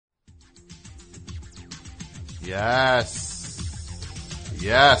Yes.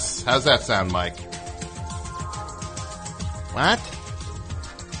 Yes. How's that sound, Mike? What?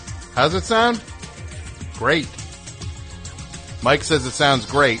 How's it sound? Great. Mike says it sounds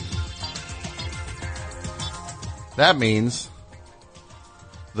great. That means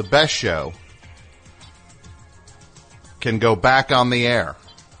the best show can go back on the air.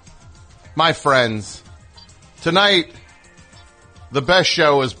 My friends, tonight, the best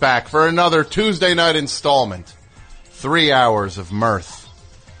show is back for another Tuesday night installment. 3 hours of mirth,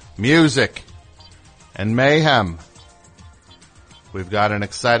 music, and mayhem. We've got an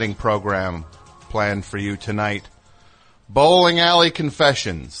exciting program planned for you tonight. Bowling Alley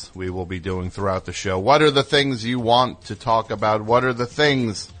Confessions we will be doing throughout the show. What are the things you want to talk about? What are the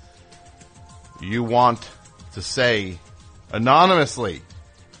things you want to say anonymously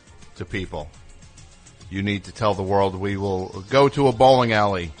to people? You need to tell the world. We will go to a bowling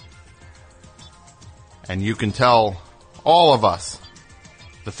alley and you can tell all of us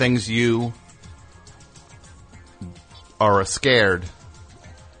the things you are scared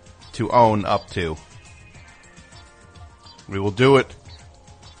to own up to. We will do it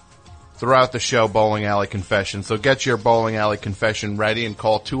throughout the show, Bowling Alley Confession. So get your Bowling Alley Confession ready and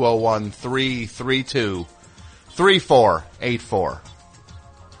call 201-332-3484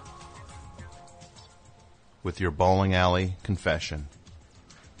 with your Bowling Alley Confession.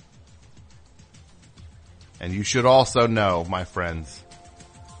 And you should also know, my friends,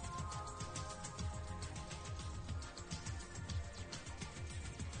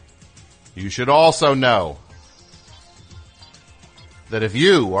 you should also know that if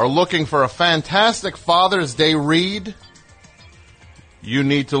you are looking for a fantastic Father's Day read, you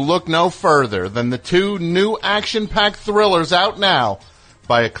need to look no further than the 2 new action-packed thrillers out now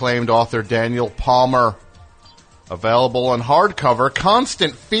by acclaimed author Daniel Palmer. Available on hardcover,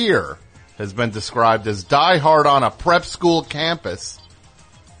 Constant Fear has been described as Die Hard on a prep school campus.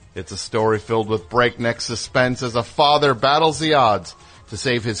 It's a story filled with breakneck suspense as a father battles the odds to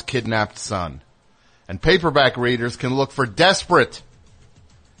save his kidnapped son. And paperback readers can look for Desperate,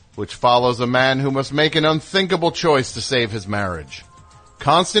 which follows a man who must make an unthinkable choice to save his marriage.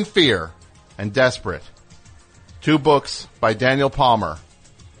 Constant Fear and Desperate, 2 books by Daniel Palmer,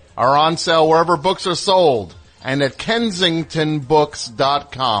 are on sale wherever books are sold and at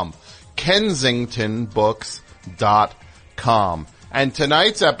KensingtonBooks.com. KensingtonBooks.com. And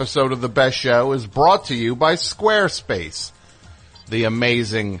tonight's episode of The Best Show is brought to you by Squarespace, the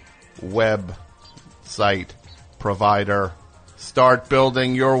amazing website provider. Start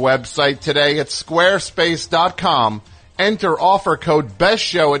building your website today at squarespace.com. Enter offer code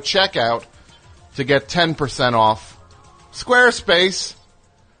BESTSHOW at checkout to get 10% off. Squarespace,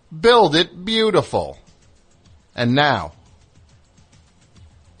 build it beautiful. And now,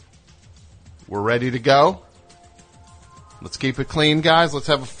 we're ready to go. Let's keep it clean, guys. Let's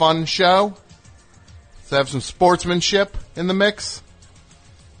have a fun show. Let's have some sportsmanship in the mix.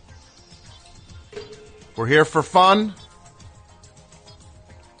 We're here for fun.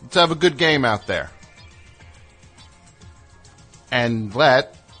 Let's have a good game out there. And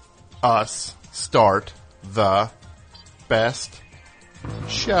let us start the best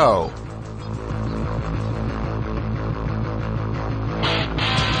show.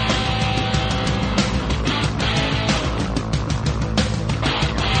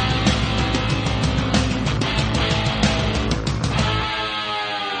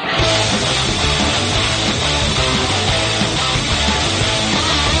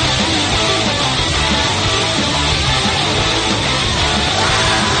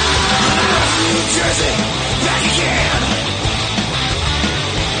 Back again.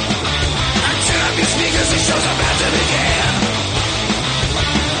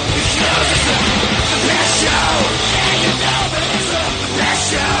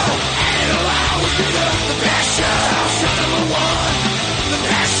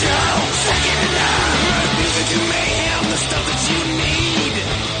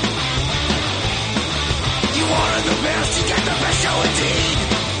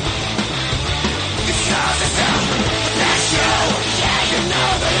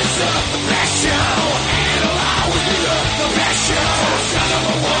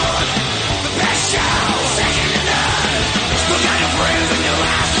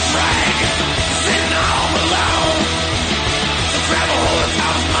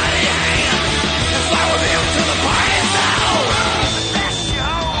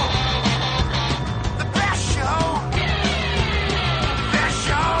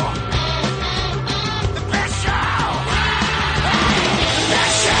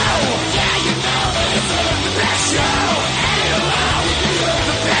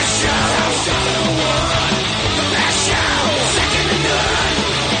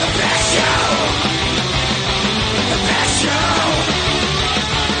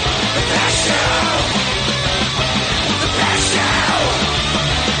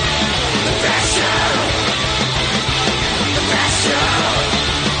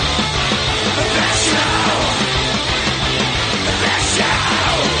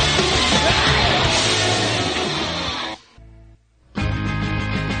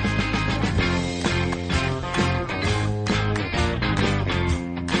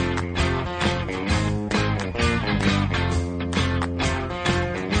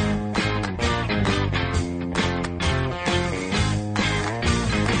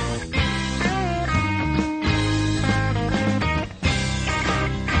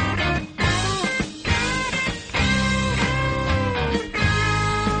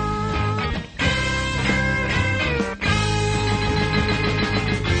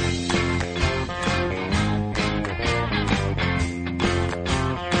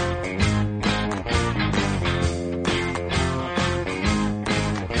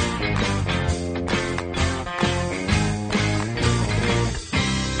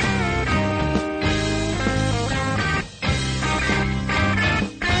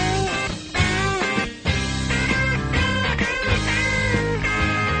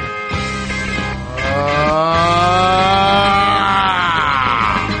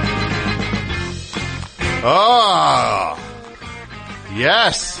 Oh,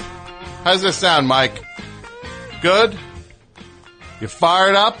 yes. How's this sound, Mike? Good? You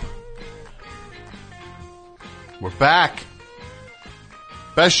fired up? We're back.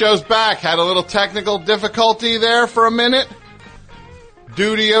 Best show's back. Had a little technical difficulty there for a minute.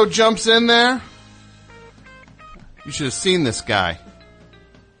 Dudio jumps in there. You should have seen this guy.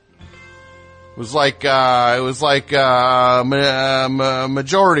 It was like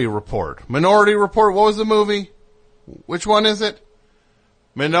Majority Report. Minority Report, what was the movie? Which one is it?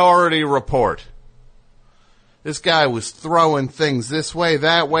 Minority Report. This guy was throwing things this way,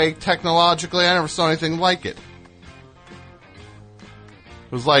 that way, technologically. I never saw anything like it.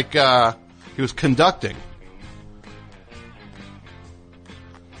 It was like he was conducting.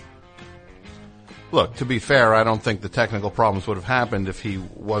 Look, to be fair, I don't think the technical problems would have happened if he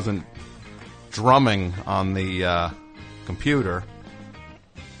wasn't drumming on the computer.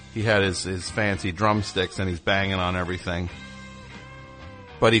 He had his fancy drumsticks and he's banging on everything.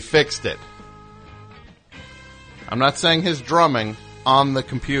 But he fixed it. I'm not saying his drumming on the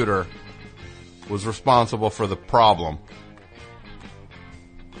computer was responsible for the problem.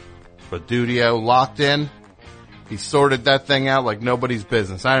 But Dudio locked in. He sorted that thing out like nobody's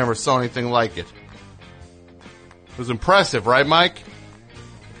business. I never saw anything like it. It was impressive, right, Mike?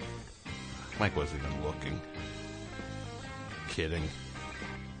 Mike wasn't even looking. Kidding.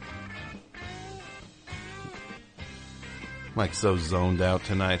 Mike's so zoned out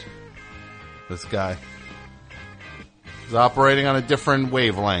tonight. This guy. He's operating on a different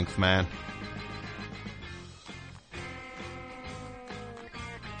wavelength, man.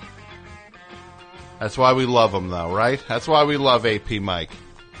 That's why we love him, though, right? That's why we love AP Mike.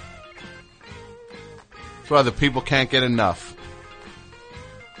 That's why the people can't get enough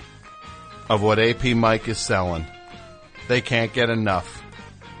of what AP Mike is selling. They can't get enough.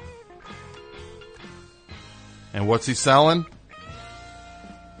 And what's he selling?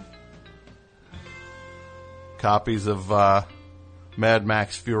 Copies of Mad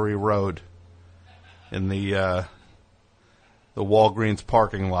Max Fury Road in the Walgreens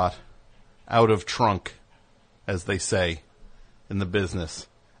parking lot. Out of trunk, as they say in the business.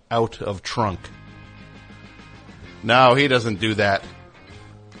 Out of trunk. No, he doesn't do that.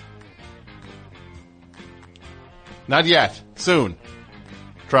 Not yet. Soon.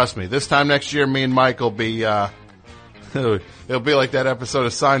 Trust me. This time next year, me and Mike will be, it'll be like that episode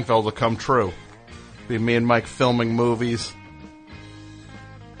of Seinfeld will come true. Be me and Mike filming movies.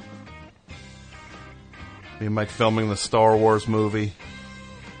 Me and Mike filming the Star Wars movie.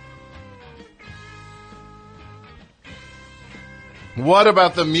 What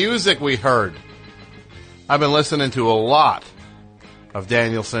about the music we heard? I've been listening to a lot of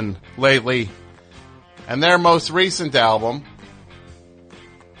Danielson lately. And their most recent album,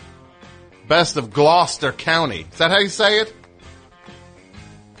 Best of Gloucester County. Is that how you say it?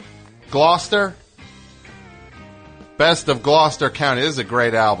 Gloucester? Best of Gloucester County. This is a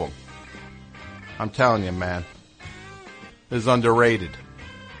great album. I'm telling you, man. This is underrated.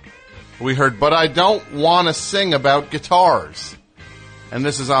 We heard But I Don't Want to Sing About Guitars. And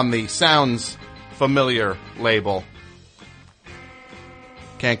this is on the Sounds Familiar label.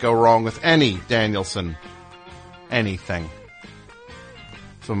 Can't go wrong with any Danielson. Anything.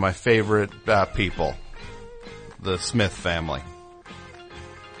 Some of my favorite people. The Smith family.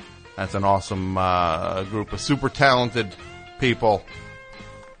 That's an awesome group of super talented people.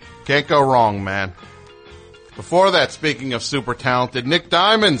 Can't go wrong, man. Before that, speaking of super talented, Nick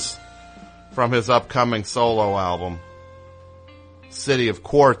Diamonds from his upcoming solo album, City of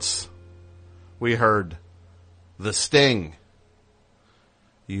Quartz. We heard The Sting.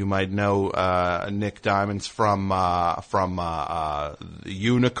 You might know Nick Diamonds from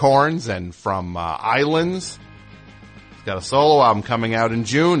Unicorns and from Islands. He's got a solo album coming out in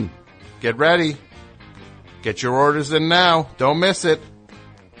June. Get ready. Get your orders in now. Don't miss it.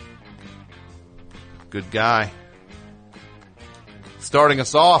 Good guy. Starting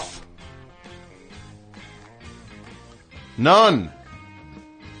us off, None.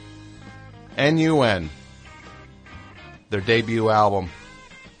 N-U-N. Their debut album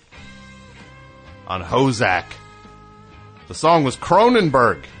on Hozak. The song was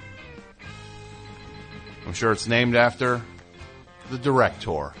Cronenberg. I'm sure it's named after the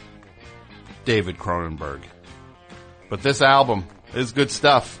director, David Cronenberg. But this album is good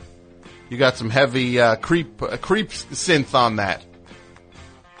stuff. You got some heavy creep synth on that.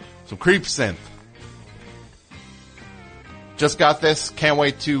 Some creep synth. Just got this. Can't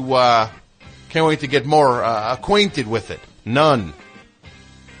wait to get more acquainted with it. None.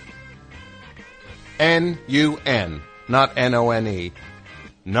 N-U-N, not N-O-N-E.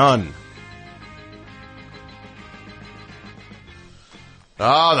 None.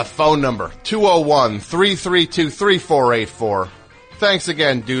 The phone number, 201-332-3484. Thanks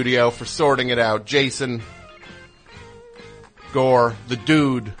again, Dudio, for sorting it out. Jason Gore, the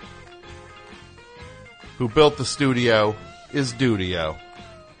dude who built the studio, is Dudio.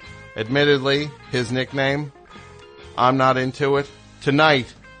 Admittedly, his nickname, I'm not into it.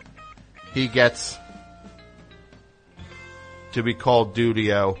 Tonight, he gets to be called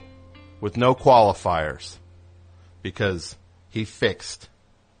Dudio with no qualifiers because he fixed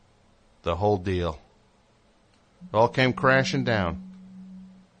the whole deal. It all came crashing down.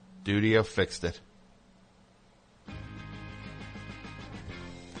 Dudio fixed it.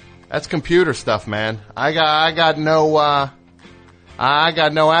 That's computer stuff, man. I got no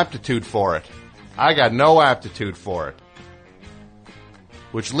aptitude for it. I got no aptitude for it.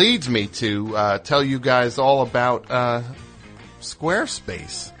 Which leads me to tell you guys all about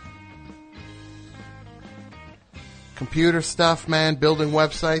Squarespace. Computer stuff, man. Building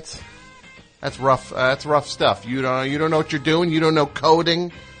websites. That's rough. That's rough stuff. You don't know what you're doing. You don't know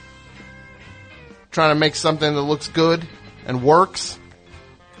coding. Trying to make something that looks good and works.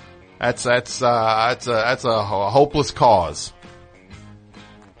 That's a hopeless cause.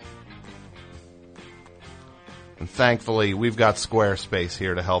 And thankfully, we've got Squarespace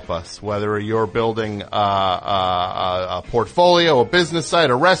here to help us. Whether you're building a portfolio, a business site,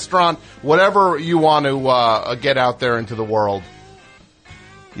 a restaurant, whatever you want to get out there into the world,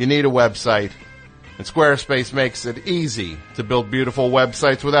 you need a website. And Squarespace makes it easy to build beautiful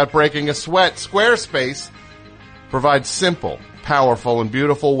websites without breaking a sweat. Squarespace provides simple, powerful, and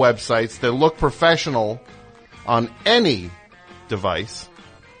beautiful websites that look professional on any device.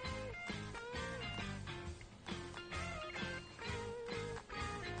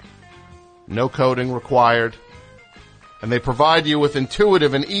 No coding required. And they provide you with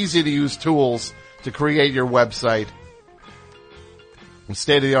intuitive and easy-to-use tools to create your website. And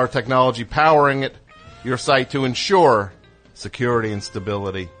state-of-the-art technology powering your site to ensure security and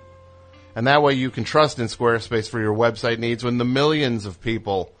stability. And that way you can trust in Squarespace for your website needs when the millions of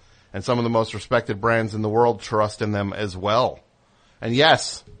people and some of the most respected brands in the world trust in them as well. And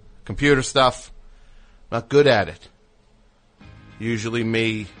yes, computer stuff, not good at it. Usually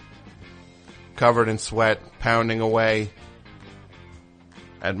me, covered in sweat, pounding away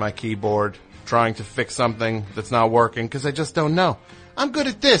at my keyboard, trying to fix something that's not working because I just don't know. I'm good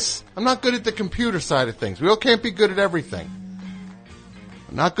at this. I'm not good at the computer side of things. We all can't be good at everything.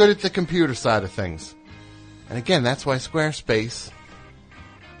 I'm not good at the computer side of things. And again, that's why Squarespace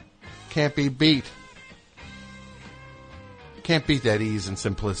can't be beat. Can't beat that ease and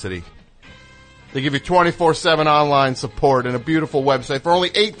simplicity. They give you 24/7 online support and a beautiful website for only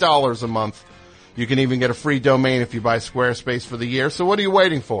 $8 a month. You can even get a free domain if you buy Squarespace for the year. So what are you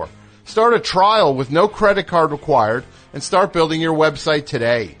waiting for? Start a trial with no credit card required and start building your website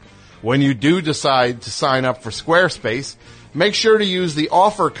today. When you do decide to sign up for Squarespace, make sure to use the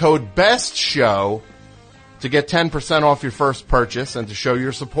offer code BESTSHOW to get 10% off your first purchase and to show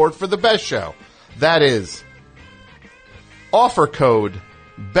your support for the Best Show. That is offer code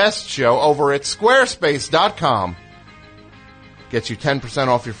BESTSHOW over at squarespace.com. Gets you 10%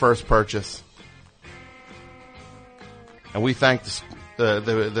 off your first purchase. And we thank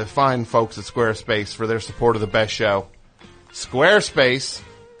the fine folks at Squarespace for their support of the Best Show. Squarespace,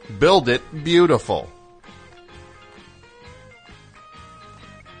 build it beautiful.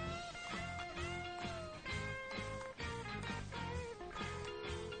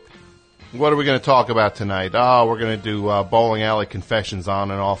 What are we going to talk about tonight? We're going to do bowling alley confessions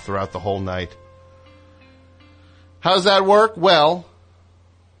on and off throughout the whole night. How's that work? Well,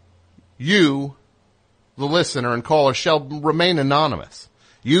 you, the listener and caller, shall remain anonymous.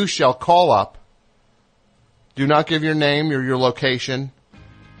 You shall call up. Do not give your name or your location.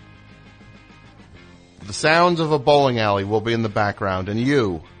 The sounds of a bowling alley will be in the background, and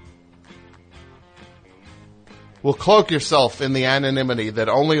you will cloak yourself in the anonymity that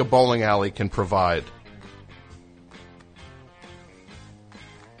only a bowling alley can provide.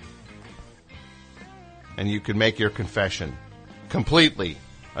 And you can make your confession completely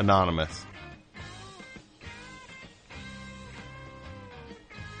anonymous.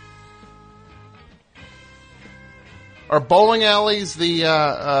 Are bowling alleys the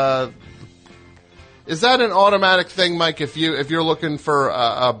is that an automatic thing, Mike, if you're looking for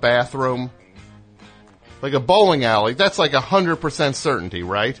a bathroom? Like a bowling alley, that's like 100% certainty,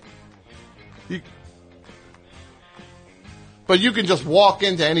 right? But you can just walk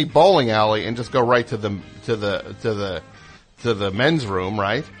into any bowling alley and just go right to the men's room,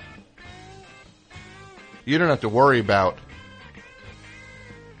 right? You don't have to worry about.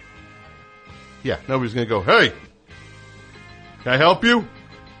 Yeah, nobody's going to go, "Hey, Can I help you?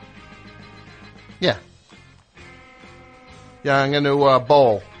 Yeah. Yeah, I'm going to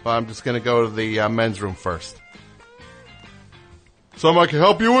bowl. I'm just going to go to the men's room first. Something I can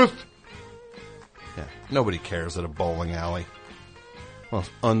help you with? Yeah, nobody cares at a bowling alley. Well,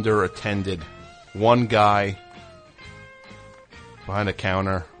 under-attended. One guy behind a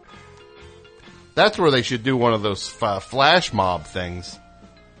counter. That's where they should do one of those flash mob things.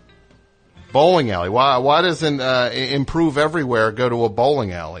 Bowling alley. Why doesn't Improve Everywhere go to a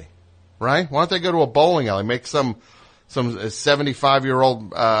bowling alley? Right? Why don't they go to a bowling alley? Make some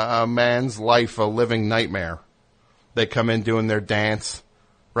 75-year-old man's life a living nightmare. They come in doing their dance.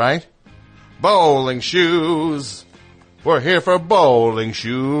 Right? Bowling shoes. We're here for bowling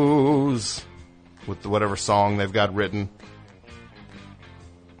shoes. With whatever song they've got written.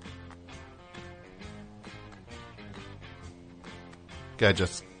 Guy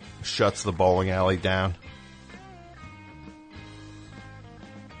just shuts the bowling alley down.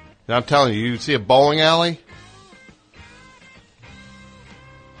 And I'm telling you, you see a bowling alley?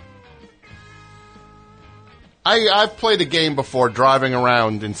 I've played a game before driving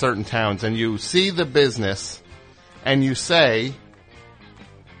around in certain towns, and you see the business, and you say,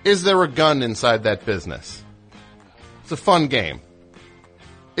 is there a gun inside that business? It's a fun game.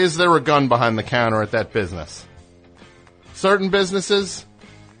 Is there a gun behind the counter at that business? Certain businesses?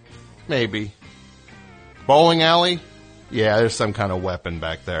 Maybe. Bowling alley? Yeah, there's some kind of weapon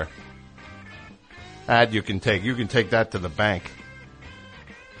back there. That you can take. You can take that to the bank.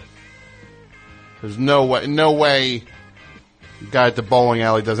 There's no way the guy at the bowling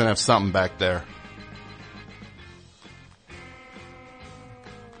alley doesn't have something back there.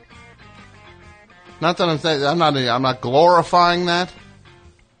 Not that I'm saying, I'm not glorifying that.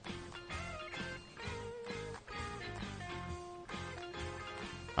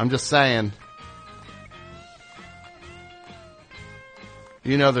 I'm just saying,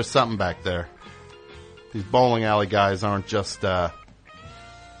 you know there's something back there. These bowling alley guys aren't just, they're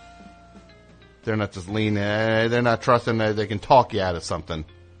not just leaning, they're not trusting that they can talk you out of something.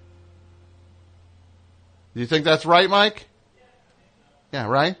 Do you think that's right, Mike? Yeah,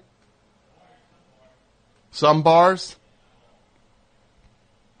 right? Some bars?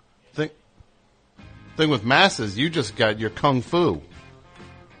 Thing with masses, you just got your kung fu.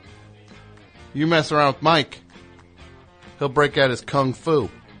 You mess around with Mike, he'll break out his kung fu.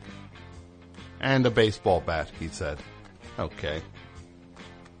 And a baseball bat, he said. Okay.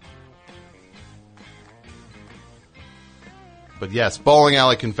 But yes, bowling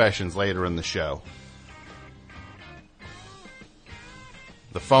alley confessions later in the show.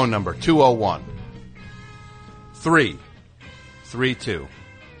 The phone number, 201 332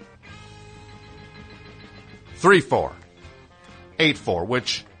 3484,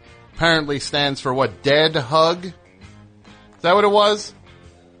 which apparently stands for what? Dead hug? Is that what it was?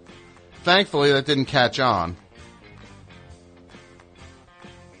 Thankfully, that didn't catch on.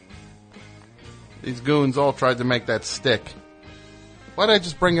 These goons all tried to make that stick. Why did I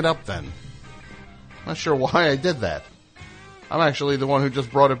just bring it up then? I'm not sure why I did that. I'm actually the one who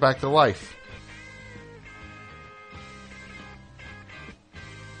just brought it back to life.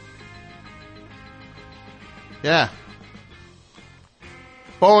 Yeah.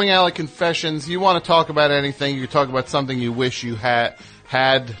 Bowling alley confessions. You want to talk about anything. You talk about something you wish you had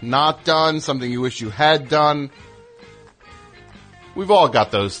not done, something you wish you had done. We've all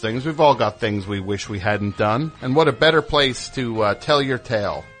got those things. We've all got things we wish we hadn't done. And what a better place to tell your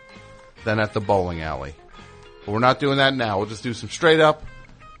tale than at the bowling alley. But we're not doing that now. We'll just do some straight up,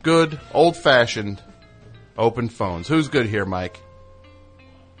 good, old-fashioned, open phones. Who's good here, Mike?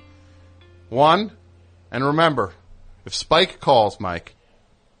 One. And remember, if Spike calls, Mike,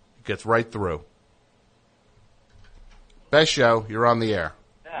 it gets right through. Best show, you're on the air.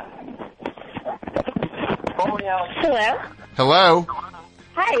 Hello? Hello?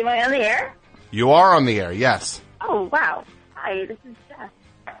 Hi, am I on the air? You are on the air, yes. Oh, wow. Hi, this is Jeff.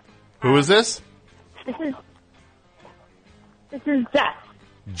 Who is this? This is Jeff.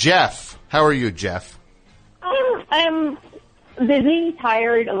 Jeff. How are you, Jeff? I'm busy,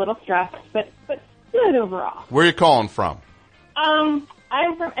 tired, a little stressed, but good overall. Where are you calling from? I'm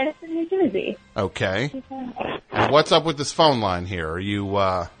from Edison, New Jersey. Okay. And what's up with this phone line here? Are you,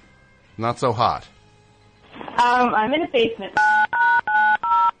 not so hot? I'm in a basement.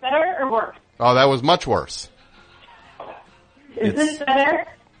 Better or worse? Oh, that was much worse. Is this better?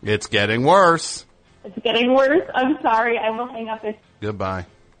 It's getting worse. It's getting worse? I'm sorry. I will hang up this. Goodbye.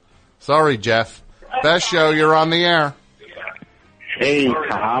 Sorry, Jeff. Best show, you're on the air. Hey,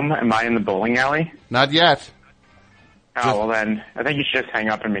 Tom. Am I in the bowling alley? Not yet. Oh, well then, I think you should just hang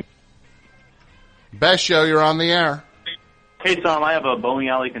up on me. Best show, you're on the air. Hey, Tom, I have a bowling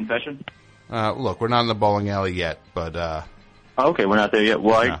alley confession. Look, we're not in the bowling alley yet, but... Okay, we're not there yet.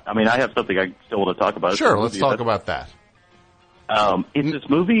 Well, no. I mean, I have something I still want to talk about. Sure, let's talk about that. It's this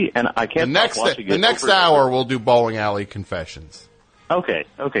movie, and I can't stop watching it. The next hour, we'll do bowling alley confessions. Okay,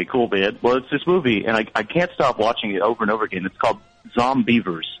 cool, man. Well, it's this movie, and I can't stop watching it over and over again. It's called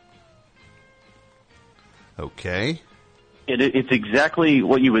Zombievers. Okay. It's exactly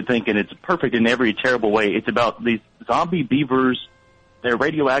what you would think, and it's perfect in every terrible way. It's about these zombie beavers. They're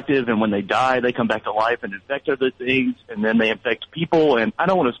radioactive, and when they die, they come back to life and infect other things, and then they infect people. And I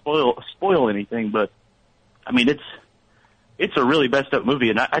don't want to spoil anything, but I mean, it's a really messed up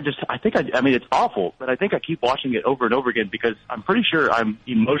movie, and I mean, it's awful, but I think I keep watching it over and over again because I'm pretty sure I'm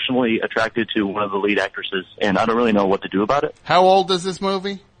emotionally attracted to one of the lead actresses, and I don't really know what to do about it. How old is this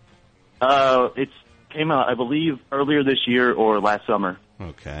movie? It came out, I believe, earlier this year or last summer.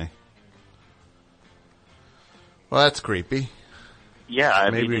 Okay. Well, that's creepy. Yeah, I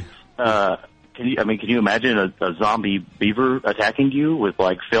mean, can you imagine a zombie beaver attacking you with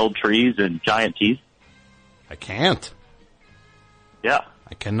like felled trees and giant teeth? I can't. Yeah.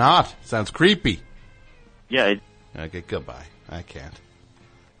 I cannot. Sounds creepy. Yeah. Okay, goodbye. I can't.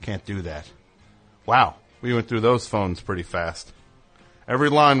 Can't do that. Wow. We went through those phones pretty fast. Every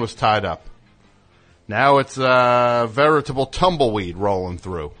line was tied up. Now it's a veritable tumbleweed rolling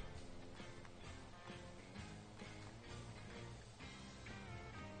through.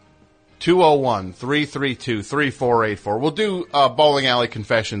 (201-332-3484). We'll do bowling alley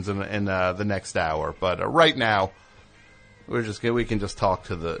confessions in the next hour, but right now we can just talk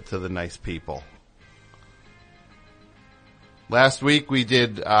to the nice people. Last week we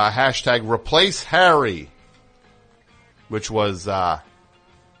did hashtag replace Harry, which was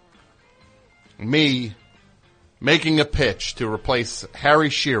me making a pitch to replace Harry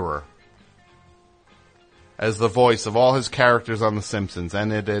Shearer as the voice of all his characters on The Simpsons,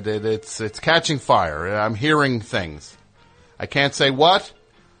 and it's catching fire. I'm hearing things. I can't say what,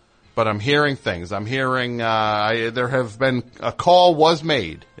 but I'm hearing things. I'm hearing there have been a call was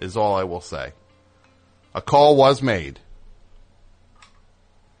made, is all I will say. A call was made.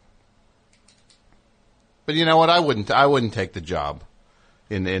 But you know what? I wouldn't take the job.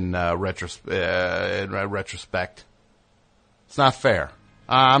 In retrospect, it's not fair.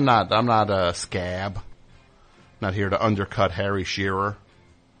 I'm not a scab. Not here to undercut Harry Shearer,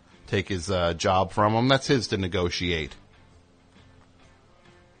 take his job from him. That's his to negotiate.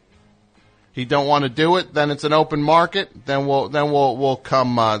 He don't want to do it, then it's an open market. Then we'll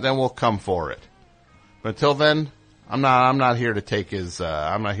come for it. But until then, I'm not here to take his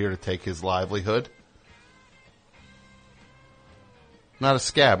livelihood. Not a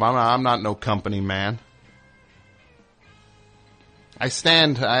scab. I'm not no company man. I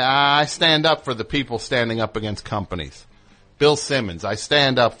stand up for the people standing up against companies. Bill Simmons, I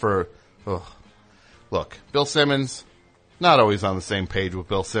stand up for. Look, Bill Simmons, not always on the same page with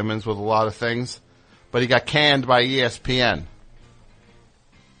Bill Simmons with a lot of things, but he got canned by ESPN.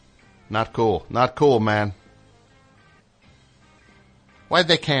 Not cool, man. Why'd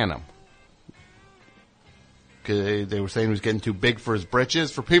they can him? Because they were saying he was getting too big for his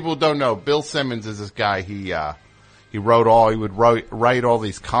britches. For people who don't know, Bill Simmons is this guy. He would write all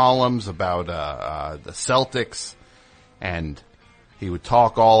these columns about the Celtics, and he would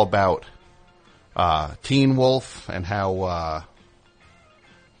talk all about Teen Wolf and how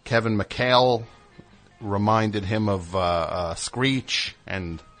Kevin McHale reminded him of Screech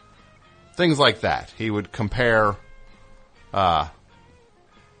and things like that. He would compare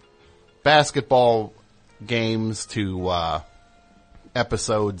basketball games to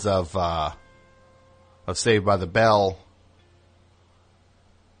episodes of Saved by the Bell.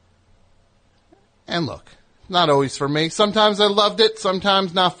 And look, not always for me. Sometimes I loved it,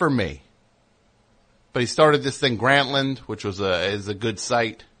 sometimes not for me. But he started this thing, Grantland, which is a good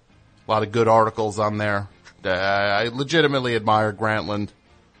site. A lot of good articles on there. I legitimately admire Grantland.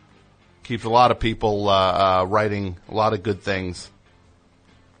 Keeps a lot of people writing a lot of good things.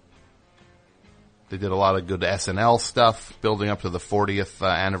 They did a lot of good SNL stuff, building up to the 40th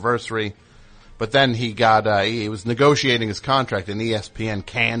anniversary. But then he was negotiating his contract, and ESPN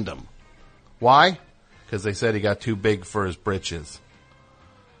canned him. Why? Because they said he got too big for his britches.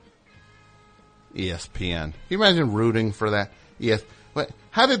 ESPN. Can you imagine rooting for that? Yes.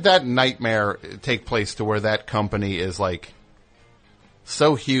 How did that nightmare take place to where that company is like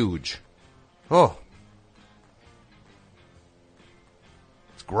so huge? Oh.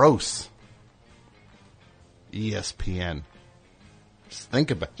 It's gross. ESPN. Just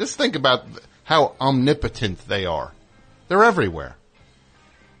think about how omnipotent they are. They're everywhere.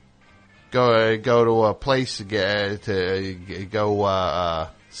 go to a place to go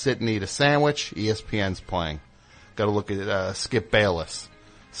sit and eat a sandwich. ESPN's playing. Got to look at Skip Bayless.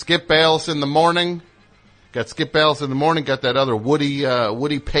 Skip Bayless in the morning. Got Skip Bayless in the morning. Got that other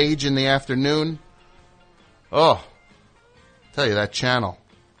Woody Page in the afternoon. Oh, tell you that channel.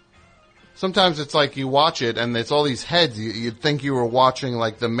 Sometimes it's like you watch it and it's all these heads. You'd think you were watching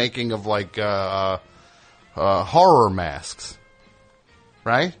like the making of like horror masks,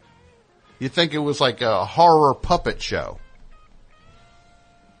 right? You'd think it was like a horror puppet show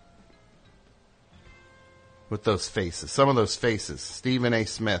with those faces. Some of those faces. Stephen A.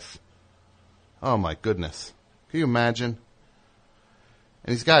 Smith. Oh my goodness. Can you imagine?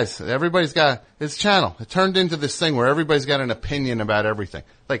 And these guys, everybody's got his channel. It turned into this thing where everybody's got an opinion about everything.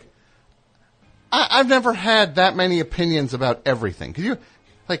 Like, I've never had that many opinions about everything. Could you,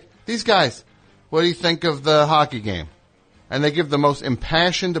 like, these guys, what do you think of the hockey game? And they give the most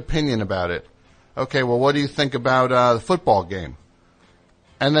impassioned opinion about it. Okay, well, what do you think about the football game?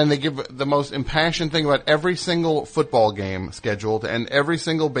 And then they give the most impassioned thing about every single football game scheduled and every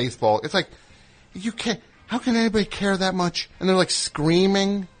single baseball. It's like, you can't, how can anybody care that much? And they're like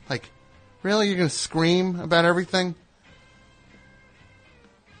screaming. Like, really? You're going to scream about everything?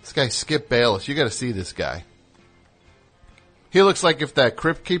 This guy, Skip Bayless, you got to see this guy. He looks like if that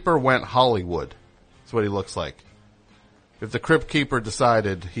Crypt Keeper went Hollywood. That's what he looks like. If the Crypt Keeper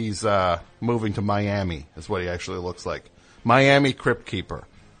decided he's moving to Miami, is what he actually looks like. Miami Crypt Keeper.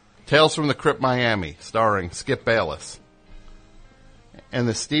 Tales from the Crypt Miami, starring Skip Bayless. And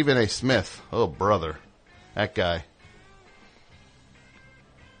the Stephen A. Smith. Oh, brother. That guy.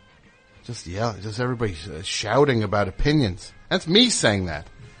 Just everybody shouting about opinions. That's me saying that.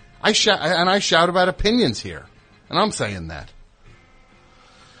 I shout about opinions here. And I'm saying that.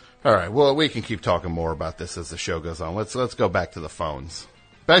 All right, well, we can keep talking more about this as the show goes on. Let's go back to the phones.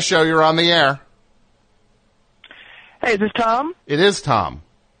 Best Show, you're on the air. Hey, is this Tom? It is Tom.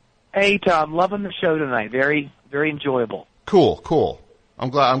 Hey, Tom, loving the show tonight. Very, very enjoyable. Cool. I'm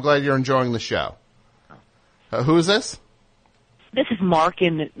glad you're enjoying the show. Who is this? This is Mark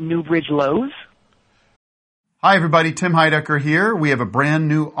in Newbridge, Lowe's. Hi, everybody. Tim Heidecker here. We have a brand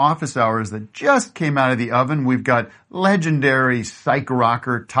new office hours that just came out of the oven. We've got legendary psych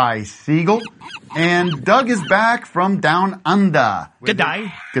rocker Ty Siegel. And Doug is back from down under.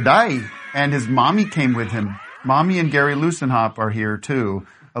 G'day. G'day. And his mommy came with him. Mommy and Gary Lucenhop are here, too.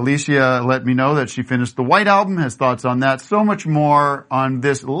 Alicia let me know that she finished the White Album, has thoughts on that. So much more on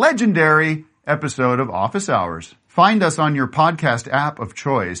this legendary episode of Office Hours. Find us on your podcast app of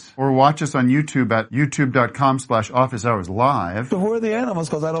choice or watch us on YouTube at youtube.com/officehours-live. So who are the animals?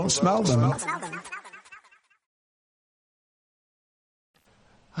 Because I don't smell them.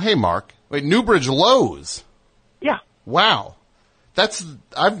 Hey, Mark. Wait, Newbridge Lowe's? Yeah. Wow.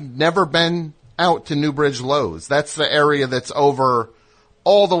 I've never been out to Newbridge Lowe's. That's the area that's over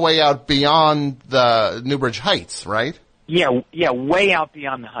all the way out beyond the Newbridge Heights, right? Yeah, way out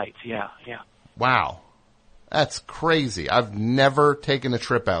beyond the Heights. Yeah. Wow. That's crazy. I've never taken a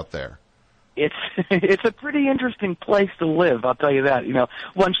trip out there. It's a pretty interesting place to live, I'll tell you that. You know,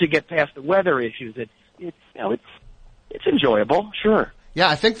 once you get past the weather issues, it's enjoyable, sure. Yeah,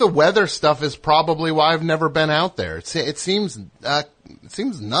 I think the weather stuff is probably why I've never been out there. It seems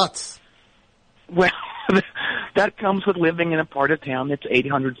nuts. Well, that comes with living in a part of town that's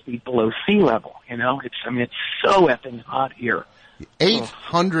 800 feet below sea level. You know, it's so effing hot here.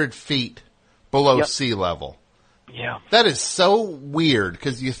 800 feet below sea level. Yeah. That is so weird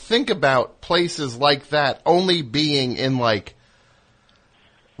because you think about places like that only being in like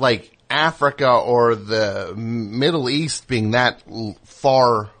Africa or the Middle East being that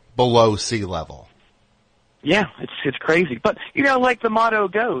far below sea level. Yeah, it's crazy. But, you know, like the motto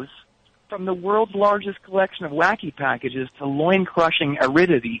goes, from the world's largest collection of wacky packages to loin-crushing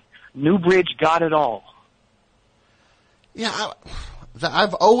aridity, Newbridge got it all. Yeah,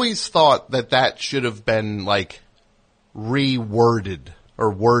 I've always thought that should have been, like, reworded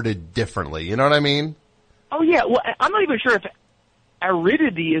or worded differently. You know what I mean? Oh, yeah. Well, I'm not even sure if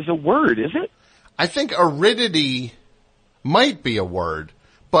aridity is a word, is it? I think aridity might be a word,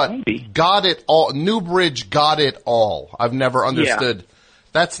 but Maybe. Got it all. Newbridge got it all. I've never understood. Yeah.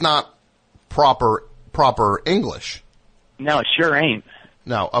 That's not proper English. No, it sure ain't.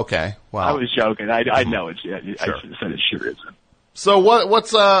 No, okay. Well, I was joking. I know it's. Sure. I should have said it sure isn't. So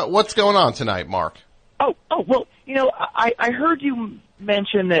what's going on tonight, Mark? Oh, well, you know, I heard you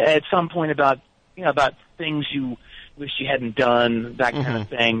mention at some point about things you wish you hadn't done, that kind of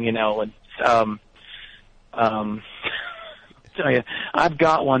thing, you know, and tell you, I've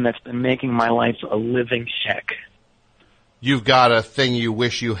got one that's been making my life a living heck. You've got a thing you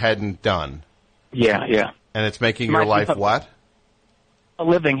wish you hadn't done. Yeah, yeah. And it's making your life what? A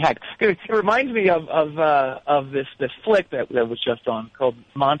living heck. It reminds me of this flick that was just on called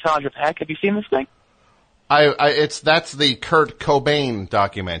Montage of Heck. Have you seen this thing? That's the Kurt Cobain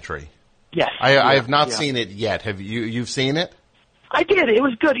documentary. Yes. I have not seen it yet. Have you've seen it? I did. It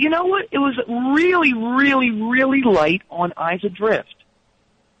was good. You know what? It was really, really, really light on Eyes Adrift.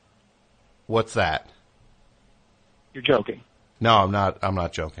 What's that? You're joking. No, I'm not. I'm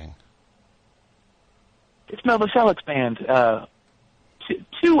not joking. It's Novoselic's band,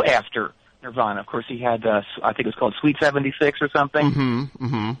 two after Nirvana. Of course, he had, I think it was called Sweet 76 or something. Mm-hmm,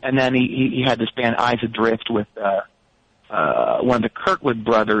 mm-hmm. And then he had this band Eyes Adrift with one of the Kirkwood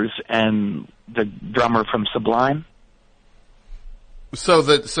brothers and the drummer from Sublime. So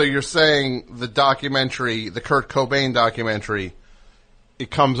you're saying the documentary, the Kurt Cobain documentary, it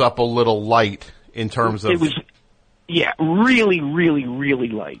comes up a little light in terms of... It was, yeah, really, really, really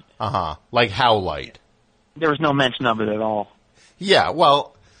light. Uh-huh. Like how light? There was no mention of it at all. Yeah,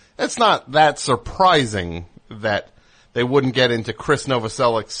 well, it's not that surprising that they wouldn't get into Chris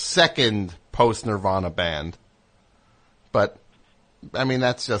Novoselic's second post-Nirvana band. But, I mean,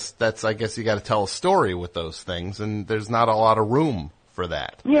 that's I guess you gotta tell a story with those things, and there's not a lot of room for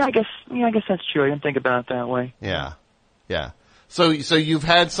that. Yeah, I guess that's true. I didn't think about it that way. Yeah. Yeah. So you've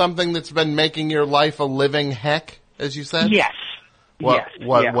had something that's been making your life a living heck, as you said? Yes.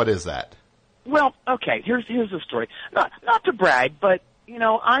 What is that? Well, okay, here's the story. Not to brag, but, you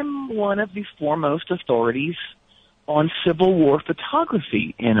know, I'm one of the foremost authorities on Civil War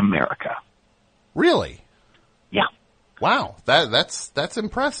photography in America. Really? Yeah. Wow, that's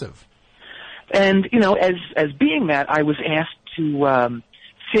impressive. And, you know, as being that, I was asked to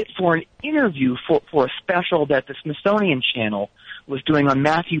sit for an interview for a special that the Smithsonian Channel was doing on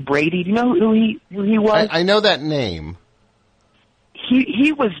Matthew Brady. Do you know who he was? I know that name.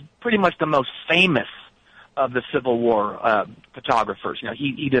 He was pretty much the most famous of the Civil War photographers. You know,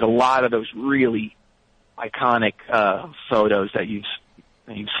 he did a lot of those really iconic photos that you've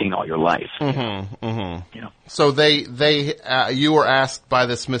seen all your life. Mm-hmm, mm-hmm. You know. So you were asked by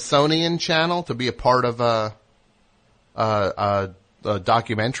the Smithsonian Channel to be a part of a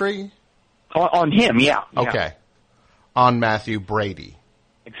documentary on him. Yeah. Okay. On Matthew Brady.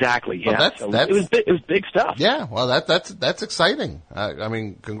 Exactly. Yeah. Well, it was big stuff. Yeah. Well, that's exciting. I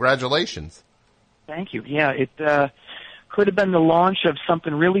mean, congratulations. Thank you. Yeah. It could have been the launch of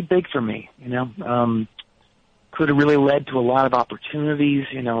something really big for me. You know, could have really led to a lot of opportunities.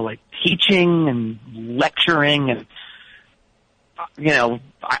 You know, like teaching and lecturing, and you know,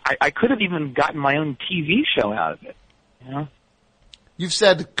 I could have even gotten my own TV show out of it. You know. You've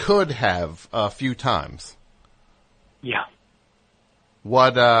said could have a few times. Yeah.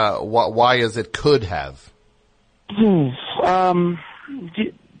 Why is it could have? How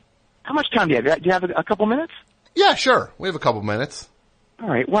much time do you have? Do you have a couple minutes? Yeah, sure. We have a couple minutes. All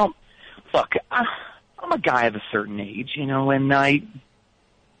right. Well, look, I'm a guy of a certain age, you know, and I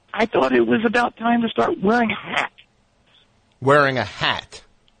thought it was about time to start wearing a hat. Wearing a hat?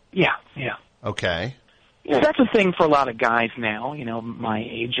 Yeah, yeah. Okay. Yeah, that's a thing for a lot of guys now, you know, my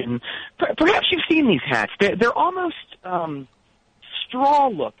age, and perhaps you've seen these hats. They're almost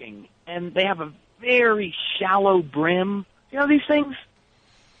straw-looking, and they have a very shallow brim. You know these things?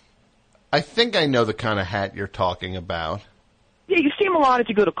 I think I know the kind of hat you're talking about. Yeah, you see them a lot if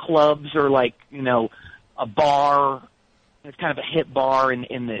you go to clubs or, like, you know, a bar. It's kind of a hip bar in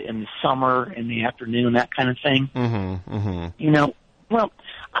the summer, in the afternoon, that kind of thing. Mm-hmm, mm-hmm. You know, well,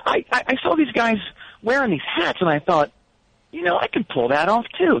 I saw these guys wearing these hats, and I thought, you know, I could pull that off,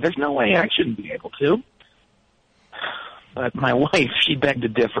 too. There's no way I shouldn't be able to. But my wife, she begged to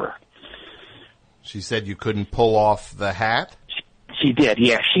differ. She said you couldn't pull off the hat? She did,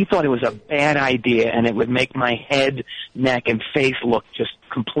 yeah. She thought it was a bad idea, and it would make my head, neck, and face look just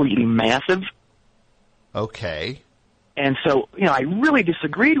completely massive. Okay. And so, you know, I really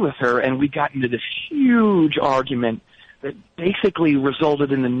disagreed with her, and we got into this huge argument that basically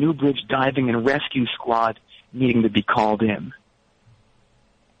resulted in the Newbridge Diving and Rescue Squad needing to be called in.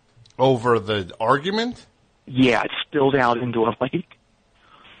 Over the argument? Yeah, it spilled out into a lake.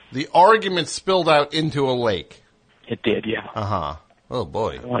 The argument spilled out into a lake? It did, yeah. Uh-huh. Oh,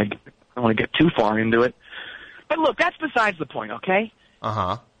 boy. I don't want to get too far into it. But look, that's besides the point, okay?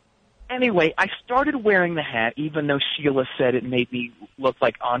 Uh-huh. Anyway, I started wearing the hat, even though Sheila said it made me look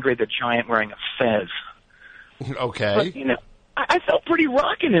like Andre the Giant wearing a fez. Okay. But, you know, I felt pretty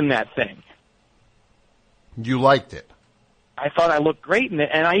rockin' in that thing. You liked it? I thought I looked great in it,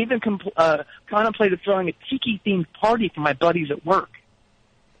 and I even contemplated throwing a tiki-themed party for my buddies at work.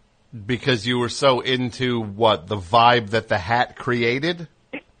 Because you were so into what, the vibe that the hat created?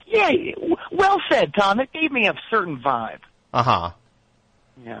 Yeah, well said, Tom. It gave me a certain vibe. Uh-huh.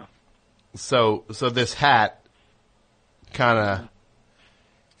 Yeah. So this hat kind of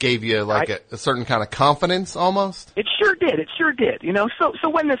gave you like a certain kind of confidence almost? It sure did. It sure did. You know, so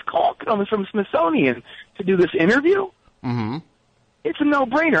when this call comes from Smithsonian to do this interview, it's a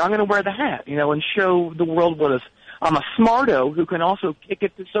no-brainer. I'm going to wear the hat, you know, and show the world what I'm a smarto who can also kick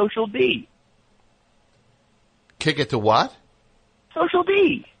it to Social D. Kick it to what? Social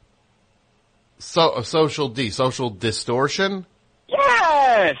D. Social D, social distortion?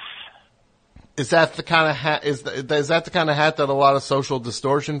 Yes! Is that the kind of hat? Is that the kind of hat that a lot of Social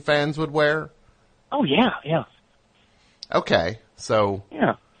Distortion fans would wear? Oh yeah, yeah. Okay, so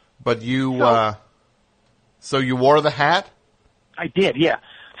yeah. But you, so you wore the hat? I did, yeah.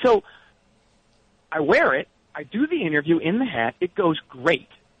 So I wear it. I do the interview in the hat. It goes great,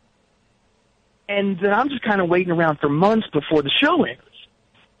 and then I'm just kind of waiting around for months before the show airs.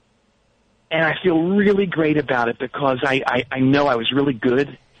 And I feel really great about it because I know I was really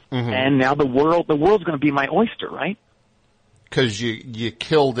good. And now the world's going to be my oyster, right? Because you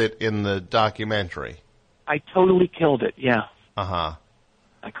killed it in the documentary. I totally killed it, yeah. Uh-huh.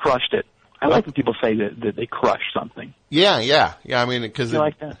 I crushed it. I like when people say that they crush something. Yeah. I mean, because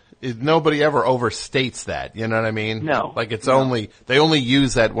like that? Nobody ever overstates that. You know what I mean? No. Like they only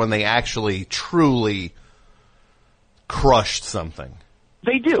use that when they actually truly crushed something.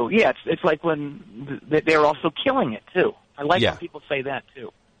 They do, yeah. It's like when they're also killing it too. I like when people say that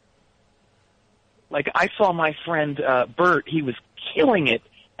too. Like I saw my friend Bert; he was killing it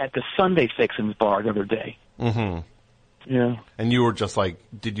at the Sunday Fixins bar the other day. Yeah. And you were just like,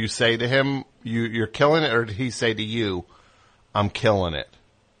 did you say to him, "You're killing it," or did he say to you, "I'm killing it"?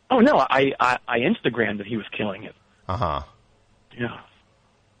 Oh no, I Instagrammed that he was killing it. Yeah.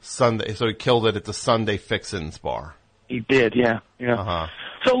 Sunday, so he killed it at the Sunday Fixins bar. He did, yeah.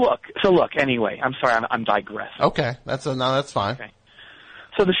 So look. Anyway, I'm sorry, I'm digressing. Okay, that's fine. Okay.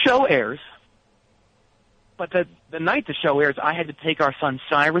 So the show airs, but the night the show airs, I had to take our son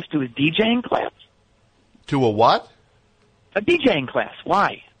Cyrus to his DJing class. To a what? A DJing class.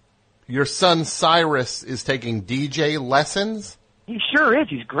 Why? Your son Cyrus is taking DJ lessons? He sure is.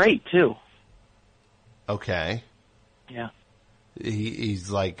 He's great too. Okay. Yeah. He's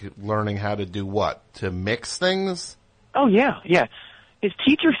like learning how to do what? To mix things? Oh yeah. His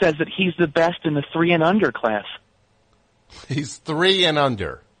teacher says that he's the best in the 3 and under class. He's 3 and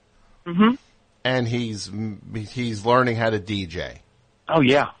under. And he's learning how to DJ. Oh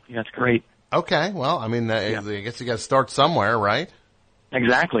yeah, that's great. Okay, well, I mean, I guess you got to start somewhere, right?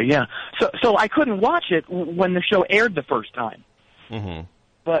 Exactly, yeah. So I couldn't watch it when the show aired the first time.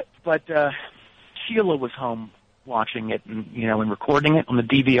 But Sheila was home watching it and recording it on the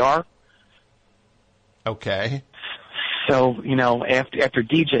DVR. Okay. So, after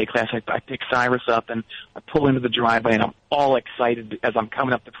DJ class, I pick Cyrus up and I pull into the driveway and I'm all excited as I'm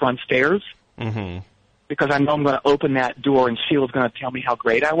coming up the front stairs. Because I know I'm going to open that door and Sheila's going to tell me how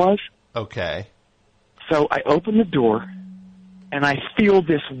great I was. Okay. So I open the door and I feel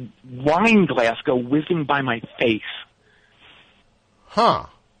this wine glass go whizzing by my face. Huh.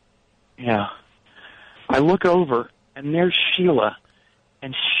 Yeah. I look over and there's Sheila.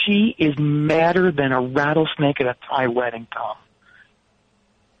 And she is madder than a rattlesnake at a Thai wedding, Tom.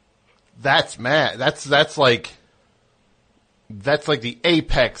 That's mad. That's like the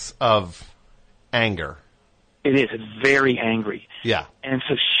apex of anger. It is. It's very angry. Yeah. And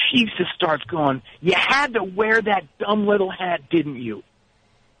so she just starts going, "You had to wear that dumb little hat, didn't you?"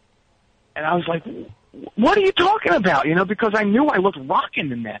 And I was like, "What are you talking about?" Because I knew I looked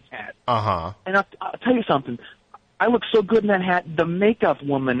rocking in that hat. And I'll tell you something. I look so good in that hat, the makeup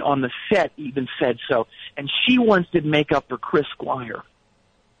woman on the set even said so. And she once did makeup for Chris Squire.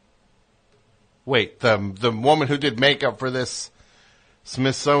 Wait, the woman who did makeup for this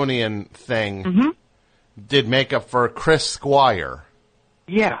Smithsonian thing did makeup for Chris Squire.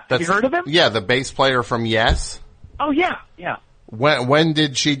 Yeah. Have you heard of him? Yeah, the bass player from Yes. Oh, yeah. When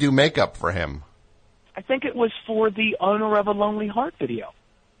did she do makeup for him? I think it was for the Owner of a Lonely Heart video.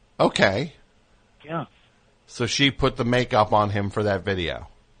 Okay. Yeah. So she put the makeup on him for that video.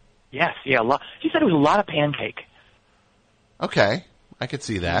 Yes, yeah. She said it was a lot of pancake. Okay, I could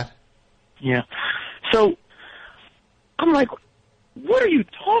see that. Yeah. So I'm like, "What are you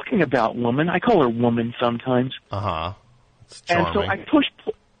talking about, woman?" I call her woman sometimes. It's charming. And so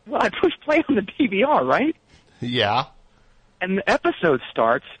I push play on the DVR, right? Yeah. And the episode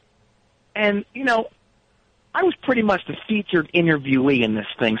starts, and I was pretty much the featured interviewee in this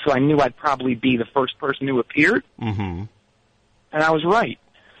thing, so I knew I'd probably be the first person who appeared. And I was right.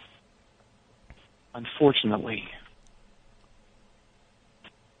 unfortunately.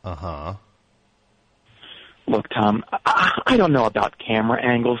 Uh-huh. Look, Tom, I don't know about camera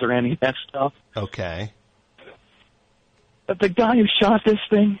angles or any of that stuff, Okay. but the guy who shot this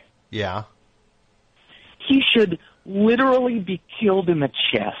thing, Yeah. he should literally be killed in the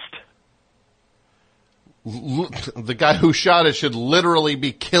chest. The guy who shot it should literally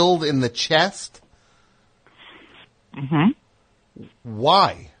be killed in the chest? Mm-hmm.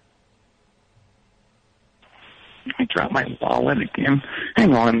 Why? I dropped my wallet again.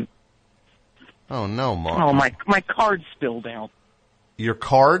 Hang on. Oh, no, Mark. Oh, my card spilled out. Your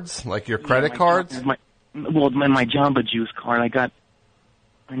cards? Like your credit cards? My Jamba Juice card. I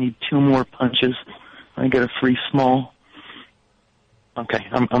need 2 more punches. I get a free small. Okay,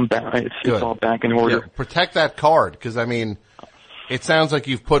 I'm back. It's all back in order. Yeah, protect that card, because, I mean, it sounds like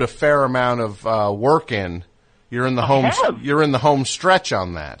you've put a fair amount of work in. You're in the home stretch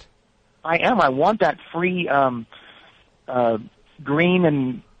on that. I am. I want that free green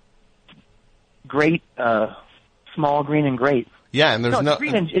and great, small green and great. Yeah, and there's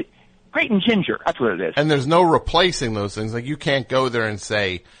great and ginger. That's what it is. And there's no replacing those things. Like, you can't go there and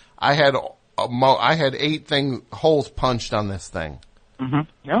say, I had 8 holes punched on this thing. Mm-hmm.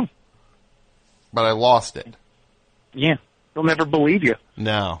 No. But I lost it. Yeah. They'll never believe you.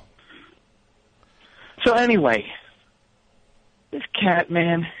 No. So anyway, this cat,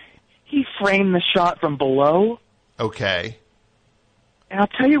 man, he framed the shot from below. Okay. And I'll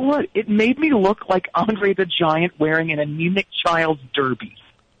tell you what, it made me look like Andre the Giant wearing an anemic child's derby.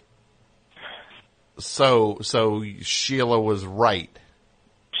 So Sheila was right.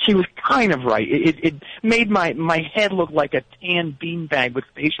 She was kind of right. It made my head look like a tan beanbag with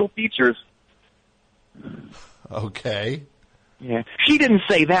facial features. Okay. Yeah. She didn't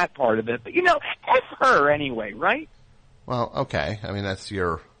say that part of it, but, F her anyway, right? Well, okay. I mean, that's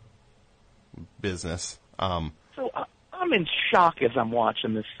your business. So I'm in shock as I'm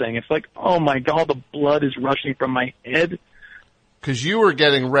watching this thing. It's like, oh my God, the blood is rushing from my head. Because you were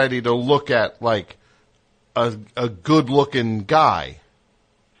getting ready to look at, like, a good-looking guy.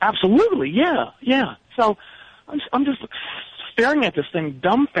 Absolutely, yeah. So I'm just staring at this thing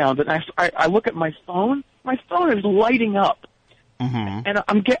dumbfounded. I look at my phone. My phone is lighting up. Mm-hmm. And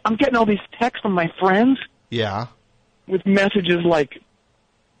I'm getting all these texts from my friends. Yeah. With messages like,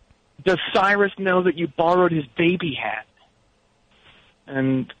 does Cyrus know that you borrowed his baby hat?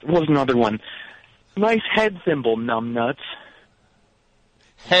 And what was another one? Nice head thimble, numbnuts.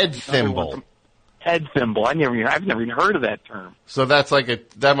 Head thimble. Head thimble. I've never even heard of that term. So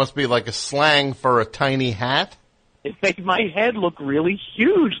that must be like a slang for a tiny hat? It made my head look really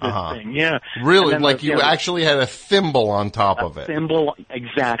huge, this thing, yeah. Really? Like you actually had a thimble on top of it? Thimble,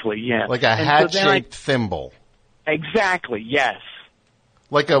 exactly, yeah. Like a hat-shaped thimble? Exactly, yes.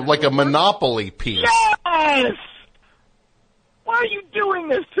 Like a Monopoly piece? Yes! Why are you doing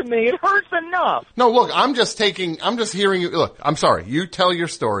this to me? It hurts enough. No, look, I'm just hearing you. Look, I'm sorry. You tell your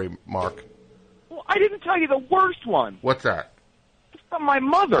story, Mark. Well, I didn't tell you the worst one. What's that? It's from my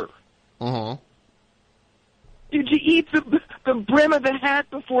mother. Mm-hmm. Did you eat the brim of the hat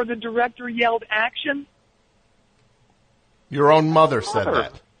before the director yelled action? Your own mother said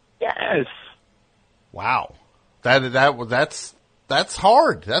that. Yes. Wow. That's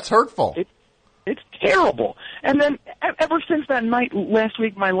hard. That's hurtful. It's terrible. And then ever since that night last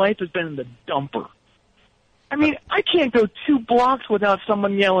week, my life has been in the dumper. I mean, I can't go 2 blocks without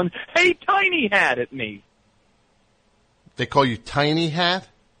someone yelling, "Hey, Tiny Hat," at me. They call you Tiny Hat?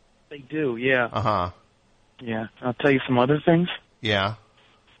 They do, yeah. Uh-huh. Yeah. I'll tell you some other things. Yeah.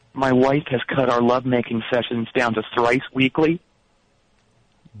 My wife has cut our lovemaking sessions down to thrice weekly.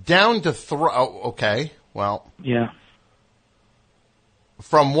 Down to okay. Well. Yeah.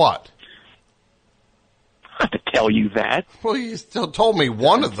 From what? I have to tell you that. Well, you still told me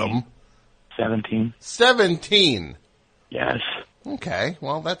one of them. 17. 17? Yes. Okay,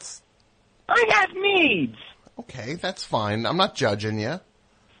 well, that's... I have needs! Okay, that's fine. I'm not judging you.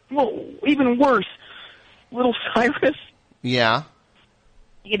 Well, even worse, little Cyrus... Yeah?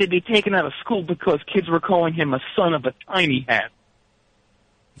 He had to be taken out of school because kids were calling him a son of a tiny hat.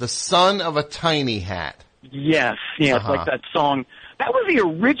 The son of a tiny hat? Yes, yeah, It's like that song. That was the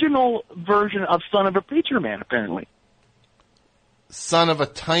original version of Son of a Preacher Man, apparently. Son of a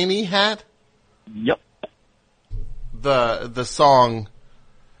Tiny Hat? Yep. The song,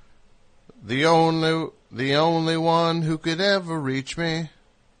 the only one who could ever reach me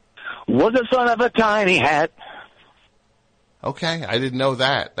was a son of a tiny hat. Okay, I didn't know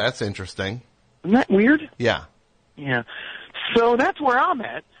that. That's interesting. Isn't that weird? Yeah. Yeah. So that's where I'm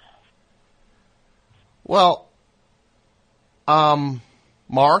at. Well,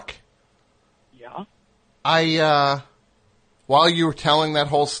 Mark? Yeah? while you were telling that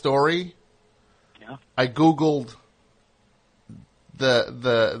whole story, Yeah. I Googled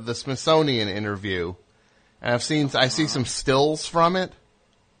the Smithsonian interview, and I see some stills from it.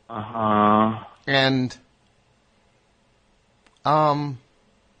 And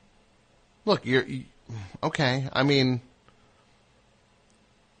look, okay. I mean,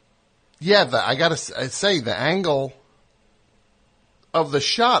 yeah, I gotta say the angle of the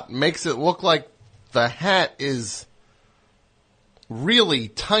shot makes it look like the hat is really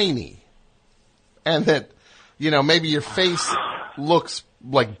tiny, and that, maybe your face looks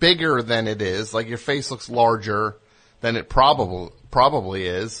like bigger than it is, like your face looks larger than it probably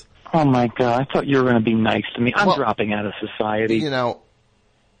is. Oh my God! I thought you were going to be nice to me. I'm dropping out of society.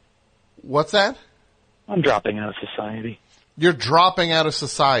 What's that? I'm dropping out of society. You're dropping out of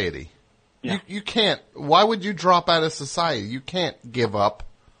society. Yeah. You can't. Why would you drop out of society? You can't give up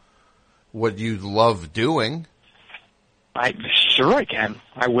what you love doing. Sure I can.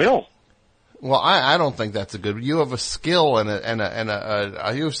 I will. Well, I don't think that's a good. You have a skill and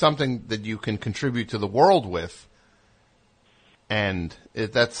you have something that you can contribute to the world with, and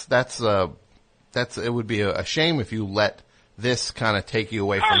it would be a shame if you let this kind of take you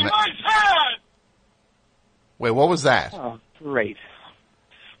away from that. Wait, what was that? Oh, great.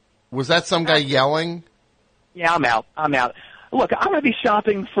 Was that some guy yelling? Yeah, I'm out. Look, I'm going to be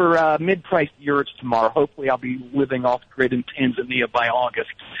shopping for mid-priced yurts tomorrow. Hopefully I'll be living off-grid in Tanzania by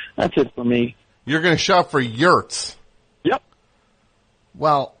August. That's it for me. You're going to shop for yurts? Yep.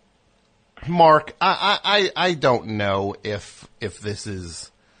 Well, Mark, I don't know if this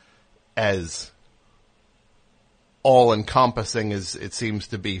is as all-encompassing as it seems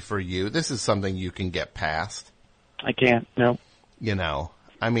to be for you. This is something you can get past. I can't, no.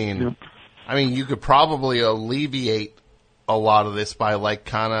 I mean, you could probably alleviate a lot of this by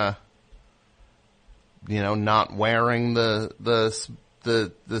kind of, not wearing the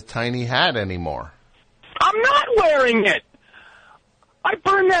tiny hat anymore. I'm not wearing it. I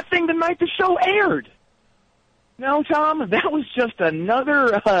burned that thing the night the show aired. No, Tom, that was just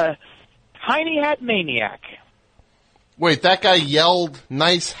another tiny hat maniac. Wait, that guy yelled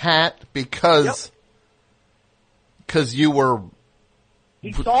 "nice hat" because you were.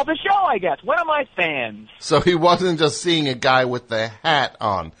 He saw the show, I guess. One of my fans. So he wasn't just seeing a guy with the hat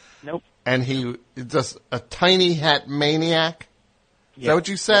on. Nope. And he just a tiny hat maniac. Is that what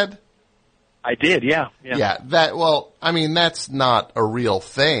you said? I did, yeah. Yeah. That's not a real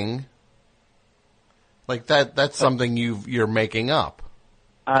thing. Like that's something you're making up.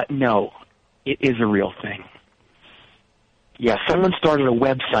 No, it is a real thing. Yeah, someone started a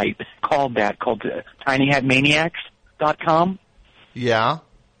website called tinyhatmaniacs.com. Yeah.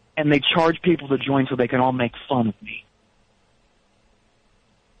 And they charge people to join so they can all make fun of me.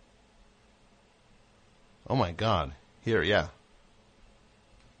 Oh my God. Here, yeah.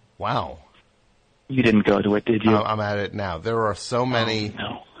 Wow. You didn't go to it, did you? I'm at it now. There are so many,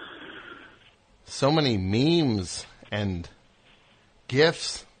 so many memes and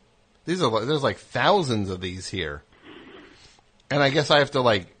GIFs. There's like thousands of these here. And I guess I have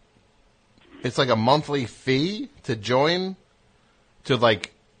to it's like a monthly fee to join. I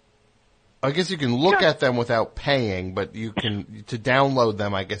guess you can look at them without paying, but to download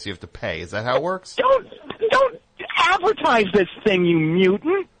them, I guess you have to pay. Is that how it works? Don't advertise this thing, you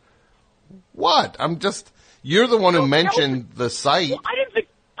mutant. What? You're the one who mentioned the site. Well, I didn't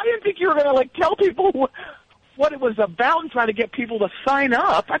think you were going to tell people what it was about and try to get people to sign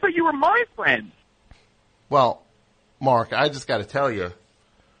up. I thought you were my friend. Well, Mark, I just got to tell you,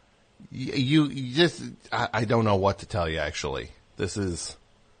 I don't know what to tell you, actually. This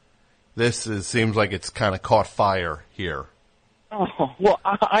seems like it's kind of caught fire here. Oh, well,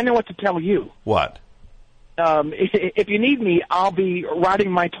 I know what to tell you. What? If you need me, I'll be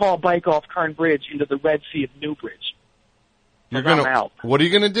riding my tall bike off Kern Bridge into the Red Sea of Newbridge. I'm out. What are you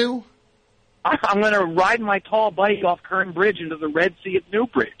going to do? I'm going to ride my tall bike off Kern Bridge into the Red Sea of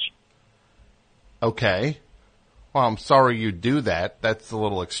Newbridge. Okay. Well, I'm sorry you do that. That's a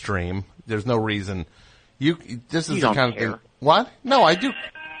little extreme. There's no reason. This is the kind of thing. What? No, I do.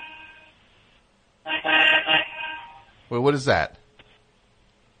 Wait, what is that?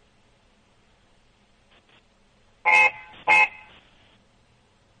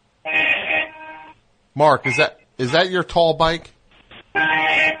 Mark, is that your tall bike?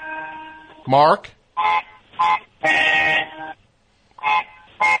 Mark?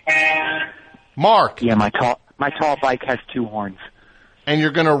 Mark. Yeah, my tall bike has two horns. And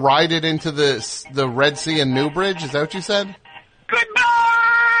you're going to ride it into the Red Sea in Newbridge? Is that what you said? Goodbye!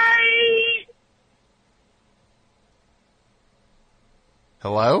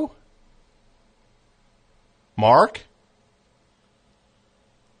 Hello? Mark?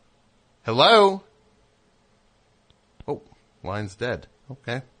 Hello? Oh, line's dead.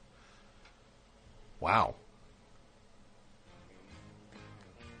 Okay. Wow.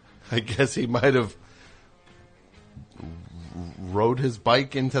 I guess he might have rode his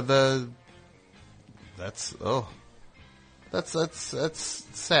bike into the... That's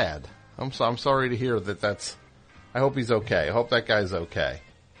sad. I'm sorry to hear that. I hope he's okay. I hope that guy's okay.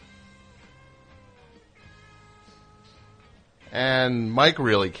 And Mike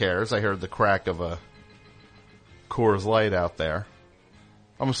really cares. I heard the crack of a Coors Light out there.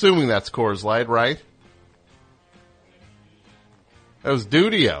 I'm assuming that's Coors Light, right? That was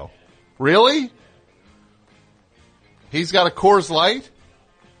Dudio. Really? He's got a Coors Light?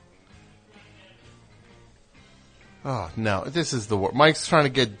 Oh, no. This is the worst. Mike's trying to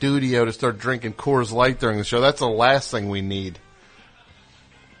get Dudio to start drinking Coors Light during the show. That's the last thing we need.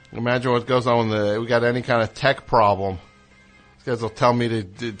 Imagine what goes on when we got any kind of tech problem. These guys will tell me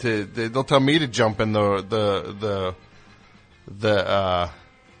they'll tell me to jump in the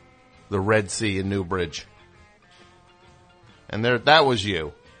Red Sea in Newbridge. And that was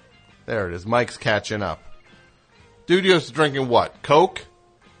you. There it is. Mike's catching up. Dudio's drinking what? Coke?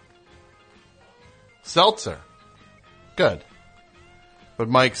 Seltzer. Good. But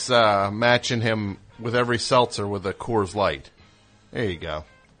Mike's matching him with every seltzer with a Coors Light. There you go.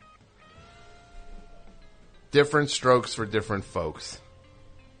 Different strokes for different folks.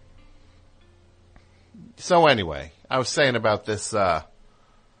 So anyway, I was saying about this, I'm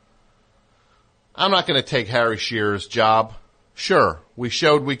not going to take Harry Shearer's job. Sure, we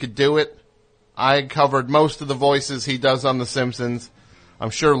showed we could do it. I covered most of the voices he does on The Simpsons. I'm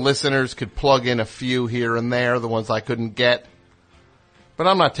sure listeners could plug in a few here and there, the ones I couldn't get. But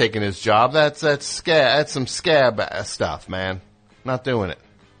I'm not taking his job. That's some scab stuff, man. Not doing it.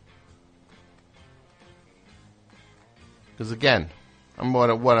 Because again, I'm not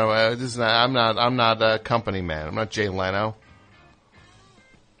a company man. I'm not Jay Leno.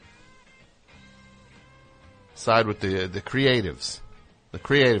 Side with the creatives, the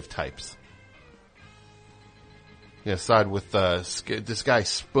creative types. Yeah, side with this guy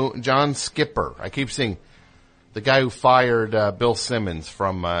John Skipper. I keep seeing the guy who fired Bill Simmons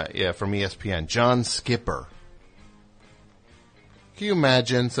from ESPN. John Skipper. Can you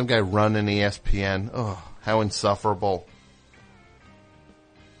imagine some guy running ESPN? Oh, how insufferable.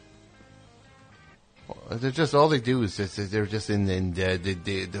 They're just all they do is they're just in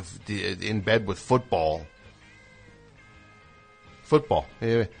bed with football. Football.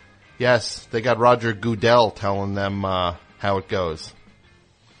 Yes, they got Roger Goodell telling them how it goes.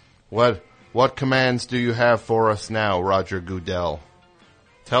 What commands do you have for us now, Roger Goodell?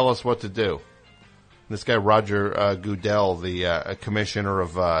 Tell us what to do. This guy Roger Goodell, the commissioner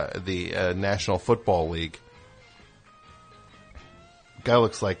of the National Football League, guy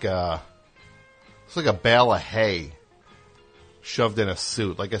looks like a bale of hay shoved in a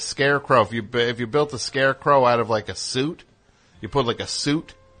suit, like a scarecrow. If you built a scarecrow out of like a suit, you put like a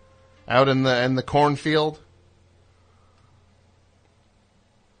suit out in the cornfield.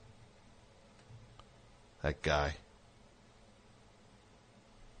 That guy.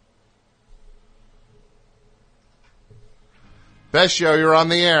 Best show, you're on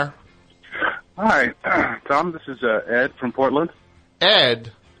the air. Hi, Tom. This is Ed from Portland.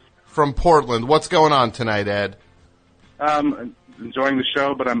 Ed from Portland. What's going on tonight, Ed? I'm enjoying the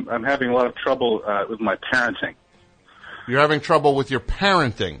show, but I'm having a lot of trouble with my parenting. You're having trouble with your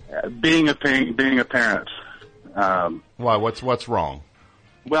parenting? Being a parent. Why? What's wrong?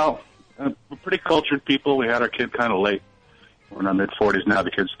 Well, we're pretty cultured people. We had our kid kind of late. We're in our mid-40s now.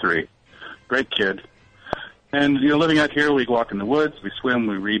 The kid's 3. Great kid. And, living out here, we walk in the woods, we swim,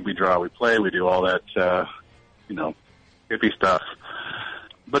 we read, we draw, we play, we do all that, hippie stuff.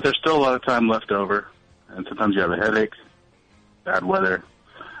 But there's still a lot of time left over, and sometimes you have a headache, bad weather,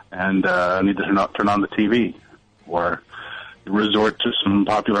 and need to turn on the TV, or resort to some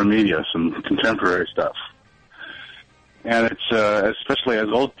popular media, some contemporary stuff. And it's, especially as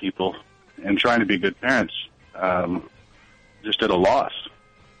old people, and trying to be good parents, just at a loss.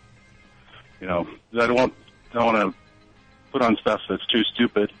 I don't want to put on stuff that's too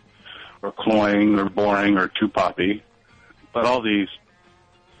stupid or cloying or boring or too poppy. But all these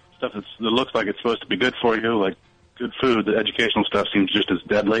stuff that looks like it's supposed to be good for you, like good food, the educational stuff seems just as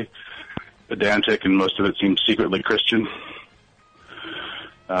deadly, pedantic, and most of it seems secretly Christian.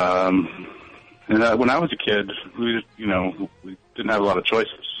 And when I was a kid, we didn't have a lot of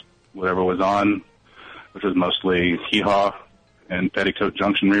choices. Whatever was on, which was mostly Hee Haw and Petticoat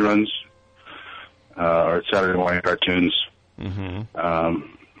Junction reruns, or Saturday morning cartoons. Mm-hmm.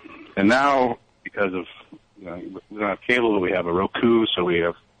 And now, because of you know, we don't have cable, but we have a Roku, so we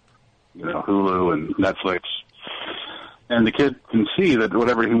have, you know, Hulu and Netflix. And the kid can see that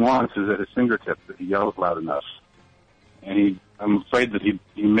whatever he wants is at his fingertips if he yells loud enough. And I'm afraid that he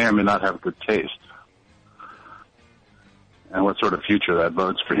may or may not have good taste. And what sort of future that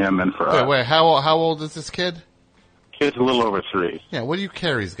bodes for him and for us. Wait, how old is this kid? Kid's a little over 3. Yeah, what do you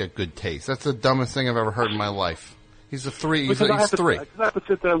care? He's got good taste. That's the dumbest thing I've ever heard in my life. He's a 3. He's 3. I have to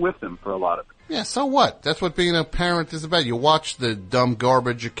sit there with him for a lot of it. Yeah, so what? That's what being a parent is about. You watch the dumb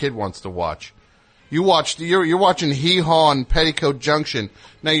garbage your kid wants to watch. You're watching Hee Haw and Petticoat Junction.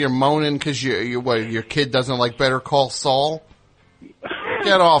 Now you're moaning because your kid doesn't like Better Call Saul?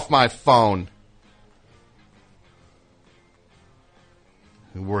 Get off my phone.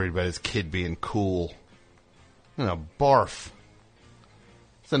 You're worried about his kid being cool. You know, barf.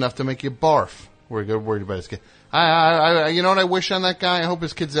 It's enough to make you barf. We're worried about his kid. You know what I wish on that guy? I hope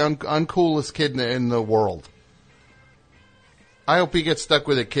his kid's the uncoolest kid in the world. I hope he gets stuck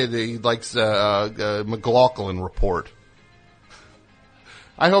with a kid that he likes McLaughlin Report.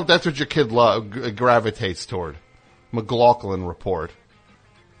 I hope that's what your kid gravitates toward. McLaughlin Report.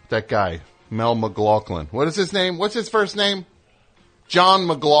 That guy, Mel McLaughlin. What is his name? What's his first name? John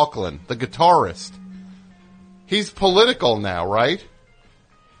McLaughlin, the guitarist. He's political now, right?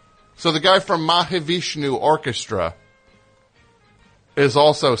 So the guy from Mahavishnu Orchestra is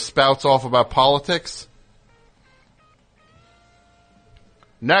also spouts off about politics?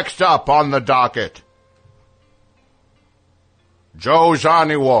 Next up on the docket, Joe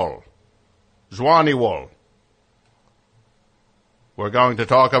Zaniwal. We're going to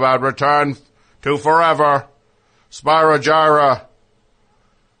talk about Return to Forever, Spyro Gyra.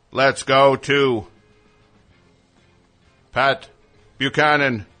 Let's go to Pat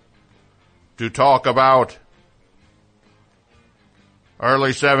Buchanan to talk about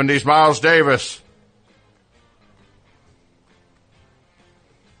early 70s Miles Davis.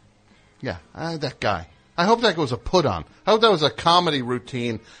 Yeah, that guy. I hope that was a put on. I hope that was a comedy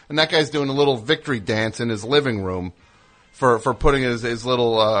routine, and that guy's doing a little victory dance in his living room for putting his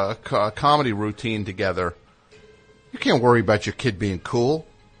little comedy routine together. You can't worry about your kid being cool.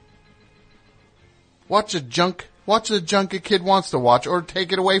 Watch the junk a kid wants to watch, or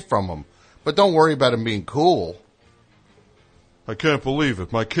take it away from him. But don't worry about him being cool. I can't believe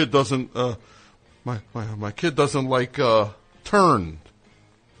it. My kid doesn't. My kid doesn't like Turned.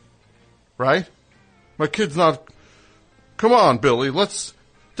 Right? My kid's not. Come on, Billy.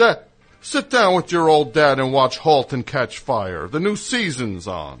 Sit down with your old dad and watch *Halt and Catch Fire*. The new season's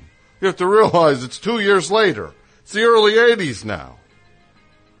on. You have to realize it's 2 years later. It's the early '80s now.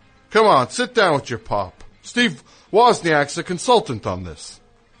 Come on, sit down with your pop. Steve Wozniak's a consultant on this.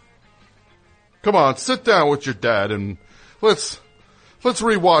 Come on, sit down with your dad and let's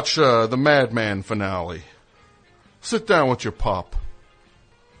rewatch the Madman finale. Sit down with your pop.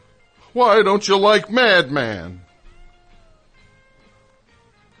 Why don't you like Madman?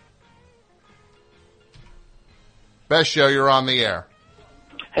 Best show, you're on the air.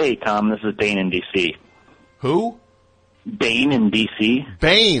 Hey, Tom, this is Bane in D.C. Who? Bane in D.C.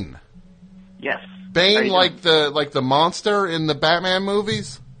 Bane? Yes. Bane like the monster in the Batman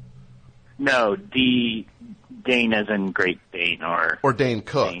movies? No, Dane as in Great Dane or Dane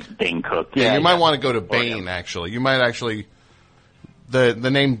Cook. Dane Cook. Yeah, you might want to go to Bane, actually. You might actually... The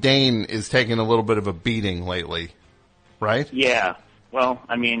name Dane is taking a little bit of a beating lately, right? Yeah. Well,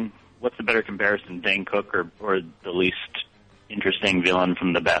 I mean, what's the better comparison, Dane Cook or the least interesting villain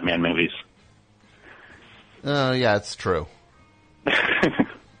from the Batman movies? Yeah, it's true. It's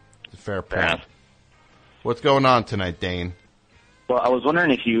a fair point. Yeah. What's going on tonight, Dane? Well, I was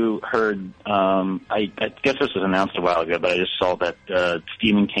wondering if you heard, I guess this was announced a while ago, but I just saw that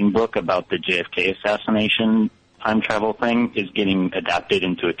Stephen King book about the JFK assassination time travel thing is getting adapted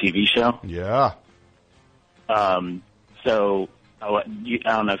into a TV show. Yeah. So I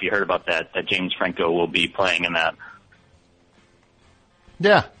don't know if you heard about that James Franco will be playing in that.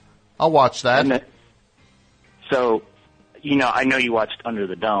 Yeah, I'll watch that. So, I know you watched Under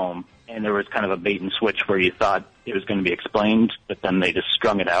the Dome, and there was kind of a bait and switch where you thought it was going to be explained, but then they just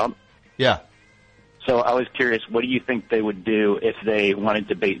strung it out. Yeah. So I was curious, what do you think they would do if they wanted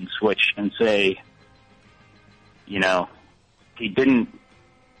to bait and switch and say, he didn't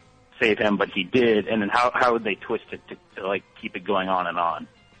save him, but he did, and then how would they twist it to like keep it going on and on?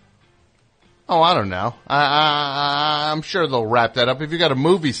 Oh, I don't know. I'm sure they'll wrap that up. If you got a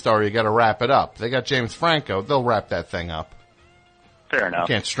movie star, you got to wrap it up. They got James Franco. They'll wrap that thing up. Fair enough.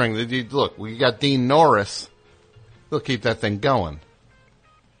 You can't string the... Look, we got Dean Norris. They'll keep that thing going.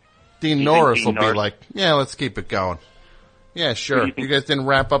 Dean Norris will be like, yeah, let's keep it going. Yeah, sure. You guys didn't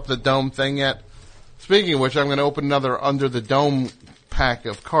wrap up the Dome thing yet? Speaking of which, I'm going to open another Under the Dome pack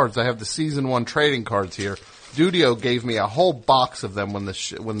of cards. I have the Season 1 trading cards here. Dudio gave me a whole box of them when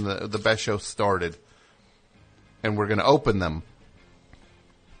the best show started. And we're going to open them.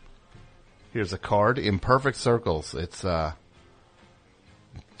 Here's a card, Imperfect Circles. It's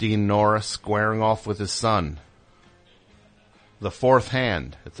Dean Norris squaring off with his son. The fourth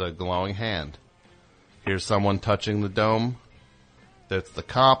hand. It's a glowing hand. Here's someone touching the dome. That's the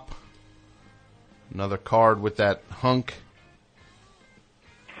cop. Another card with that hunk.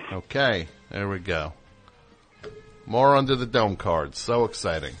 Okay, there we go. More Under the Dome cards. So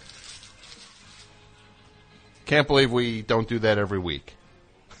exciting. Can't believe we don't do that every week.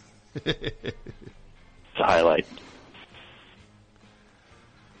 It's a highlight.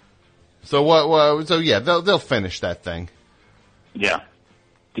 So what? So yeah, they'll finish that thing. Yeah.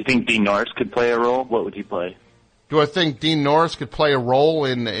 Do you think Dean Norris could play a role? What would he play? Do I think Dean Norris could play a role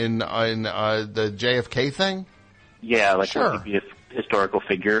in the JFK thing? Yeah, like sure. Would he be a historical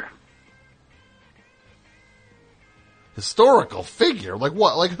figure? Historical figure? Like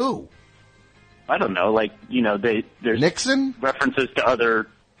what? Like who? I don't know. Like, there's Nixon? references to other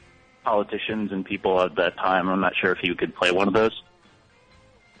politicians and people at that time. I'm not sure if he could play one of those.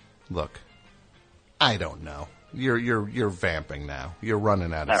 Look, I don't know. You're vamping now. You're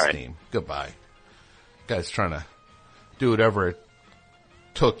running out of steam. Goodbye. Guy's trying to do whatever it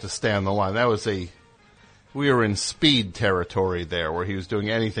took to stay on the line. We were in speed territory there, where he was doing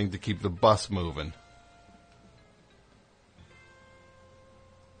anything to keep the bus moving.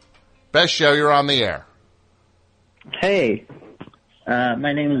 Best show, you're on the air. Hey,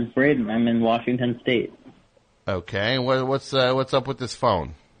 my name is Braden. I'm in Washington State. Okay, what's up with this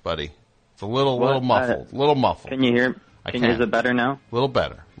phone, buddy? It's a little muffled. Can you hear? Can you hear it better now? Little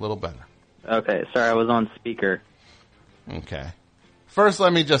better. Okay, sorry, I was on speaker. Okay. First,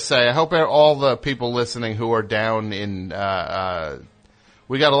 let me just say, I hope all the people listening who are down in,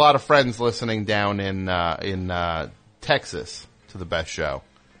 we got a lot of friends listening down in Texas to the best show.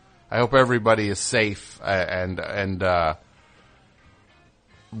 I hope everybody is safe and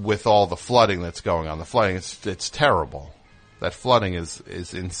with all the flooding that's going on. The flooding, it's terrible. That flooding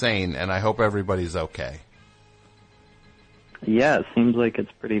is insane, and I hope everybody's okay. Yeah, it seems like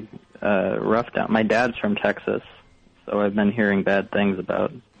it's pretty rough down. My dad's from Texas, so I've been hearing bad things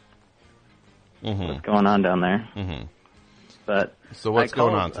about what's going on down there. Mm-hmm. But so what's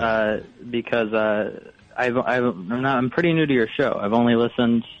going on today? Because I'm pretty new to your show. I've only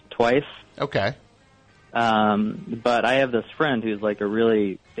listened twice. Okay. But I have this friend who's like a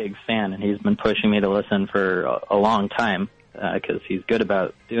really big fan, and he's been pushing me to listen for a long time because he's good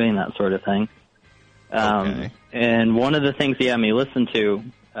about doing that sort of thing. Okay. And one of the things he had me listen to,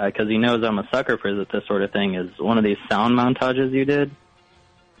 because he knows I'm a sucker for this sort of thing, is one of these sound montages you did.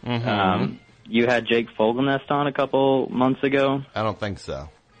 Mm-hmm. You had Jake Fogelnest on a couple months ago. I don't think so.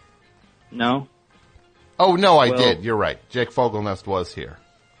 No? Oh, no, I did. You're right. Jake Fogelnest was here.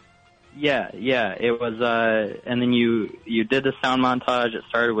 Yeah, it was, and then you did the sound montage. It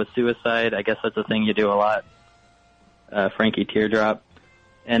started with Suicide. I guess that's a thing you do a lot. Frankie Teardrop.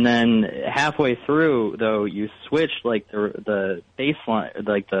 And then halfway through, though, you switched, like, the bass line,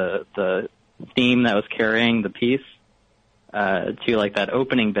 like, the theme that was carrying the piece, to, like, that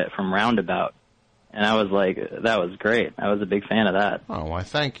opening bit from Roundabout. And I was like, that was great. I was a big fan of that. Oh, why,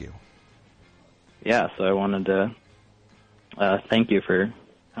 thank you. Yeah, so I wanted to, thank you for,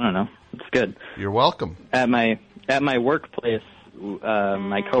 I don't know, it's good. You're welcome. At my workplace,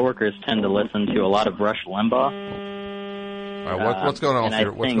 my coworkers tend to listen to a lot of Rush Limbaugh. All right, what's going on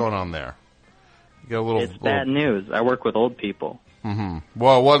here? What's going on there? You got a little. It's bad news. I work with old people. Mm-hmm.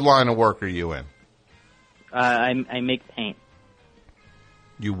 Well, what line of work are you in? I make paint.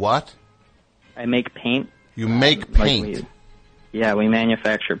 You what? I make paint. You make paint? We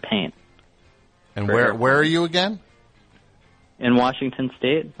manufacture paint. And where are you again? In Washington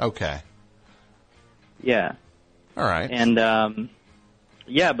State. Okay. Yeah. All right. And,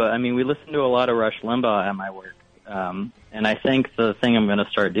 but I mean, we listen to a lot of Rush Limbaugh at my work. And I think the thing I'm going to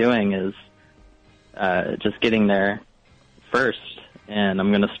start doing is just getting there first, and I'm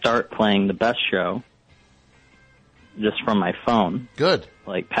going to start playing the best show just from my phone. Good.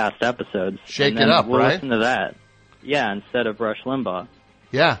 Like past episodes. Shake it up, we'll right? Listen to that. Yeah, instead of Rush Limbaugh.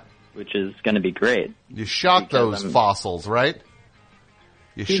 Yeah. Which is going to be great. You shock those fossils, right?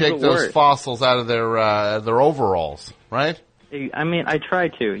 You shake those worst. fossils out of their overalls, right? I mean, I try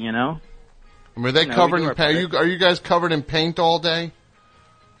to, you know. I mean, are they covered in paint? Are you guys covered in paint all day?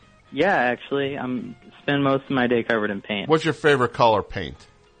 Yeah, actually, I'm spend most of my day covered in paint. What's your favorite color paint?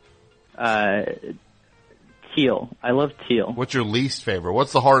 Teal. I love teal. What's your least favorite?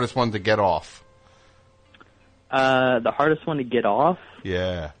 What's the hardest one to get off? The hardest one to get off?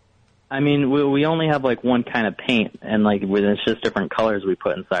 Yeah. I mean, we only have like one kind of paint, and like it's just different colors we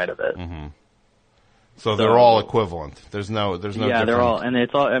put inside of it. Mm-hmm. So they're all equivalent. There's no. Yeah, different... they're all, and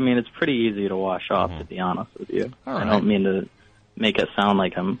it's all. I mean, it's pretty easy to wash off. To be honest with you, All right. I don't mean to make it sound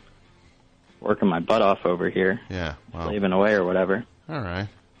like I'm working my butt off over here. Yeah, well. Slaving away or whatever. All right.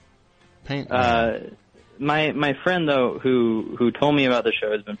 Paint. My friend though, who told me about the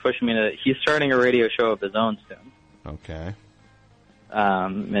show, has been pushing me to. He's starting a radio show of his own soon. Okay.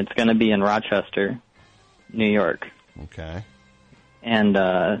 It's going to be in Rochester, New York. Okay. And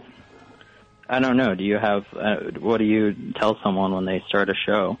I don't know. Do you have? What do you tell someone when they start a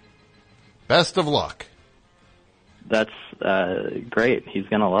show? Best of luck. That's great. He's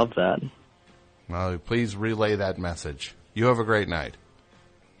going to love that. Well, please relay that message. You have a great night.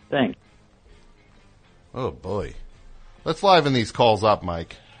 Thanks. Oh, boy. Let's liven these calls up,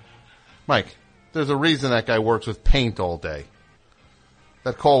 Mike. Mike, there's a reason that guy works with paint all day.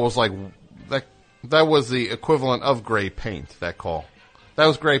 That call was like, that was the equivalent of gray paint, that call. That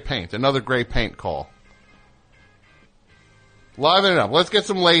was gray paint. Another gray paint call. Liven it up. Let's get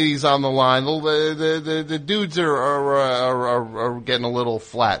some ladies on the line. The dudes are getting a little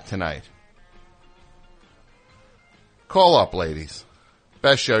flat tonight. Call up, ladies.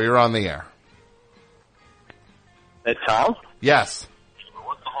 Best show, you're on the air. Hey, Tom? Yes.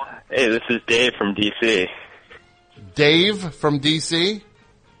 Hey, this is Dave from D.C. Dave from D.C.?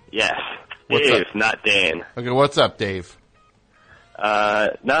 Yes. What's Dave, up? not Dane. Okay, what's up, Dave?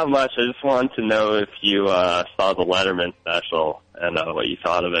 Not much. I just wanted to know if you saw the Letterman special and what you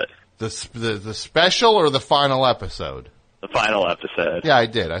thought of it. The special or the final episode? The final episode. Yeah, I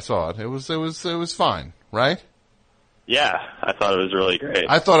did. I saw it. It was fine, right? Yeah, I thought it was really great.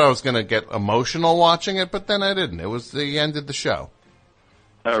 I thought I was going to get emotional watching it, but then I didn't. He ended the show.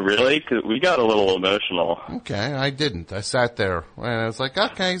 Oh, really? 'Cause we got a little emotional. Okay, I didn't. I sat there and I was like,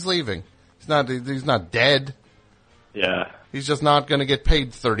 okay, he's leaving. He's not dead. Yeah. He's just not going to get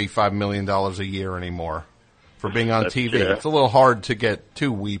paid $35 million a year anymore for being on That's TV. true. It's a little hard to get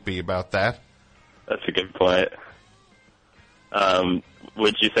too weepy about that. That's a good point.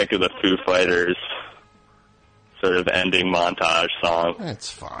 What'd you think of the Foo Fighters sort of ending montage song? It's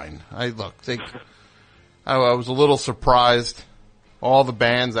fine. I was a little surprised. All the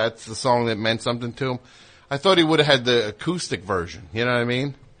bands, that's the song that meant something to them. I thought he would have had the acoustic version. You know what I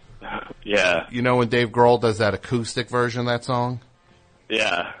mean? Yeah. You know when Dave Grohl does that acoustic version of that song?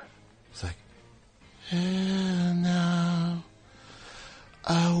 Yeah. It's like, and now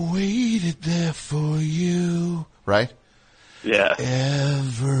I waited there for you. Right? Yeah.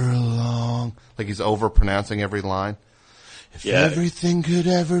 Ever long. Like he's over-pronouncing every line. If everything could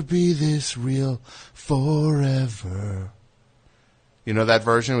ever be this real forever. You know that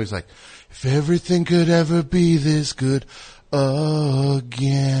version? He's like, if everything could ever be this good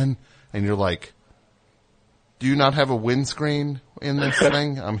again. And you're like, do you not have a windscreen in this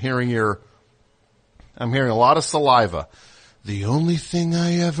thing? I'm hearing a lot of saliva. The only thing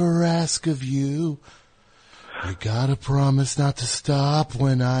I ever ask of you, you gotta promise not to stop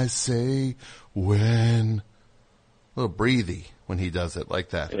when I say when. A little breathy when he does it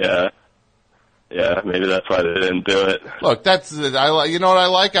like that. Yeah. Yeah, maybe that's why they didn't do it. Look, you know what I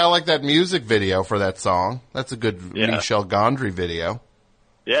like? I like that music video for that song. That's a good Michel Gondry video.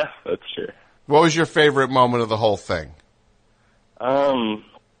 Yeah, that's true. What was your favorite moment of the whole thing?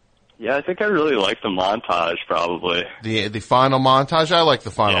 Yeah, I think I really like the montage, probably. The final montage? I like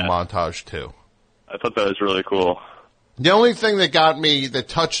the final montage, too. I thought that was really cool. The only thing that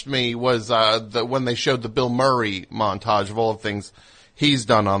touched me was when they showed the Bill Murray montage of all the things he's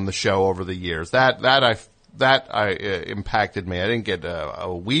done on the show over the years. That impacted me. I didn't get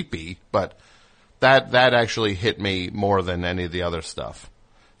a weepy, but that actually hit me more than any of the other stuff.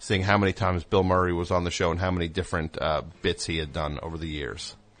 Seeing how many times Bill Murray was on the show and how many different bits he had done over the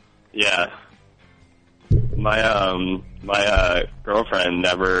years. Yeah. My girlfriend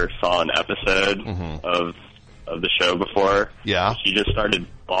never saw an episode of the show before. Yeah. She just started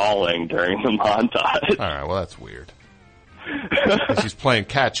bawling during the montage. All right, well, that's weird. She's playing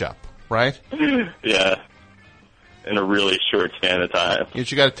catch-up, right? Yeah. In a really short span of time. You know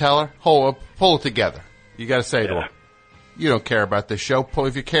what you got to tell her? Pull it together. You got to say to her, you don't care about this show.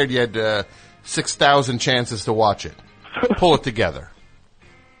 If you cared, you had 6,000 chances to watch it. Pull it together.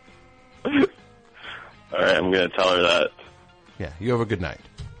 All right, I'm going to tell her that. Yeah, you have a good night.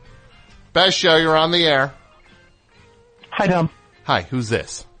 Best show, you're on the air. Hi, Tom. Hi, who's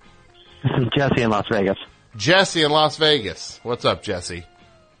this? This is Jesse in Las Vegas. Jesse in Las Vegas. What's up, Jesse?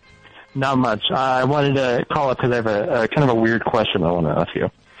 Not much. I wanted to call up because I have a kind of a weird question I want to ask you.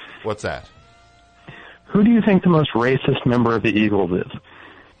 What's that? Who do you think the most racist member of the Eagles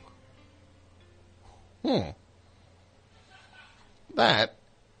is? That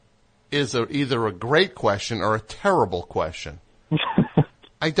is either a great question or a terrible question.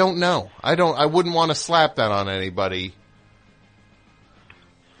 I don't know. I wouldn't want to slap that on anybody.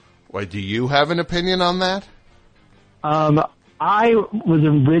 Wait, do you have an opinion on that? I was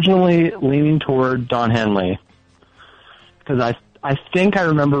originally leaning toward Don Henley because I think I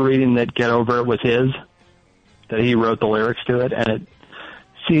remember reading that Get Over It was his, that he wrote the lyrics to it, and it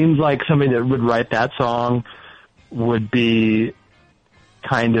seems like somebody that would write that song would be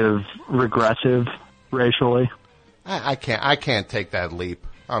kind of regressive racially. I can't take that leap.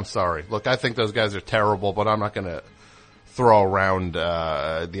 I'm sorry. Look, I think those guys are terrible, but I'm not going to throw around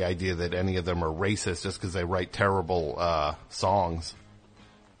the idea that any of them are racist just because they write terrible songs.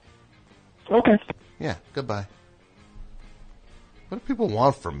 Okay. Yeah, goodbye. What do people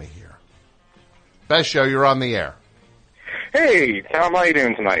want from me here? Best show, you're on the air. Hey, Tom, how you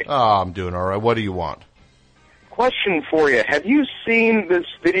doing tonight? Oh, I'm doing all right. What do you want? Question for you. Have you seen this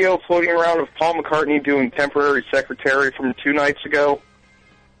video floating around of Paul McCartney doing Temporary Secretary from 2 nights ago?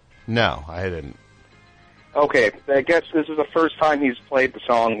 No, I didn't. Okay, I guess this is the first time he's played the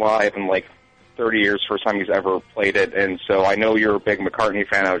song live in like 30 years, first time he's ever played it, and so I know you're a big McCartney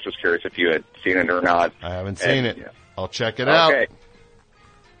fan. I was just curious if you had seen it or not. I haven't seen it. Yeah. I'll check it out. Okay.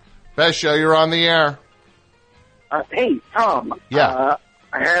 Best show, you're on the air. Hey, Tom. Yeah.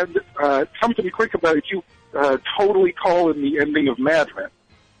 I had something quick about you totally calling the ending of Mad Men.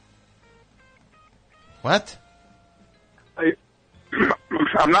 What?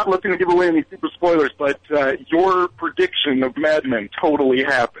 I'm not looking to give away any super spoilers, but your prediction of Mad Men totally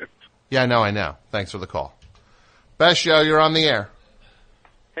happened. Yeah, I know. Thanks for the call. Best show, you're on the air.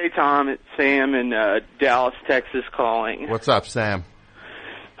 Hey, Tom, it's Sam in Dallas, Texas calling. What's up, Sam?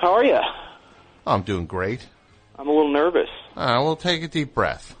 How are you? Oh, I'm doing great. I'm a little nervous. We'll take a deep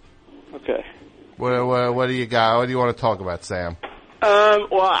breath. Okay. What do you got? What do you want to talk about, Sam?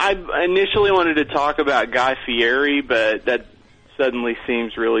 Well, I initially wanted to talk about Guy Fieri, but that suddenly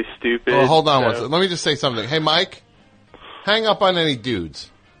seems really stupid. Well, hold on one second. Let me just say something. Hey, Mike, hang up on any dudes.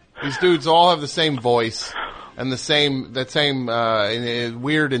 These dudes all have the same voice and that same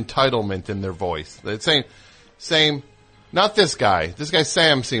weird entitlement in their voice. That same. Not this guy. This guy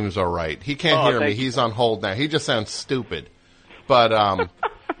Sam seems all right. He can't hear me. He's on hold now. He just sounds stupid. But I'm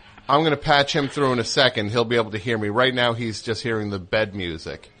going to patch him through in a second. He'll be able to hear me. Right now, he's just hearing the bed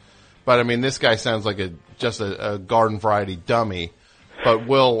music. But I mean, this guy sounds like just a garden variety dummy.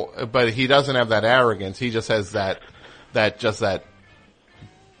 But he doesn't have that arrogance. He just has that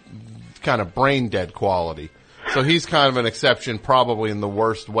kind of brain dead quality. So he's kind of an exception, probably in the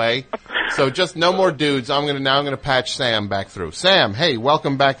worst way. So just no more dudes. I'm going to patch Sam back through. Sam, hey,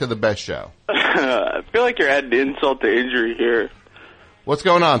 welcome back to the Best Show. I feel like you're adding insult to injury here. What's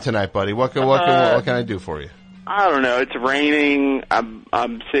going on tonight, buddy? What can I do for you? I don't know. It's raining.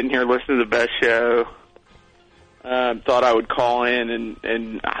 I'm sitting here listening to the Best Show. Thought I would call in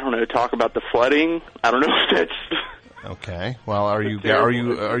and I don't know, talk about the flooding. I don't know if that's okay. Well, are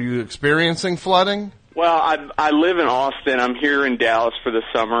you experiencing flooding? Well, I live in Austin. I'm here in Dallas for the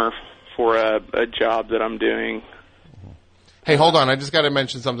summer for a job that I'm doing. Hey, hold on. I just got to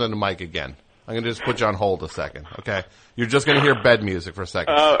mention something to Mike again. I'm going to just put you on hold a second, okay? You're just going to hear bed music for a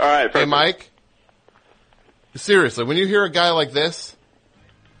second. All right. Perfect. Hey, Mike. Seriously, when you hear a guy like this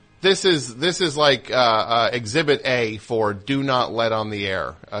is like Exhibit A for do not let on the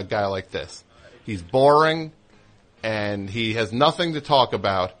air. A guy like this. He's boring, and he has nothing to talk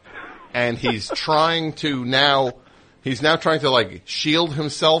about, and he's now trying to like shield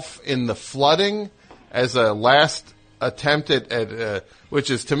himself in the flooding as a last attempt at which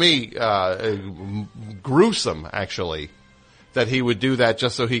is to me gruesome, actually, that he would do that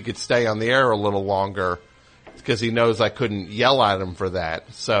just so he could stay on the air a little longer because he knows I couldn't yell at him for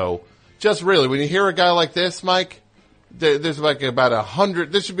that. So just really, when you hear a guy like this, Mike, there's like about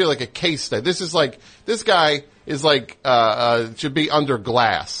 100. This should be like a case study. This guy is like should be under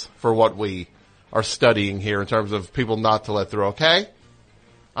glass for what we are studying here in terms of people not to let through. Okay,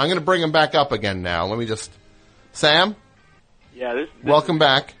 I'm going to bring him back up again now. Let me just, Sam. Yeah. This welcome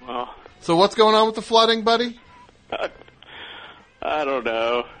back. Well, so what's going on with the flooding, buddy? I don't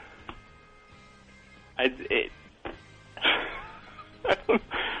know.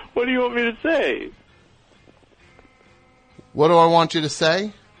 What do you want me to say? What do I want you to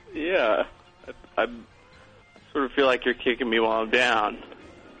say? Yeah, I sort of feel like you're kicking me while I'm down.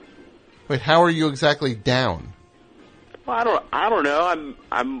 Wait, how are you exactly down? Well, I don't know.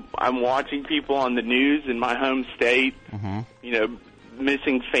 I'm watching people on the news in my home state. Mm-hmm. You know,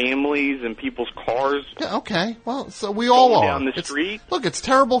 missing families and people's cars. Yeah, okay. Well, so we all are. Down the street. Look, it's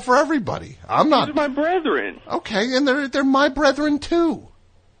terrible for everybody. I'm not. These are my brethren. Okay, and they're my brethren too.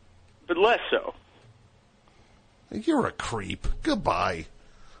 But less so. You're a creep. Goodbye.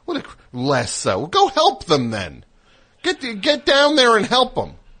 Less so. Go help them then. Get down there and help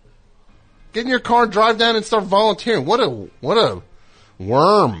them. Get in your car, drive down, and start volunteering. What a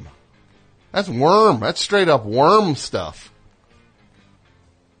worm. That's worm. That's straight up worm stuff.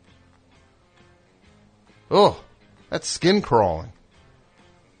 Oh, that's skin crawling.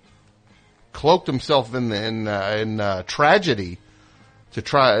 Cloaked himself in tragedy to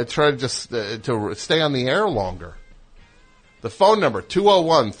try to just to stay on the air longer. The phone number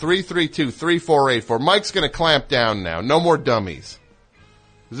 201-332-3484. Mike's going to clamp down now. No more dummies.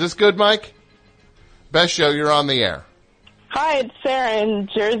 Is this good, Mike? Best show. You're on the air. Hi, it's Sarah in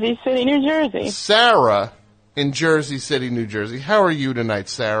Jersey City, New Jersey. Sarah in Jersey City, New Jersey. How are you tonight,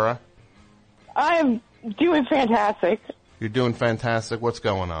 Sarah? I'm doing fantastic. You're doing fantastic. What's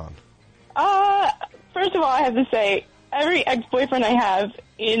going on? First of all, I have to say, every ex-boyfriend I have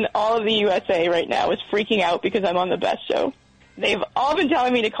in all of the USA right now is freaking out because I'm on the Best Show. They've all been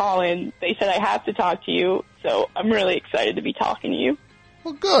telling me to call in. They said I have to talk to you, so I'm really excited to be talking to you.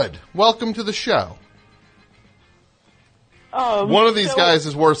 Well, good. Welcome to the show. One of these guys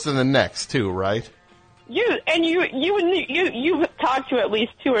is worse than the next, too, right? You've talked to at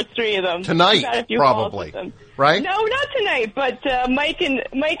least 2 or 3 of them tonight, had a few probably, calls with them. Right? No, not tonight, but Mike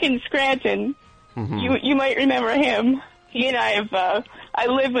in Scranton. Mm-hmm. You might remember him. He and I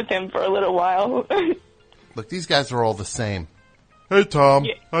lived with him for a little while. Look, these guys are all the same. Hey, Tom,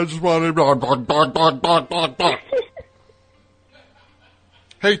 yeah. I just wanted to...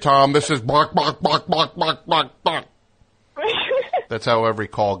 Hey, Tom, this is bark. That's how every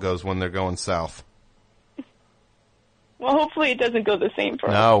call goes when they're going south. Well, hopefully it doesn't go the same for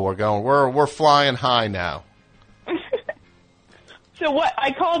us. No, we're flying high now. So what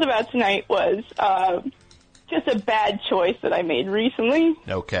I called about tonight was just a bad choice that I made recently.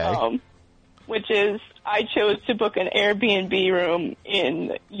 Okay. Which is I chose to book an Airbnb room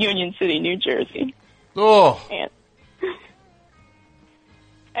in Union City, New Jersey. Oh.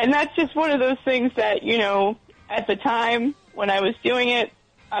 And that's just one of those things that, you know, at the time when I was doing it,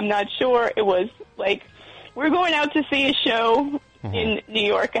 I'm not sure. It was like, we're going out to see a show in New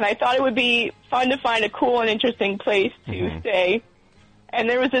York, and I thought it would be fun to find a cool and interesting place to stay. And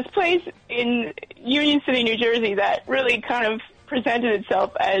there was this place in Union City, New Jersey that really kind of presented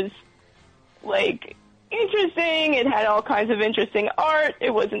itself as, like, interesting. It had all kinds of interesting art.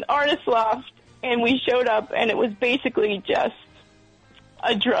 It was an artist loft, and we showed up, and it was basically just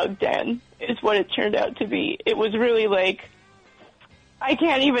a drug den is what it turned out to be. It was really like, I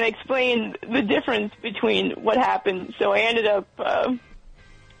can't even explain the difference between what happened. So I ended up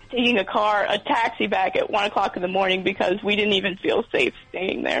taking a taxi back at 1 o'clock in the morning because we didn't even feel safe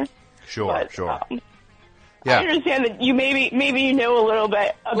staying there. Sure. Yeah. I understand that you maybe you know a little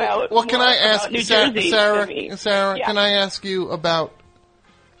bit about. Well, can I ask New Jersey, Sarah? Yeah. Can I ask you about?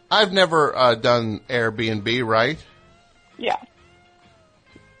 I've never done Airbnb, right? Yeah.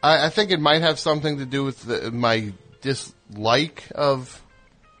 I think it might have something to do with my dislike of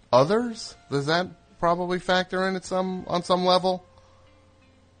others. Does that probably factor in on some level?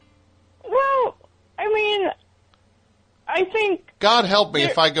 Well, I mean, I think... God help me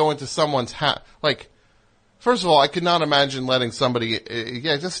if I go into someone's house. Like, first of all, I could not imagine letting somebody...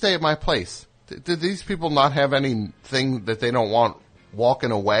 just stay at my place. Do these people not have anything that they don't want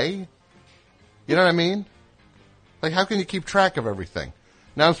walking away? You know what I mean? Like, how can you keep track of everything?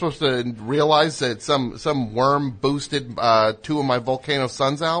 Now I'm supposed to realize that some worm boosted 2 of my Volcano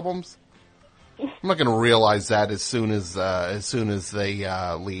Suns albums? I'm not going to realize that as soon as they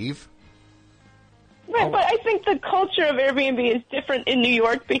leave. Right, but I think the culture of Airbnb is different in New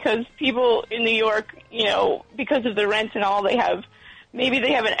York because people in New York, you know, because of the rent and all, maybe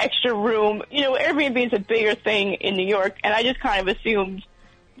they have an extra room. You know, Airbnb is a bigger thing in New York, and I just kind of assumed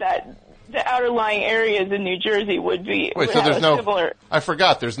that the outer lying areas in New Jersey would have similar... I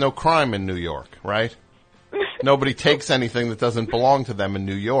forgot, there's no crime in New York, right? Nobody takes anything that doesn't belong to them in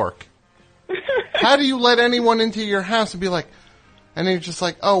New York. How do you let anyone into your house and be like, and then you're just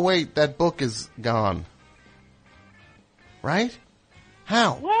like, oh wait, that book is gone. Right?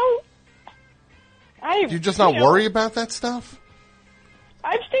 How? Well, do you just not worry about that stuff?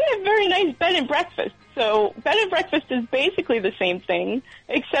 I've stayed at very nice bed and breakfast. So bed and breakfast is basically the same thing,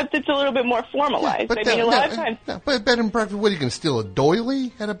 except it's a little bit more formalized. But a lot of times... But bed and breakfast, what, are you going to steal a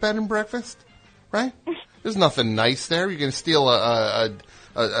doily at a bed and breakfast? Right? There's nothing nice there. You're going to steal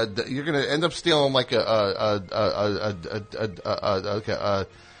you're going to end up stealing like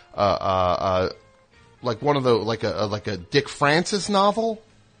like one of the like a Dick Francis novel,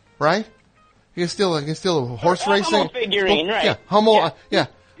 right? You can steal a horse racing Hummel figurine, right? Yeah, Hummel. Yeah.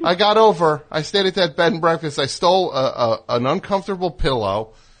 I got over. I stayed at that bed and breakfast. I stole an uncomfortable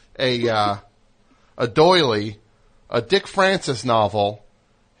pillow, a doily, a Dick Francis novel,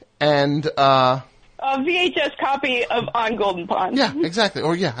 and a VHS copy of On Golden Pond. Yeah, exactly.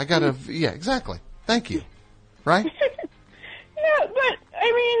 Or exactly. Thank you. Right? Yeah, but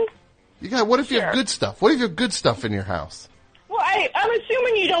I mean, what if you have good stuff? What if you have good stuff in your house? Well, I'm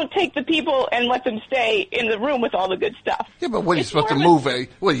assuming you don't take the people and let them stay in the room with all the good stuff. Yeah, but what are you supposed to move?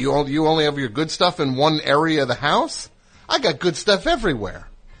 What, you only have your good stuff in one area of the house? I got good stuff everywhere.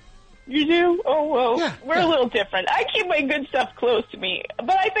 You do? Oh, well, we're a little different. I keep my good stuff close to me,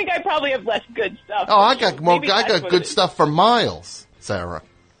 but I think I probably have less good stuff. Oh, I got good stuff for miles, Sarah.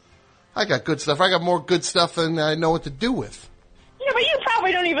 I got good stuff. I got more good stuff than I know what to do with. Yeah, but you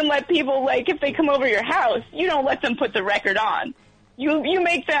probably don't even let people, like, if they come over your house, you don't let them put the record on. You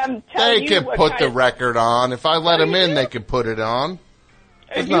make them tell you They can put the record on. If I let them in, they can put it on.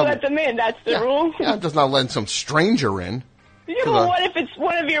 If you let them in, that's the rule? Yeah, I'm just not letting some stranger in. Yeah, but what if it's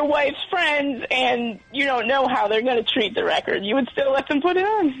one of your wife's friends and you don't know how they're going to treat the record? You would still let them put it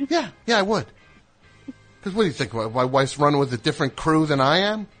on? Yeah, I would. Because what do you think? My wife's running with a different crew than I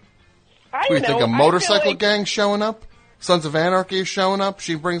am? I don't know. You think a motorcycle gang showing up? Sons of Anarchy is showing up?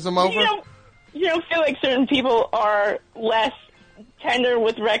 She brings them over? You don't feel like certain people are less tender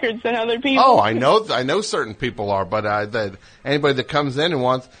with records than other people? Oh, I know certain people are, but anybody that comes in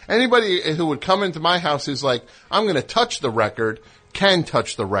and anybody who would come into my house who's like, I'm going to touch the record, can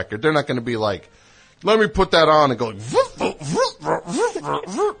touch the record. They're not going to be like, let me put that on and go, do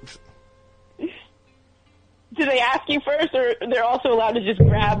they ask you first, or they're also allowed to just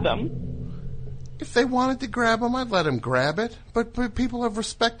grab them? If they wanted to grab them, I'd let them grab it. But people have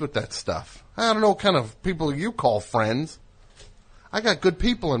respect with that stuff. I don't know what kind of people you call friends. I got good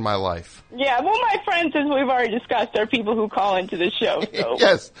people in my life. Yeah, well, my friends, as we've already discussed, are people who call into the show. So.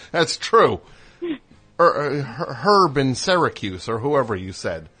 Yes, that's true. Herb in Syracuse, or whoever you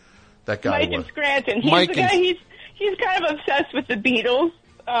said that guy Mike was. in Scranton. He's the guy. He's kind of obsessed with the Beatles.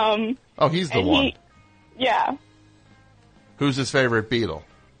 He's the one. Yeah. Who's his favorite Beatle?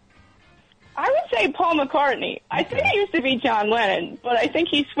 I would say Paul McCartney. I think it used to be John Lennon, but I think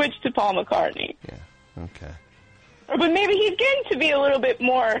he switched to Paul McCartney. Yeah, okay. But maybe he's getting to be a little bit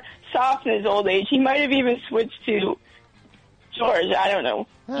more soft in his old age. He might have even switched to George. I don't know.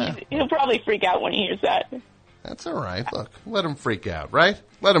 Yeah. He'll probably freak out when he hears that. That's all right. Look, let him freak out, right?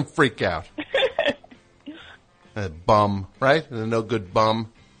 Let him freak out. That bum, right? The no good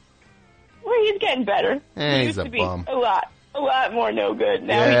bum. Well, he's getting better. He He's used a to be bum. a lot more no good.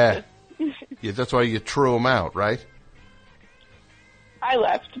 Now Yeah. Yeah, that's why you threw him out, right? I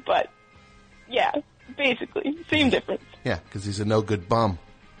left, but yeah, basically, same difference. Yeah, because he's a no good bum.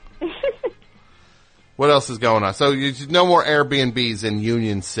 What else is going on? So no more Airbnbs in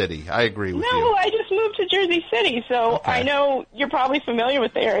Union City. I agree with you. No, I just moved to Jersey City, so I know you're probably familiar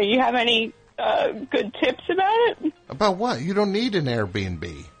with the area. You have any good tips about it? About what? You don't need an Airbnb.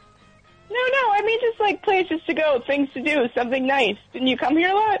 No, I mean just like places to go, things to do, something nice. Didn't you come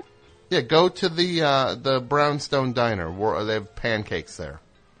here a lot? Yeah, go to the Brownstone Diner. They have pancakes there.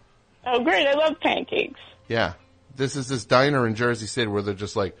 Oh, great. I love pancakes. Yeah. This is this diner in Jersey City where they're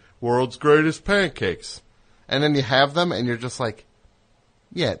just like, world's greatest pancakes. And then you have them and you're just like,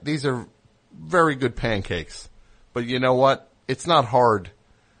 yeah, these are very good pancakes. But you know what? It's not hard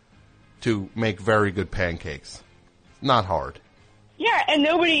to make very good pancakes. Not hard. Yeah, and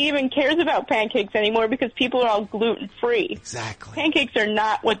nobody even cares about pancakes anymore because people are all gluten-free. Exactly. Pancakes are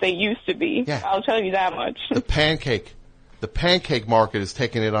not what they used to be. Yeah. I'll tell you that much. The pancake market is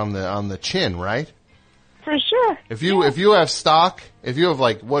taking it on the chin, right? For sure. If you have stock, if you have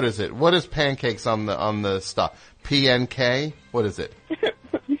like, what is it? What is pancakes on the stock? PNK? What is it?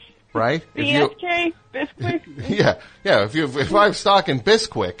 Right? BSK? Bisquick? Yeah. If I have stock in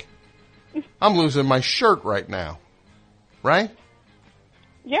Bisquick, I'm losing my shirt right now. Right?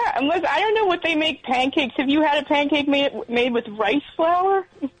 Yeah, unless I don't know what they make pancakes. Have you had a pancake made with rice flour?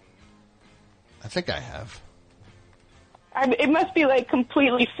 I think I have. It must be like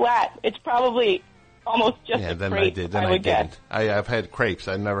completely flat. It's probably almost just a then crepe, I did. Then I would didn't. guess. I've had crepes.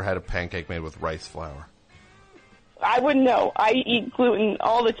 I never had a pancake made with rice flour. I wouldn't know. I eat gluten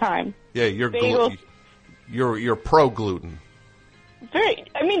all the time. Yeah, you're Bagels. You're pro gluten. Do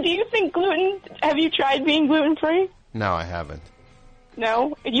you think gluten? Have you tried being gluten free? No, I haven't.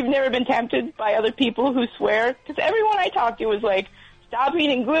 No? You've never been tempted by other people who swear? Because everyone I talk to was like, stop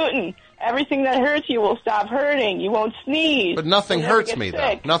eating gluten. Everything that hurts you will stop hurting. You won't sneeze. But nothing You'll never hurts get me,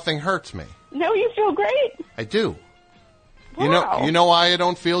 sick. though. Nothing hurts me. No, you feel great. I do. Wow. You know why I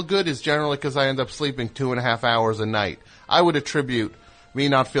don't feel good is generally because I end up sleeping 2.5 hours a night. I would attribute me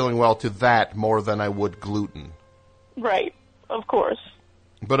not feeling well to that more than I would gluten. Right. Of course.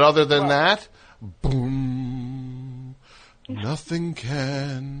 But other than that, boom, nothing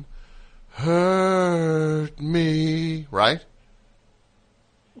can hurt me. Right?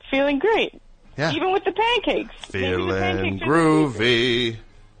 Feeling great. Yeah. Even with the pancakes. Maybe the Feeling pancakes are groovy.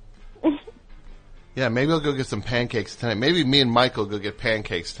 Yeah, maybe I'll go get some pancakes tonight. Maybe me and Michael go get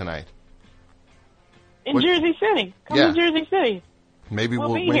pancakes tonight. in Jersey City. Come to Jersey City. Maybe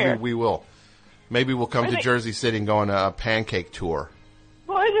We'll be maybe here. we will. Maybe we'll come Are to they- Jersey City and go on a pancake tour.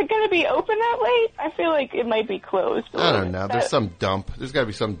 Well, is it going to be open that late? I feel like it might be closed. I don't know. There's some dump. There's got to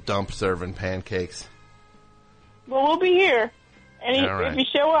be some dump serving pancakes. Well, we'll be here. And All right. if you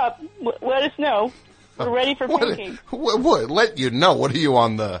show up, let us know. We're ready for What? pancakes. What? Let you know. What are you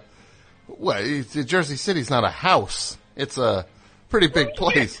on the? What? Jersey City's not a house. It's a pretty big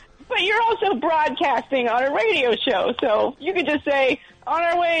place. But you're also broadcasting on a radio show, so you could just say, on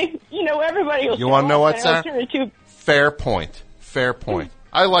our way, everybody will You show want to know up what, and I'll Sarah? turn it to- Fair point. Fair point.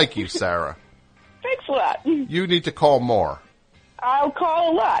 I like you, Sarah. Thanks a lot. You need to call more. I'll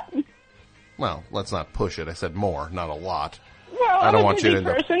call a lot. Well, let's not push it. I said more, not a lot. Well, I don't I'm a want you busy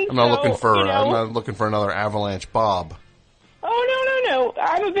to. person, I'm not so, looking for. you know. I'm not looking for another Avalanche Bob. Oh, no.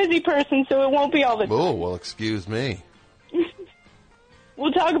 I'm a busy person, so it won't be all the time. Oh, well, excuse me.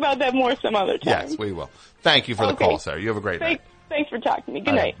 We'll talk about that more some other time. Yes, we will. Thank you for the Okay. call, Sarah. You have a great night. Thanks for talking to me. Good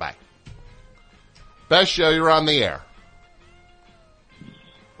All night. right, bye. Best show, you're on the air.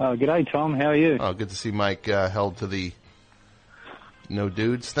 G'day, Tom. How are you? Oh, good to see Mike held to the no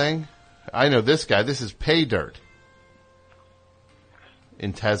dudes thing. I know this guy. This is Pay Dirt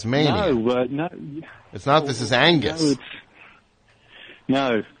in Tasmania. No. It's not. This is Angus.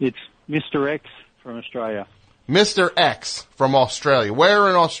 No, it's Mr. X from Australia. Mr. X from Australia. Where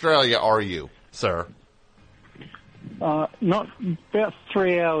in Australia are you, sir? Not about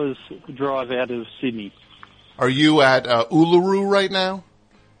 3 hours drive out of Sydney. Are you at Uluru right now?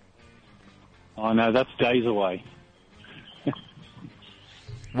 Oh no, that's days away.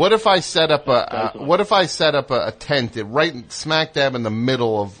 What if I set up a tent right smack dab in the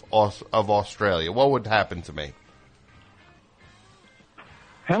middle of Australia? What would happen to me?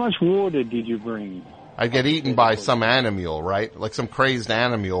 How much water did you bring? I'd get eaten by some animal, right? Like some crazed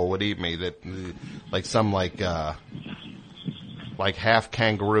animal would eat me. Like half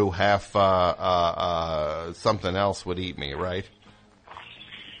kangaroo, half something else would eat me, right?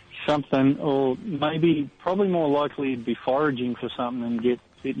 Something, or maybe, probably more likely you'd be foraging for something and get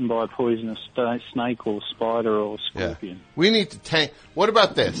bitten by a poisonous snake or spider or scorpion. Yeah. We need to tank. What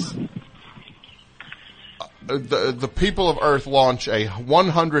about this? The people of Earth launch a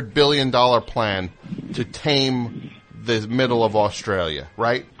 $100 billion plan to tame the middle of Australia,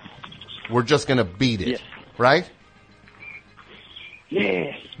 right? We're just going to beat it, right?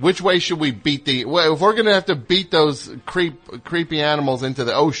 Yeah. Which way should we beat if we're going to have to beat those creepy animals into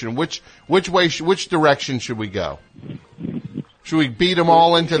the ocean, which direction should we go? Should we beat them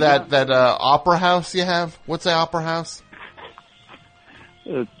all into that opera house you have? What's the opera house?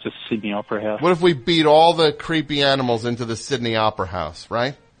 Just Sydney Opera House. What if we beat all the creepy animals into the Sydney Opera House,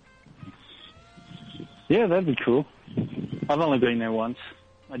 right? Yeah, that'd be cool. I've only been there once.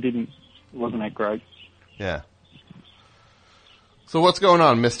 It wasn't that great. Yeah. So what's going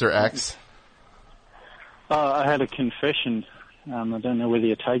on, Mr. X? I had a confession. I don't know whether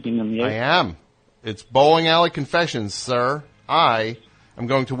you're taking them yet. I am. It's Bowling Alley Confessions, sir. I am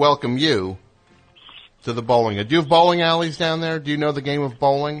going to welcome you to the bowling. Do you have bowling alleys down there? Do you know the game of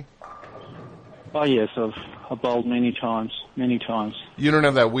bowling? Oh, yes, I've bowled many times. You don't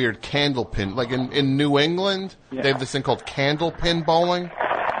have that weird candle pin. Like in New England, they have this thing called candle pin bowling.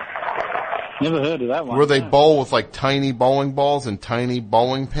 Never heard of that one. Where they bowl with like tiny bowling balls and tiny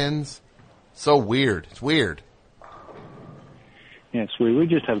bowling pins. So weird. It's weird. Yes, we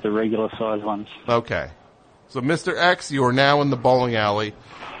just have the regular size ones. Okay. So, Mr. X, you are now in the bowling alley.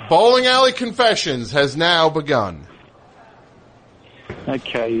 Bowling Alley Confessions has now begun.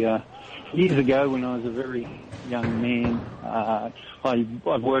 Okay, years ago when I was a very young man,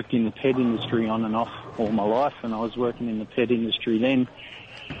 I've worked in the pet industry on and off all my life, and I was working in the pet industry then.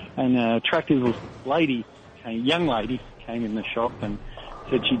 And an attractive young lady came in the shop and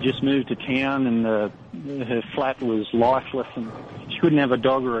said she just moved to town and her flat was lifeless and she couldn't have a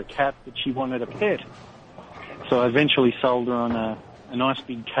dog or a cat, but she wanted a pet. So I eventually sold her on a a nice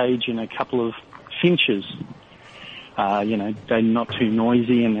big cage and a couple of finches. They're not too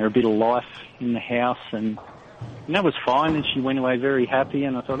noisy and they're a bit of life in the house, and that was fine. And she went away very happy,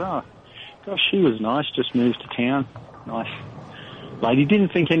 and I thought, oh, gosh, she was nice, just moved to town. Nice lady. Didn't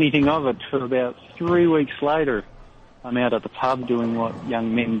think anything of it for about 3 weeks later. I'm out at the pub doing what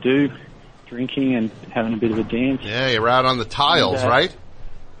young men do, drinking and having a bit of a dance. Yeah, you're out on the tiles, right?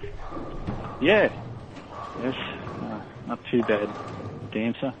 Yeah. Yes. Not too bad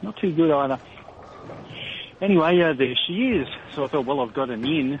dancer. Not too good either. Anyway, there she is. So I thought, well, I've got an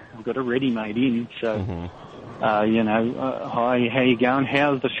in. I've got a ready-made in. So, hi, how you going?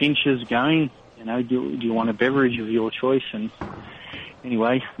 How's the finches going? Do you want a beverage of your choice? And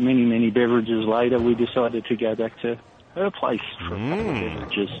anyway, many, many beverages later, we decided to go back to her place for a couple of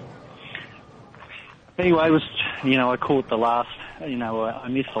beverages. Anyway, it was, I caught the last, I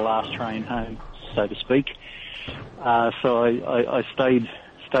missed the last train home, so to speak. So I stayed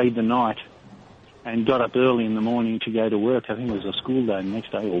the night and got up early in the morning to go to work. I think it was a school day the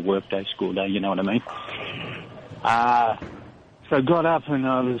next day, or work day, school day, you know what I mean. So got up and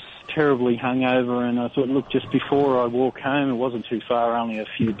I was terribly hungover, and I thought, look, just before I walk home, it wasn't too far, only a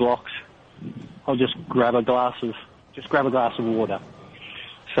few blocks, I'll just grab a glass of water.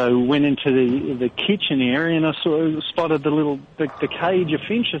 So went into the kitchen area, and I spotted the cage of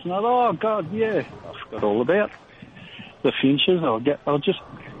finches, and I thought, oh God, yeah, I forgot all about the finches. I'll just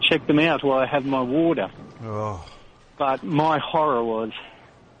check them out while I have my water. Oh. But my horror was,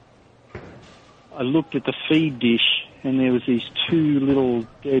 I looked at the feed dish, and there was these 2 little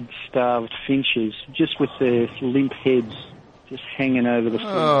dead, starved finches, just with their limp heads just hanging over the feed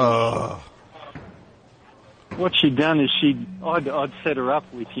dish. What she'd done is I'd set her up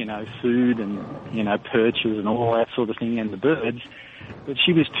with, food and, perches and all that sort of thing, and the birds, but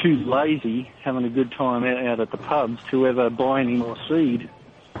she was too lazy, having a good time out at the pubs, to ever buy any more seed.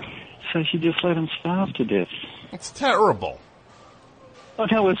 So she just let them starve to death. It's terrible. I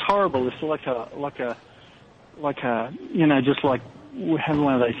know, it's horrible. It's like a, just like having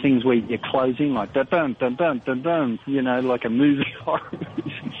one of those things where you're closing, like dun dun dun dun dun dun, like a movie, horror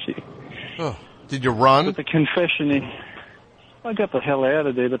movie and shit. Oh. Did you run? But the confession is, I got the hell out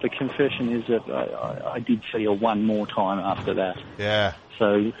of there, but the confession is that I did see her one more time after that. Yeah.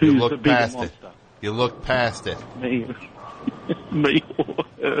 So who's the bigger past monster? it. You looked past it. Me. Me or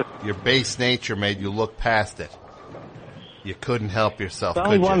her. Your base nature made you look past it. You couldn't help yourself, But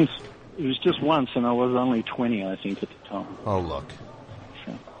could only you? once. It was just once, and I was only 20, I think, at the time. Oh, look.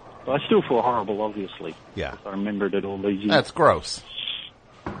 So, but I still feel horrible, obviously. Yeah. I remembered it all these years. That's gross.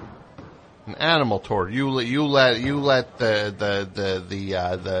 An animal torture. You let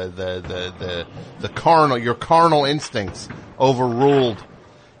the carnal, your carnal instincts overruled.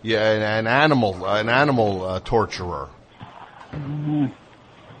 Yeah, an animal torturer.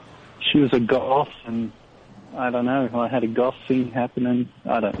 She was a goth, and I don't know. I had a goth thing happening.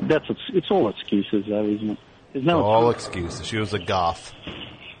 It's all excuses, though, isn't it? There's no all excuses. She was a goth.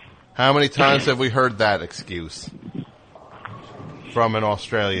 How many times have we heard that excuse from an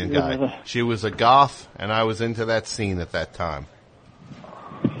Australian guy? She was a goth, and I was into that scene at that time.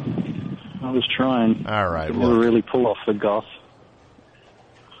 I was trying. All right. To really pull off the goth.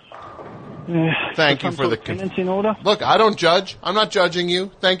 Thank you for the penance in order. Look, I don't judge. I'm not judging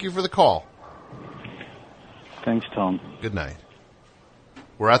you. Thank you for the call. Thanks, Tom. Good night.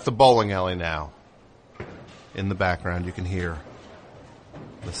 We're at the bowling alley now. In the background, you can hear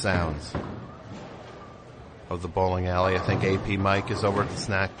the sounds of the bowling alley. I think AP Mike is over at the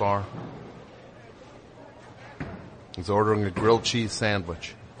snack bar. He's ordering a grilled cheese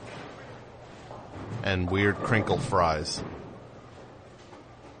sandwich and weird crinkle fries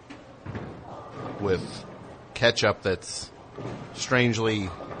with ketchup that's strangely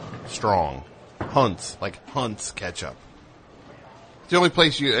strong. Hunt's ketchup. It's the only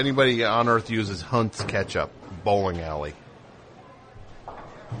place anybody on earth uses Hunt's ketchup. Bowling alley.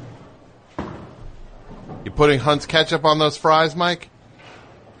 You putting Hunt's ketchup on those fries, Mike?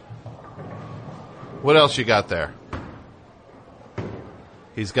 What else you got there?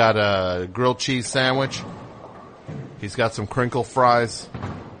 He's got a grilled cheese sandwich. He's got some crinkle fries.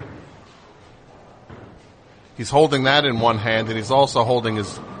 He's holding that in one hand, and he's also holding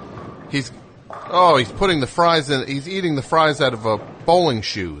he's putting the fries in, he's eating the fries out of bowling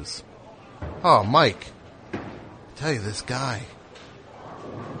shoes. Oh, Mike. I tell you, this guy.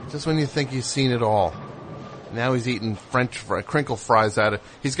 Just when you think you've seen it all. Now he's eating crinkle fries out of,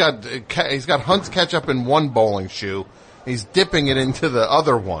 he's got Hunt's ketchup in one bowling shoe. He's dipping it into the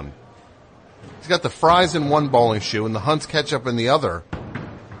other one. He's got the fries in one bowling shoe and the Hunt's ketchup in the other.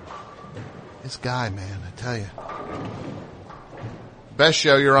 This guy, man, I tell you. Best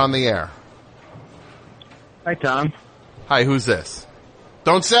show, you're on the air. Hi, Tom. Hi, who's this?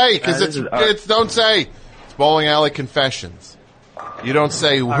 Don't say, because don't say. It's Bowling Alley Confessions. You don't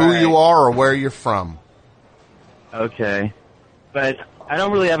say who you are or where you're from. Okay. But I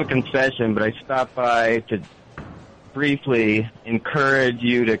don't really have a confession, but I stopped by to briefly encourage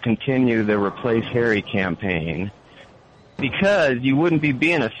you to continue the Replace Harry campaign. Because you wouldn't be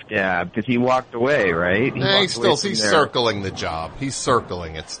being a scab, because he walked away, right? He's circling the job. He's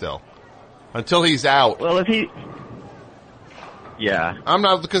circling it still. Until he's out. Well, if he... Yeah. I'm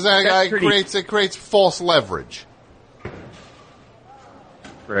not, because it creates false leverage.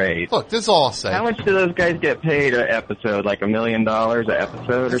 Right. Look, this is all I'll say. How much do those guys get paid an episode? Like $1 million an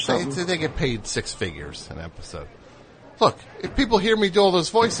episode or something? They get paid 6 figures an episode. Look, if people hear me do all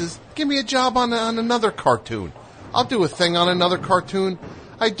those voices, give me a job on another cartoon. I'll do a thing on another cartoon.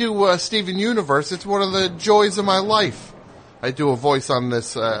 I do Steven Universe. It's one of the joys of my life. I do a voice on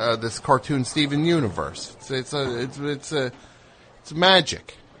this cartoon Steven Universe. It's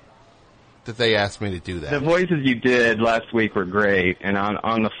magic that they asked me to do that. The voices you did last week were great, and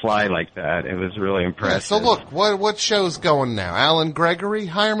on the fly like that, it was really impressive. Yeah, so look, what show's going now? Alan Gregory?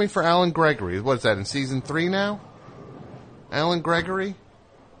 Hire me for Alan Gregory. What is that, in season 3 now? Alan Gregory?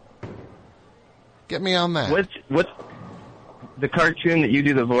 Get me on that. What's the cartoon that you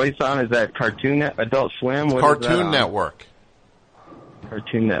do the voice on? Is that Adult Swim? Cartoon Network.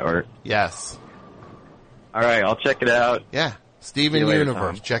 Cartoon Network. Yes. All right, I'll check it out. Yeah, Steven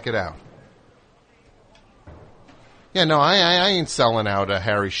Universe. Check it out. Yeah, no, I ain't selling out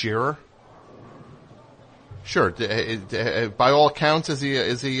Harry Shearer. Sure, by all accounts, is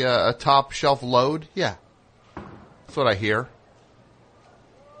he a top shelf load? Yeah, that's what I hear.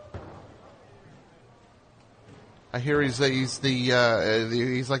 I hear he's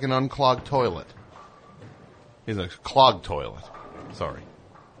like an unclogged toilet. He's a clogged toilet. Sorry.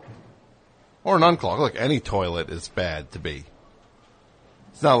 Or an unclogged. Look, any toilet is bad to be.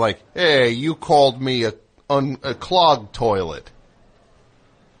 It's not like, hey, you called me a clogged toilet.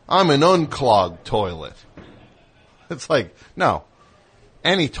 I'm an unclogged toilet. It's like, no.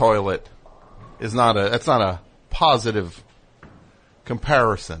 Any toilet is that's not a positive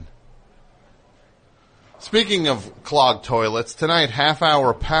comparison. Speaking of clogged toilets, tonight,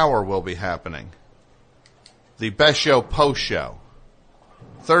 half-hour power will be happening. The Best Show post-show.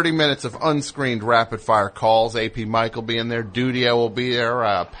 30 minutes of unscreened rapid-fire calls. AP Mike will be in there. Dudio will be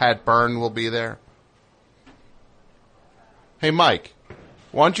there. Pat Byrne will be there. Hey, Mike,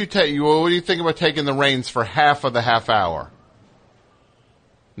 why don't you what do you think about taking the reins for half of the half hour?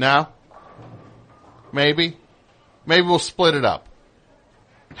 No? Maybe? Maybe we'll split it up.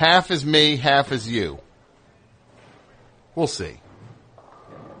 Half is me, half is you. We'll see.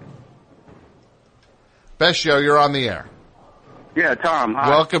 Best Show, you're on the air. Yeah, Tom. Hi.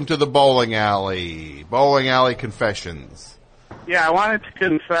 Welcome to the Bowling Alley. Bowling Alley Confessions. Yeah, I wanted to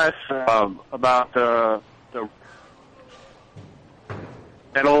confess about that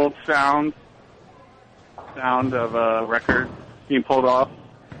old sound of a record being pulled off.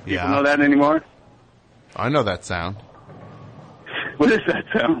 Yeah. People know that anymore? I know that sound. What is that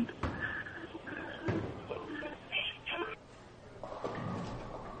sound?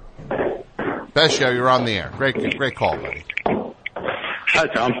 Best Show, you're on the air. Great call, buddy. Hi,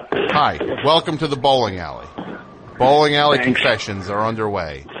 Tom. Hi. Welcome to the Bowling Alley. Bowling Alley Thanks. Confessions are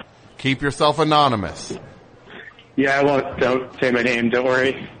underway. Keep yourself anonymous. Yeah, don't say my name, don't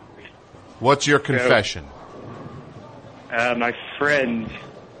worry. What's your confession? My friend,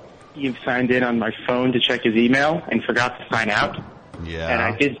 Eve signed in on my phone to check his email and forgot to sign out. Yeah. And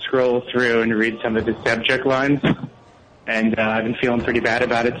I did scroll through and read some of the subject lines. And I've been feeling pretty bad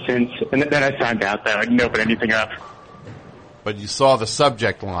about it since. And then I signed out, though. I didn't open anything up. But you saw the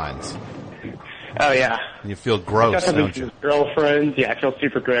subject lines. Oh, yeah. And you feel gross, don't you? Girlfriends. Yeah, I feel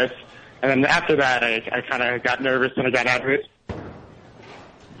super gross. And then after that, I kind of got nervous when I got out of it.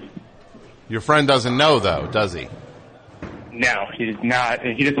 Your friend doesn't know, though, does he? No, he does not.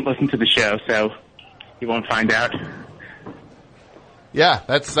 He doesn't listen to the show, so he won't find out. Yeah,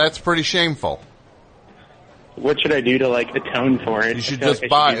 that's pretty shameful. What should I do to, atone for it? You should just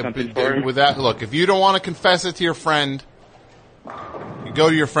buy with that. Look, if you don't want to confess it to your friend, you go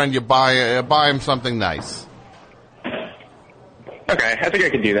to your friend, you buy him something nice. Okay, I think I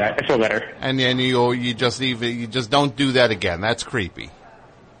can do that. I feel better. And then you just don't do that again. That's creepy.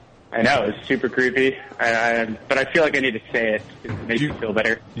 I know, it's super creepy. But I feel like I need to say it because it makes me feel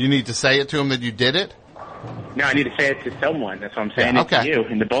better. You need to say it to him that you did it? No, I need to say it to someone. That's what I'm saying. Yeah, okay. It to you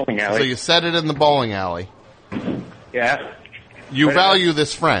in the bowling alley. So you said it in the bowling alley. Yeah. You value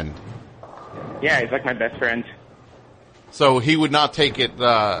this friend. Yeah, he's like my best friend. So he would not take it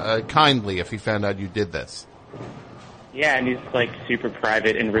kindly if he found out you did this. Yeah, and he's like super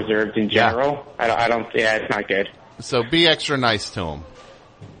private and reserved in general. I don't. Yeah, it's not good. So be extra nice to him.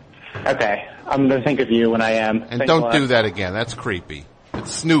 Okay, I'm gonna think of you when I am. And Thanks don't a lot. do that again. That's creepy.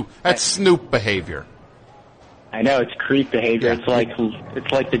 It's Snoop. That's Snoop behavior. I know it's creep behavior. Yeah.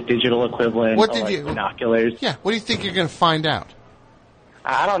 It's like the digital equivalent What of did like you- binoculars. Yeah. What do you think you're going to find out?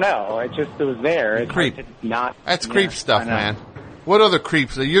 I don't know. It was there. It's Creep. hard to not. That's yeah, creep stuff, I know. man. What other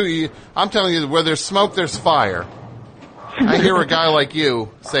creeps? I'm telling you, where there's smoke, there's fire. I hear a guy like you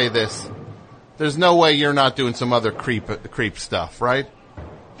say this. There's no way you're not doing some other creep stuff, right?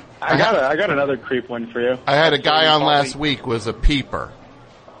 I got another creep one for you. I had a guy on last week was a peeper.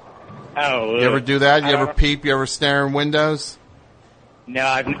 Oh, You ever do that? You I ever don't- peep? You ever stare in windows? No,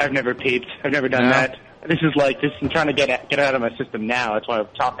 I've never peeped. I've never done No? that. This is I'm trying to get it out of my system now. That's why I'm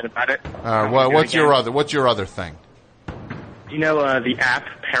talking about it. What's your other thing? Do you know the app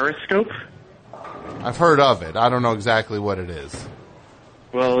Periscope? I've heard of it. I don't know exactly what it is.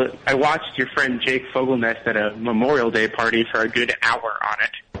 Well, I watched your friend Jake Fogelnest at a Memorial Day party for a good hour on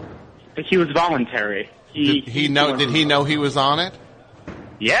it. But he was voluntary. Did he know he was on it?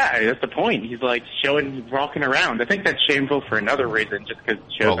 Yeah, that's the point. He's like walking around. I think that's shameful for another reason, just because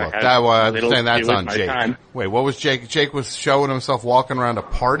it shows Well, look, I have I'm saying that's on my Jake. time. Wait, what was Jake? Jake was showing himself walking around a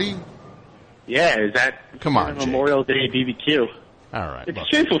party? Yeah, is that Come on, Jake. Memorial Day BBQ? All right. It's look.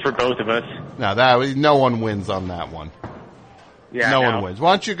 shameful for both of us. No one wins on that one. Yeah, no I one know. wins.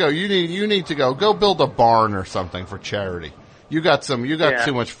 Why don't you go? You need to go. Go build a barn or something for charity. You got Yeah.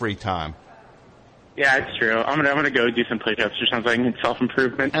 too much free time. Yeah, it's true. I'm gonna go do some push-ups or something in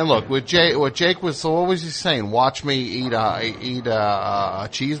self-improvement. And look, what Jake was. So what was he saying? Watch me eat a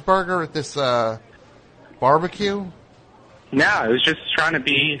cheeseburger at this barbecue. No, I was just trying to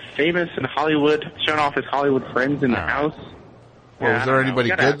be famous in Hollywood, showing off his Hollywood friends in the house. Well, Yeah, was I there don't know. anybody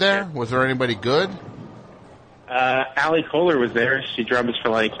We good gotta there? Was there anybody good? Allie Kohler was there. She drums for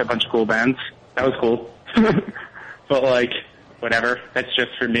like a bunch of cool bands. That was cool. But like, whatever. That's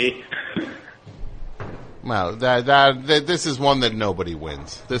just for me. Well, this is one that nobody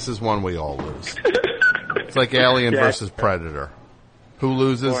wins. This is one we all lose. It's like Alien Yeah. versus Predator. Who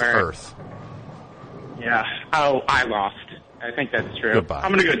loses? Or- Earth. Yeah. Oh, I lost. I think that's true. Goodbye.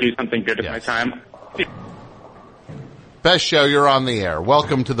 I'm gonna go do something good with my time. Best show, you're on the air.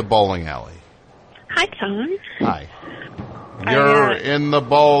 Welcome to the bowling alley. Hi, Tom. Hi. You're in the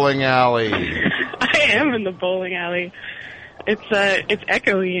bowling alley. I am in the bowling alley. It's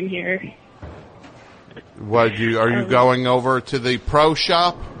echoey in here. Are you going over to the pro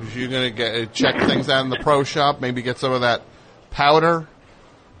shop? Are you going to check things out in the pro shop? Maybe get some of that powder?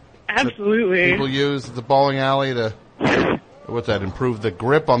 Absolutely. People use at the bowling alley to, what's that, improve the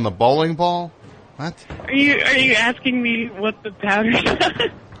grip on the bowling ball? What? Are you asking me what the powder does?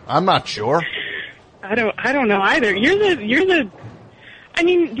 I'm not sure. I don't know either. You're the. I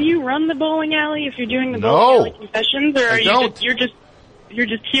mean, do you run the bowling alley if you're doing the bowling alley confessions, or you're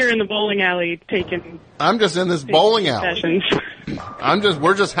just here in the bowling alley taking? I'm just in this bowling alley. Confessions.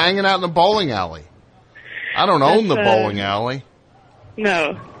 We're just hanging out in the bowling alley. I don't own the bowling alley.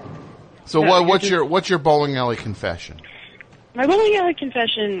 No. So No, what's your bowling alley confession? My bowling alley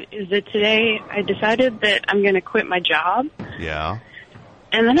confession is that today I decided that I'm going to quit my job. Yeah.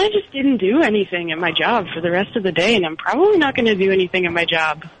 And then I just didn't do anything at my job for the rest of the day, and I'm probably not going to do anything at my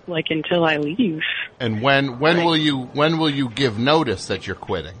job until I leave. And when will you give notice that you're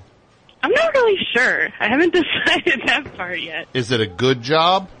quitting? I'm not really sure. I haven't decided that part yet. Is it a good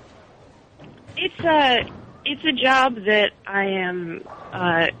job? It's a job that I am.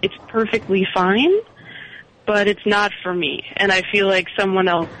 It's perfectly fine, but it's not for me, and I feel like someone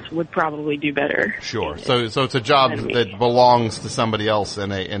else would probably do better. Sure. So it's a job that belongs to somebody else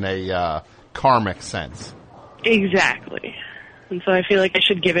in a karmic sense. Exactly. And so I feel like I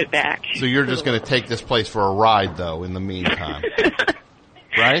should give it back. So you're just going to take this place for a ride, though, in the meantime,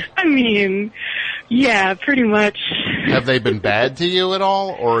 right? I mean, yeah, pretty much. Have they been bad to you at all,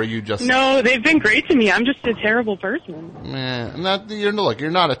 or are you just No, they've been great to me. I'm just a terrible person.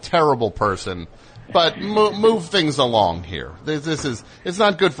 You're not a terrible person, but move things along here. It's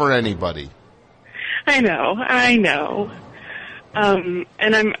not good for anybody. I know. And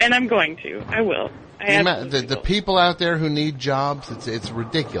I'm going to. I will. The people out there who need jobs, it's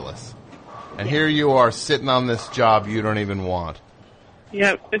ridiculous. And here you are sitting on this job you don't even want.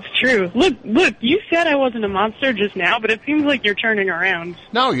 Yep, it's true. Look, you said I wasn't a monster just now, but it seems like you're turning around.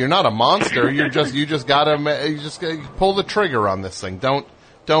 No, you're not a monster. You just gotta pull the trigger on this thing. Don't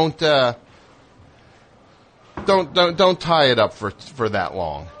tie it up for that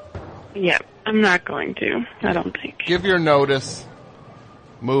long. Yep. I'm not going to. I don't think. Give your notice.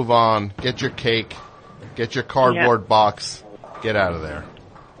 Move on. Get your cake. Get your cardboard box. Get out of there.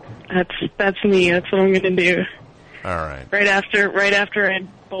 That's me. That's what I'm going to do. All right. Right after I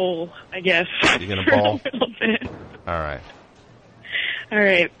bowl, I guess. You going to bowl? For a little bit. All right. All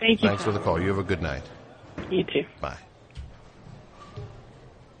right. Thank you. Thanks for the call. You have a good night. You too. Bye.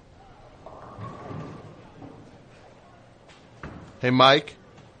 Hey, Mike.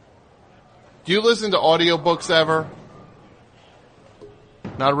 Do you listen to audiobooks ever?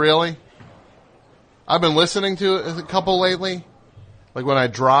 Not really? I've been listening to a couple lately. Like when I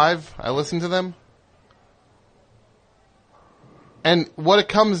drive, I listen to them. And what it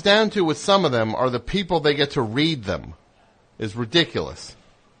comes down to with some of them are the people they get to read them is ridiculous.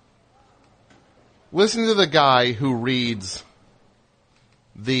 Listen to the guy who reads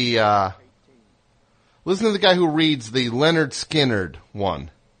the Leonard Skinner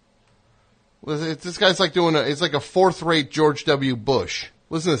one. This guy's like it's like a fourth-rate George W. Bush.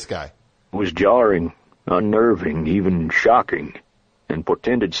 Listen to this guy. It was jarring, unnerving, even shocking, and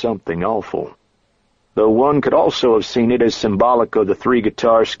portended something awful. Though one could also have seen it as symbolic of the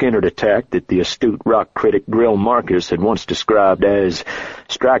three-guitar Skinner attack that the astute rock critic Grill Marcus had once described as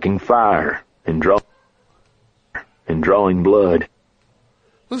striking fire and drawing blood.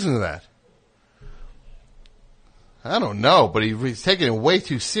 Listen to that. I don't know, but he's taking it way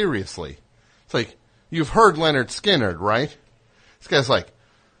too seriously. It's like, you've heard Leonard Skinner, right? This guy's like,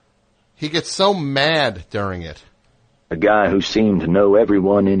 he gets so mad during it. A guy who seemed to know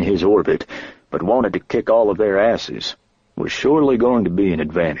everyone in his orbit, but wanted to kick all of their asses, was surely going to be an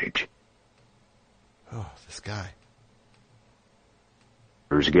advantage. Oh, this guy.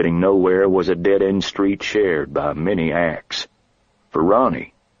 Getting nowhere was a dead-end street shared by many acts. For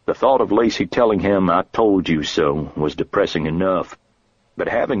Ronnie, the thought of Lacey telling him, "I told you so," was depressing enough. But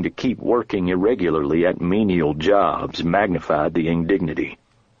having to keep working irregularly at menial jobs magnified the indignity.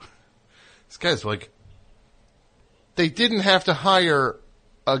 This guy's like, they didn't have to hire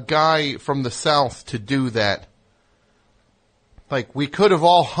a guy from the South to do that. Like, we could have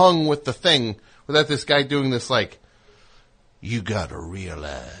all hung with the thing without this guy doing this, like, you gotta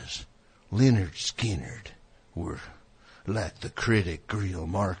realize, Leonard Skinner were, like the critic Grill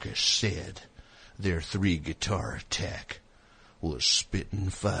Marcus said, their three-guitar attack was spitting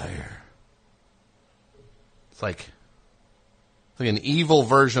fire. It's like an evil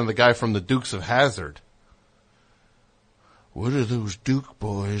version of the guy from the Dukes of Hazzard. What are those Duke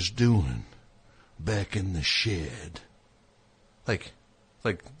boys doing back in the shed? Like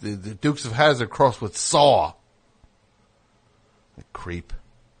the Dukes of Hazzard crossed with Saw. Like creep.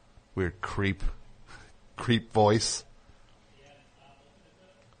 Weird creep voice.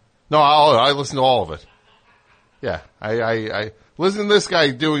 No, I listen to all of it. Yeah, I listen to this guy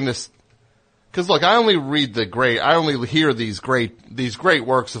doing this. Cause look, I only hear these great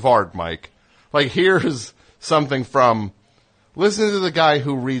works of art, Mike. Like here's something from, listen to the guy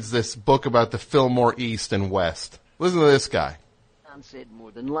who reads this book about the Fillmore East and West. Listen to this guy. John said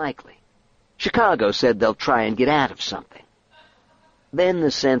more than likely. Chicago said they'll try and get out of something. Then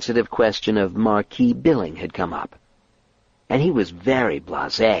the sensitive question of marquee billing had come up. And he was very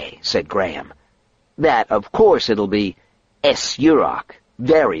blasé, said Graham. That, of course, it'll be S. Urock,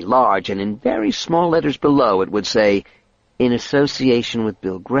 very large, and in very small letters below it would say, in association with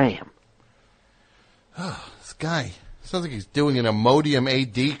Bill Graham. Oh, this guy sounds like he's doing an Imodium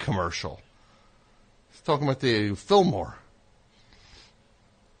AD commercial. He's talking about the Fillmore.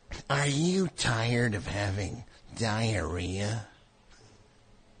 Are you tired of having diarrhea?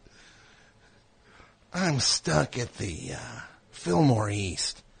 I'm stuck at the Fillmore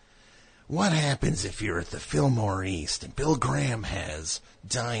East. What happens if you're at the Fillmore East and Bill Graham has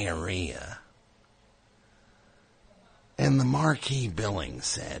diarrhea? And the marquee billing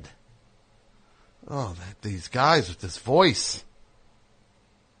said, oh, these guys with this voice.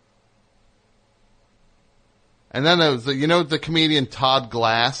 And then there was the comedian Todd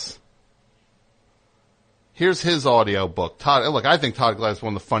Glass? Here's his audio book. Look, I think Todd Glass is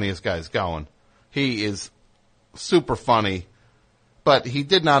one of the funniest guys going. He is super funny, but he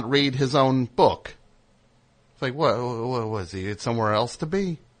did not read his own book. It's like, what was he? It's somewhere else to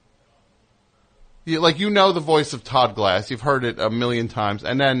be? You know the voice of Todd Glass. You've heard it a million times.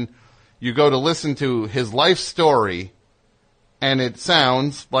 And then you go to listen to his life story, and it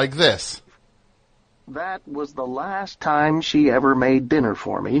sounds like this. That was the last time she ever made dinner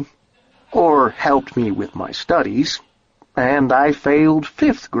for me, or helped me with my studies, and I failed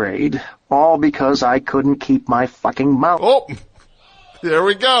 5th grade, all because I couldn't keep my fucking mouth. Oh, there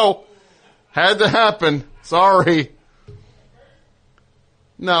we go. Had to happen. Sorry.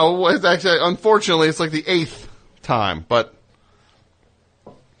 No, it's actually, unfortunately, it's like the 8th time, but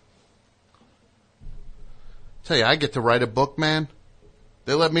tell you, I get to write a book, man.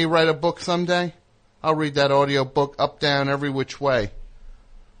 They let me write a book someday. I'll read that audio book up, down, every which way.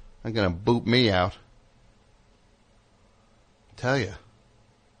 They're going to boot me out. Tell you.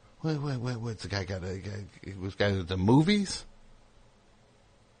 What's the guy got? Was guy at the movies?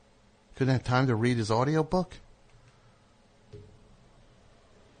 Couldn't have time to read his audio book?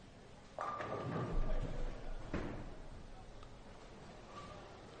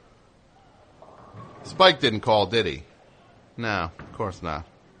 Spike didn't call, did he? No, of course not.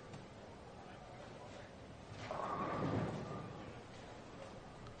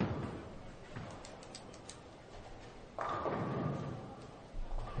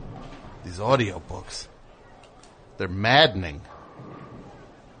 These audiobooks, they're maddening.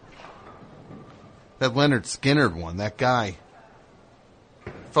 That Leonard Skinner one, that guy,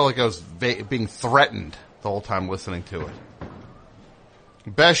 felt like I was being threatened the whole time listening to it.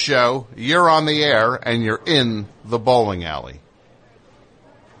 Best show, you're on the air, and you're in the bowling alley.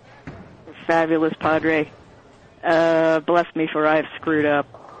 Fabulous, Padre. Bless me for I've screwed up.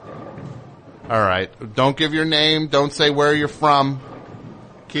 All right. Don't give your name. Don't say where you're from.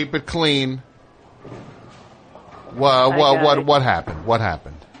 Keep it clean. What happened? What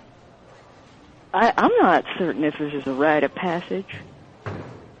happened? I'm not certain if this is a rite of passage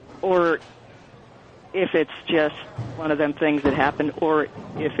or if it's just one of them things that happened or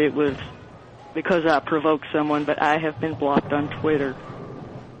if it was because I provoked someone, but I have been blocked on Twitter.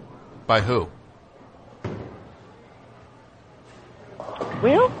 By who?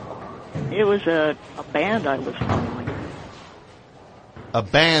 Well, it was a band I was following. A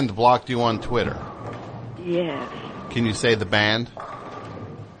band blocked you on Twitter? Yes. Can you say the band?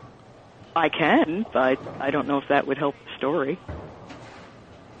 I can, but I don't know if that would help the story.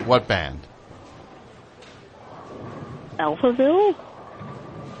 What band? Alphaville?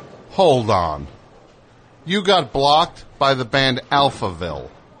 Hold on. You got blocked by the band Alphaville.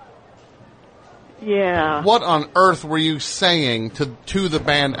 Yeah. What on earth were you saying to the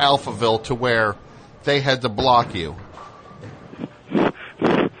band Alphaville to where they had to block you?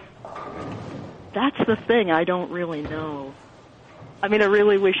 That's the thing. I don't really know. I mean, I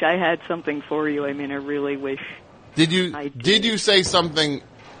really wish I had something for you. I mean, I really wish. Did you say something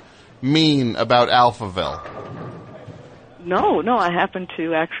mean about Alphaville? No, I happen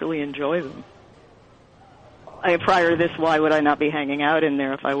to actually enjoy them. Prior to this, why would I not be hanging out in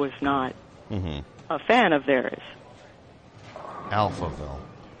there if I was not a fan of theirs? Alphaville.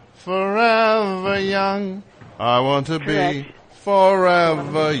 Forever young, I want to Correct. be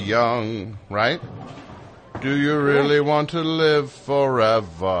forever young, right? Do you really want to live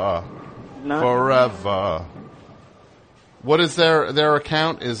forever? Not forever. What is their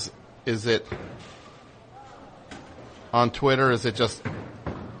account? Is it on Twitter? Is it just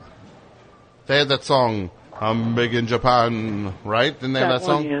they had that song "I'm Big in Japan," right? Didn't they have that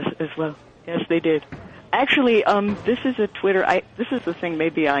song? Yes, as well. Yes, they did. Actually, this is a Twitter. This is the thing.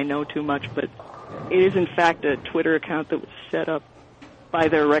 Maybe I know too much, but it is in fact a Twitter account that was set up by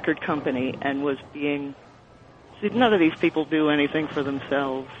their record company and was being. See, none of these people do anything for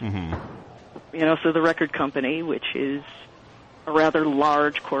themselves. You know, so the record company, which is a rather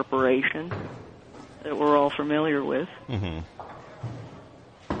large corporation that we're all familiar with, who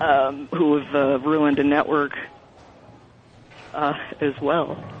have ruined a network as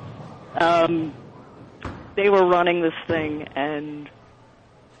well. They were running this thing, and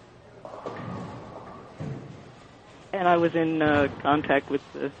I was in contact with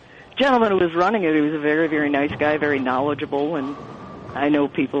the gentleman who was running it. He was a very, very nice guy, very knowledgeable, and I know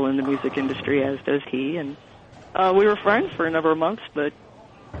people in the music industry, as does he. And we were friends for a number of months, but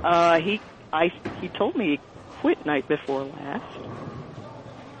he told me he quit night before last,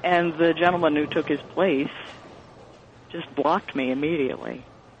 and the gentleman who took his place just blocked me immediately.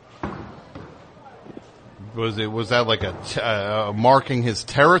 Was that like a marking his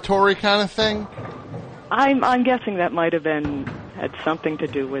territory kind of thing? I'm guessing that might have had something to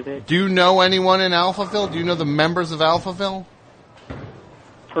do with it. Do you know anyone in Alphaville? Do you know the members of Alphaville?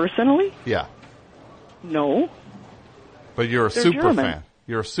 Personally? Yeah. No. But you're a They're super German. fan.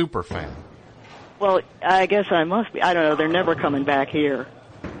 You're a super fan. Well, I guess I must be. I don't know. They're never coming back here.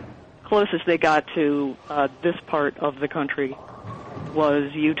 Closest they got to this part of the country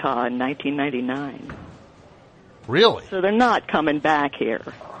was Utah in 1999. Really? So they're not coming back here.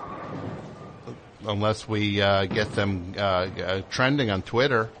 Unless we get them trending on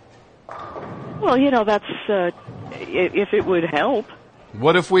Twitter. Well, you know, that's if it would help.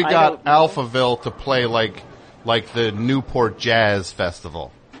 What if we I got don't know. Alphaville to play like like the Newport Jazz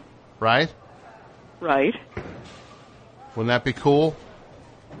Festival, right? Right. Wouldn't that be cool?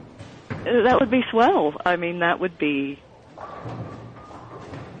 That would be swell. I mean, that would be...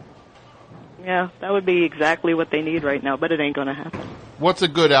 Yeah, that would be exactly what they need right now, but it ain't going to happen. What's a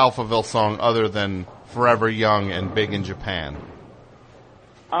good Alphaville song other than Forever Young and Big in Japan?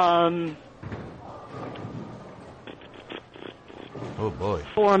 Oh, boy.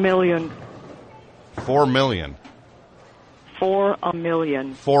 4 million. 4 million. 4 a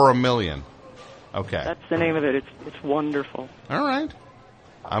million. 4 a million. Okay. That's the name of it. It's wonderful. All right.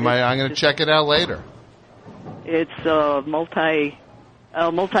 I'm going to check it out later. It's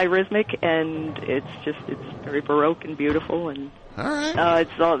multi-rhythmic, and it's very baroque and beautiful, and all right.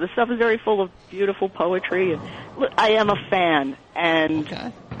 The stuff is very full of beautiful poetry. And look, I am a fan,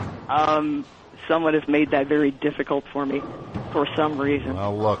 and someone has made that very difficult for me for some reason.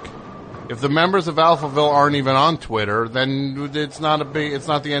 Well, look, if the members of Alphaville aren't even on Twitter, then it's not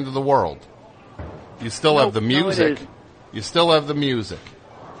the end of the world. You still have the music. No, you still have the music,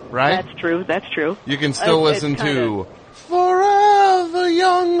 right? That's true. That's true. You can still listen to Forever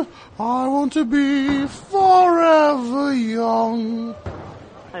Young. I want to be forever young.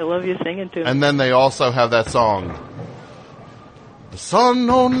 I love you singing too. And then they also have that song. The sun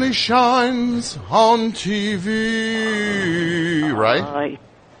only shines on TV, right?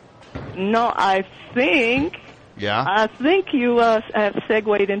 No, I think. Yeah. I think you have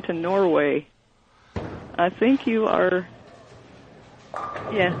segued into Norway. I think you are.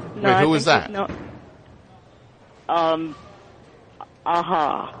 Yeah. No, wait, who was that? No.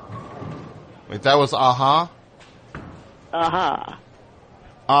 Aha. Wait, that was Aha? Aha.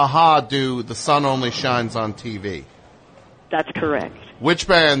 Aha do The Sun Only Shines on TV. That's correct. Which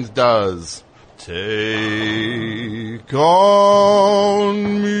band does Take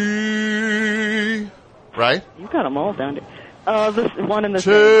On Me? Right? You got them all down there. This one in the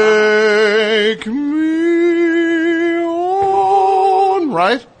Take Me On,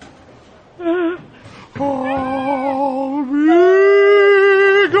 right? I'll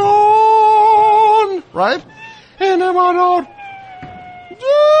be gone, right? And am I not? I think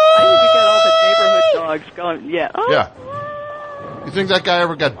you got all the neighborhood dogs going. Yeah. Oh. Yeah. You think that guy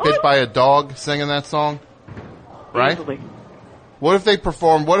ever got bit by a dog singing that song? Right? Easily. What if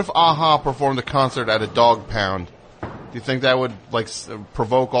Aha performed a concert at a dog pound? Do you think that would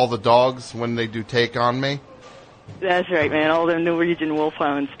provoke all the dogs when they do Take On Me? That's right, man. All the Norwegian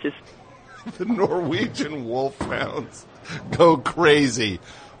wolfhounds just... The Norwegian wolfhounds go crazy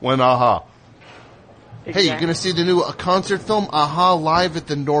when Aha. Exactly. Hey, you're going to see the new concert film, Aha, live at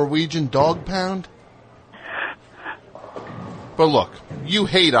the Norwegian Dog Pound? But look, you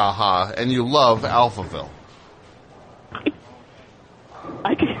hate Aha and you love Alphaville.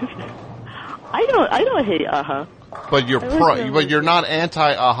 I don't hate Aha. But you're not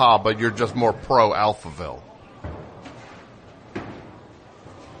anti-Aha, but you're just more pro-Alphaville.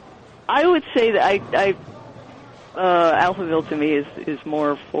 I would say that Alphaville to me is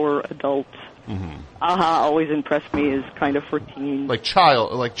more for adults. Mm-hmm. Aha always impressed me as kind of for teens. Like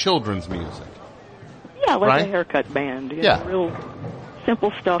children's music. Yeah, like right? a haircut band. Yeah. Real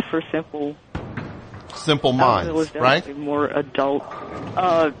simple stuff for simple minds, right? More adult.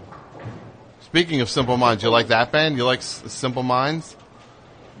 Speaking of Simple Minds, you like that band? You like Simple Minds?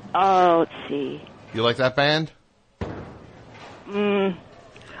 Let's see. You like that band? Yeah,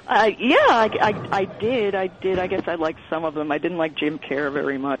 I did. I guess I liked some of them. I didn't like Jim Kerr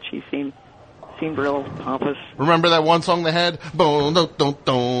very much. He seemed real pompous. Remember that one song they had? Boom, dum, dum,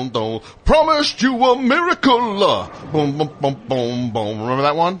 dum, dum. Promised you a miracle. Boom, boom, boom, boom, boom. Remember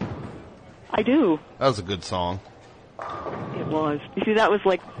that one? I do. That was a good song. It was. You see, that was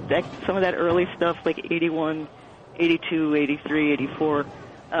like some of that early stuff, like 81, 82, 83, 84.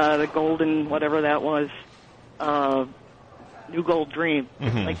 The Golden, whatever that was. New Gold Dream.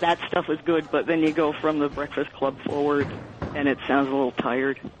 Mm-hmm. Like, that stuff was good, but then you go from the Breakfast Club forward, and it sounds a little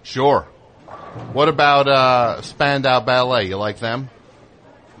tired. Sure. What about Spandau Ballet? You like them?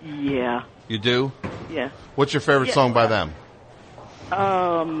 Yeah. You do? Yeah. What's your favorite song by them?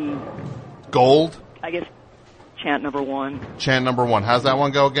 Gold? I guess Chant Number 1. Chant Number 1. How's that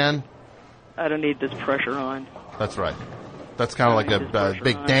one go again? I don't need this pressure on. That's right. That's kind of like a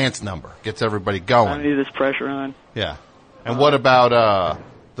big dance number. Gets everybody going. I don't need this pressure on. Yeah. And what about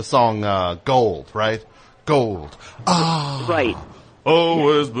the song Gold, right? Gold. Ah. Right.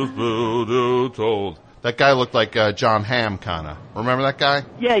 Always was told. That guy looked like John Hamm, kind of. Remember that guy?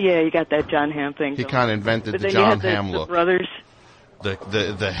 Yeah, you got that John Hamm thing. He kind of invented but the then John you had Hamm the look. Brothers.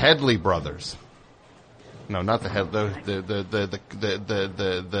 The Headley brothers. No, not the head. The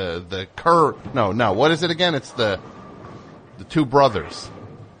cur. No. What is it again? It's the two brothers.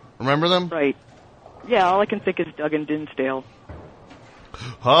 Remember them? Right. Yeah, all I can think is Doug and Dinsdale.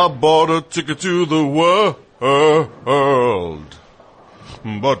 I bought a ticket to the world,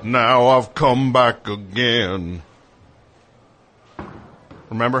 but now I've come back again.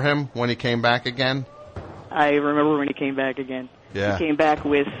 Remember him when he came back again? I remember when he came back again. Yeah. He came back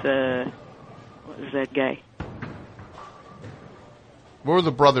with, what was that guy? What were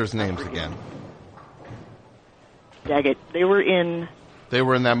the brothers' names again? Daggett. They were in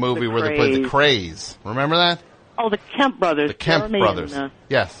that movie where they played the Craze. Remember that? Oh, the Kemp brothers. The Kemp Jeremy brothers. And,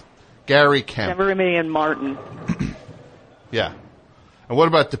 yes. Gary Kemp. Jeremy and Martin. Yeah. And what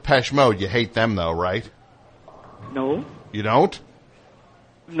about Depeche Mode? You hate them, though, right? No. You don't?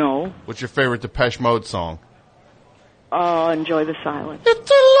 No. What's your favorite Depeche Mode song? Enjoy the Silence.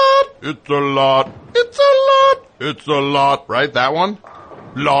 It's a lot. It's a lot. It's a lot. It's a lot. Right? That one?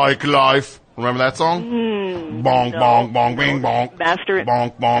 Like Life. Remember that song? Bong, bong, bong, bing, bong. Master.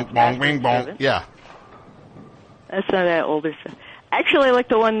 Bonk, bonk, bong, bing, bong. Yeah. That's not that older stuff. Actually, I like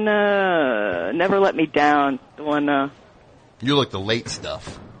the one, Never Let Me Down. The one, You like the late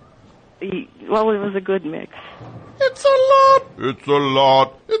stuff. Well, it was a good mix. It's a lot. It's a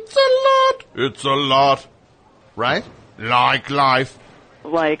lot. It's a lot. It's a lot. Right? Like Life.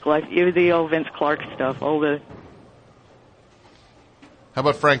 Like the old Vince Clarke stuff. All the. How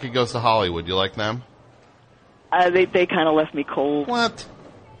about Frankie Goes to Hollywood? You like them? They kind of left me cold. What?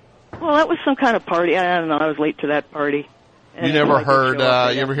 Well, that was some kind of party. I don't know. I was late to that party. And You never I didn't heard, show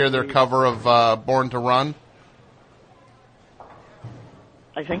up. you ever hear their cover of Born to Run?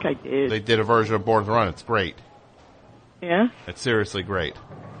 I think I did. They did a version of Born to Run. It's great. Yeah? It's seriously great.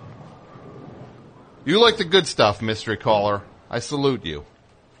 You like the good stuff, Mystery Caller. I salute you.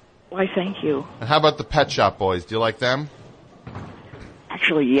 Why, thank you. And how about the Pet Shop Boys? Do you like them?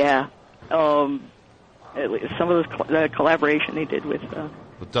 Actually, yeah. Some of those the collaboration they did with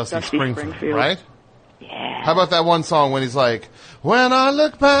Dusty Springfield, right? Yeah. How about that one song when he's like, when I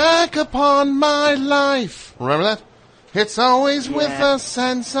look back upon my life. Remember that? It's always with a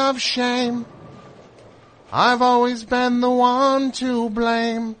sense of shame. I've always been the one to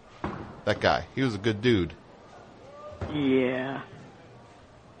blame. That guy. He was a good dude. Yeah.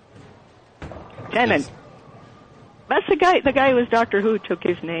 Tennant. That's the guy who was Doctor Who took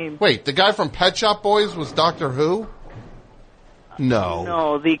his name. Wait, the guy from Pet Shop Boys was Doctor Who?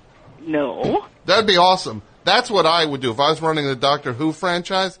 No. No. That'd be awesome. That's what I would do. If I was running the Doctor Who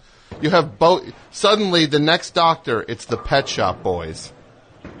franchise, you have both. Suddenly, the next Doctor, it's the Pet Shop Boys.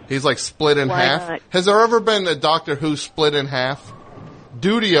 He's like split in Why half. not? Has there ever been a Doctor Who split in half?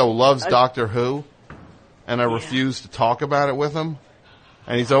 Dudio loves Doctor Who, and I refuse to talk about it with him.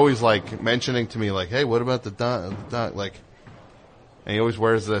 And he's always like mentioning to me, like, "Hey, what about the like?" And he always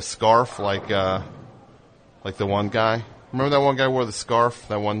wears the scarf, like the one guy. Remember that one guy wore the scarf?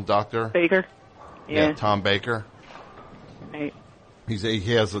 That one doctor, Baker. Yeah. Tom Baker. Right. He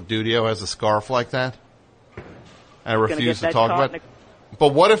has Dudio has a scarf like that. And I Gonna refuse get to that talk caught about it.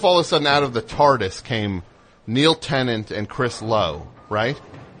 But what if all of a sudden out of the TARDIS came Neil Tennant and Chris Lowe, right?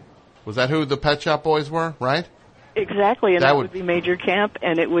 Was that who the Pet Shop Boys were, right? Exactly, and That that would- would be Major Camp,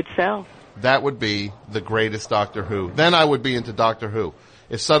 and it would sell. That would be the greatest Doctor Who. Then I would be into Doctor Who.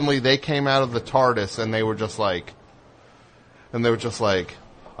 If suddenly they came out of the TARDIS and they were just like,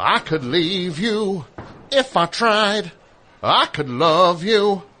 I could leave you if I tried. I could love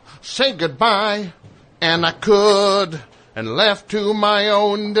you, say goodbye, and I could. And left to my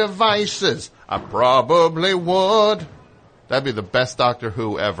own devices, I probably would. That'd be the best Doctor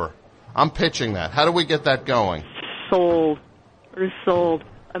Who ever. I'm pitching that. How do we get that going? Sold. Or sold.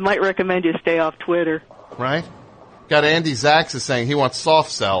 I might recommend you stay off Twitter. Right? Got Andy Zax is saying he wants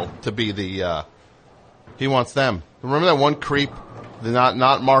Soft Cell to be the, he wants them. Remember that one creep,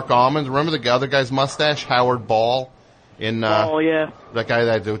 not Mark Almond? Remember the other guy's mustache, Howard Ball? Oh, yeah. That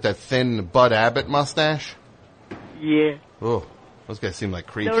guy with that thin Bud Abbott mustache? Yeah. Oh, those guys seem like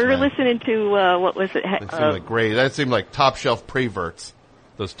creeps, So we were man. listening to, what was it? They seem like great. That seemed like top shelf preverts.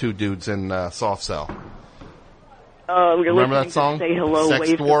 Those two dudes in Soft Cell. We were Remember listening that song? to Say Hello, Sex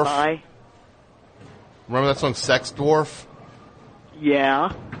Wave Dwarf? Goodbye. Remember that song, Sex Dwarf?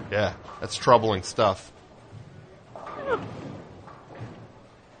 Yeah. Yeah, that's troubling stuff.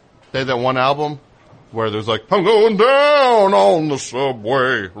 They had that one album where there's like, I'm going down on the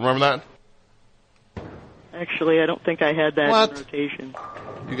subway. Remember that? Actually, I don't think I had that What? in rotation.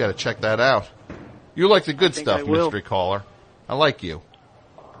 You got to check that out. You like the good think stuff, I will. Mystery Caller. I like you.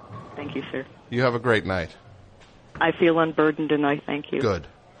 Thank you, sir. You have a great night. I feel unburdened, and I thank you. Good.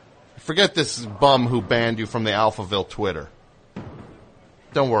 Forget this bum who banned you from the Alphaville Twitter.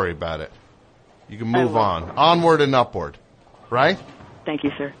 Don't worry about it. You can move on. Onward and upward. Right? Thank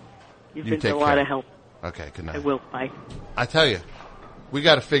you, sir. You've You been take a lot care. of help. Okay, good night. I will. Bye. I tell you, we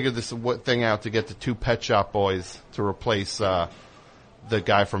got to figure this thing out to get the 2 Pet Shop Boys to replace the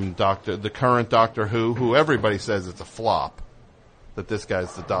guy from the current Doctor who everybody says it's a flop. That this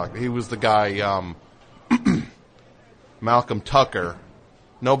guy's the Doctor. He was the guy, Malcolm Tucker.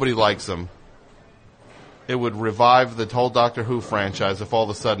 Nobody likes him. It would revive the whole Doctor Who franchise if all of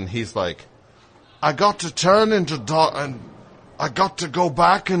a sudden he's like, I got to turn into and I got to go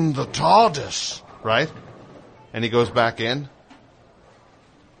back in the TARDIS. Right? And he goes back in.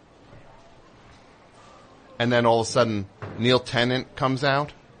 And then all of a sudden, Neil Tennant comes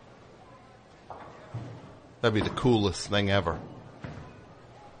out. That'd be the coolest thing ever.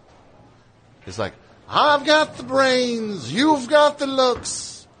 It's like, I've got the brains, you've got the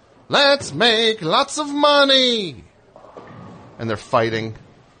looks. Let's make lots of money. And they're fighting.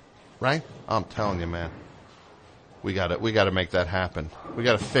 Right? I'm telling you, man. We gotta make that happen. We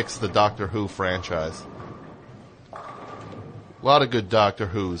gotta fix the Doctor Who franchise. A lot of good Doctor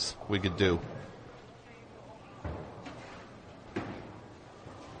Who's we could do.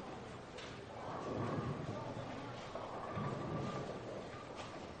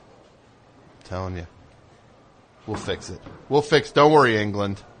 Telling you. We'll fix it. Don't worry,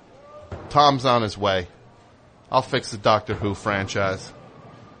 England. Tom's on his way. I'll fix the Doctor Who franchise.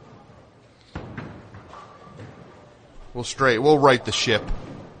 We'll right the ship.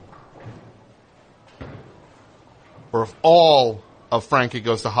 Or if all of Frankie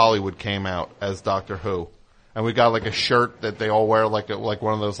Goes to Hollywood came out as Doctor Who, and we got like a shirt that they all wear, like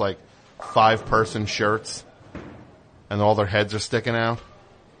one of those like 5-person shirts, and all their heads are sticking out.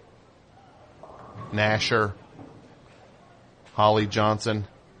 Nasher, Holly Johnson,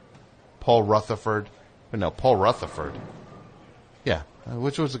 Paul Rutherford. No, Paul Rutherford. Yeah,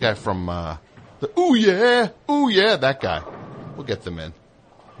 which was the guy from ooh yeah, that guy. We'll get them in.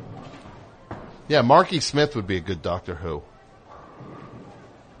 Yeah, Marky Smith would be a good Doctor Who.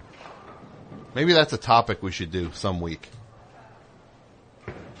 Maybe that's a topic we should do some week.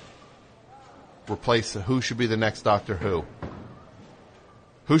 Replace who should be the next Doctor Who.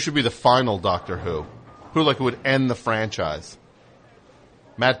 Who should be the final Doctor Who? Who would end the franchise?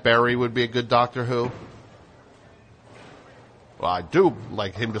 Matt Berry would be a good Doctor Who. Well, I do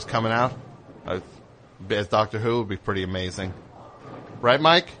like him just coming out as Doctor Who would be pretty amazing. Right,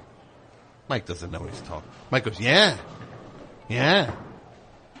 Mike? Mike doesn't know what he's talking. Mike goes, yeah.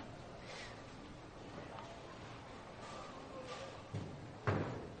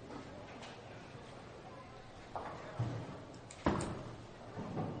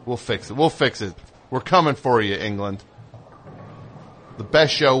 We'll fix it. We're coming for you, England. The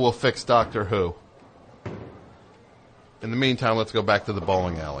best show will fix Doctor Who. In the meantime, let's go back to the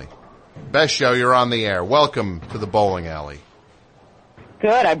bowling alley. Best show, you're on the air. Welcome to the bowling alley.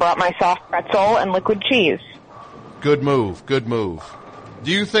 Good. I brought my soft pretzel and liquid cheese. Good move.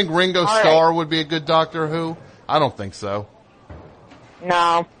 Do you think Ringo Starr would be a good Doctor Who? I don't think so.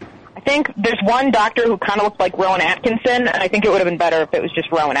 No. I think there's one Doctor who kind of looks like Rowan Atkinson, and I think it would have been better if it was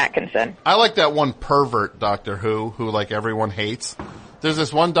just Rowan Atkinson. I like that one pervert Doctor Who everyone hates. There's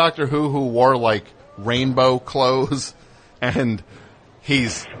this one Doctor Who wore rainbow clothes, and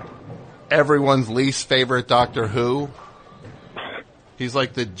he's everyone's least favorite Doctor Who. He's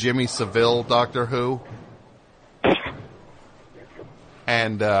like the Jimmy Savile Doctor Who.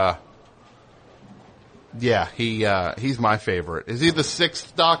 And, yeah, he's my favorite. Is he the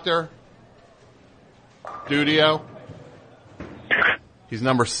 6th Doctor? Studio? He's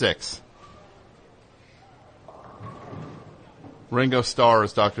number 6. Ringo Starr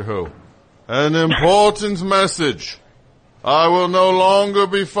is Doctor Who. An important message. I will no longer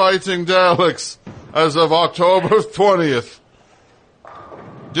be fighting Daleks as of October 20th.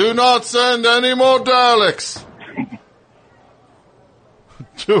 Do not send any more Daleks.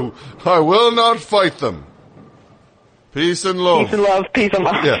 I will not fight them. Peace and love. Peace and love, peace and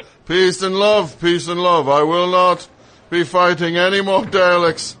love. Yeah, peace and love, peace and love. I will not be fighting any more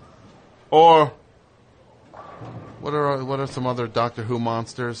Daleks. Or what are some other Doctor Who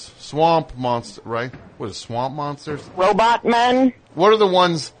monsters? Swamp monster, right? What is swamp monsters? Robot men. What are the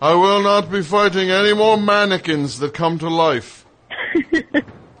ones? I will not be fighting any more mannequins that come to life.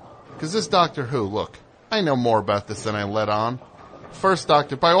 Because this Doctor Who, look, I know more about this than I let on. First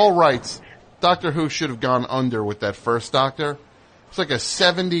Doctor, by all rights, Doctor Who should have gone under with that first Doctor. It's like a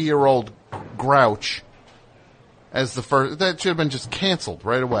 70-year-old grouch as the first. That should have been just canceled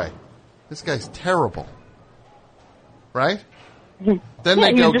right away. This guy's terrible. Right? Then Yeah,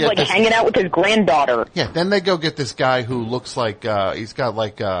 they he go was just get like this. hanging out with his granddaughter. Yeah, then they go get this guy who looks like, he's got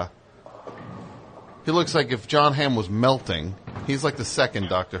like, he looks like if John Hamm was melting. He's like the second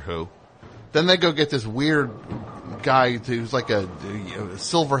Doctor Who. Then they go get this weird guy who's like a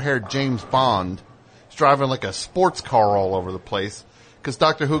silver-haired James Bond. He's driving like a sports car all over the place because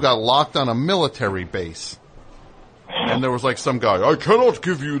Doctor Who got locked on a military base. And there was like some guy, I cannot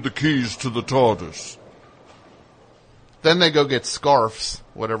give you the keys to the TARDIS. Then they go get Scarfs,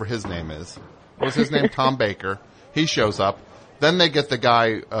 whatever his name is. What was his name? Tom Baker. He shows up. Then they get the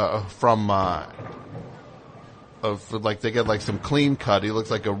guy they get like some clean cut. He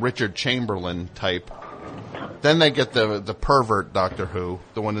looks like a Richard Chamberlain type. Then they get the pervert Doctor Who,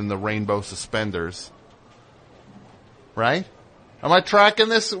 the one in the rainbow suspenders. Right? Am I tracking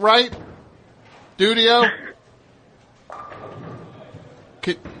this right? Dudio?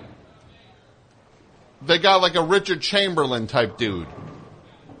 They got like a Richard Chamberlain type dude.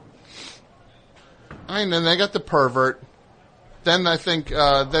 And then they got the pervert. Then I think,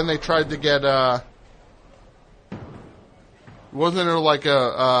 then they tried to get, wasn't there like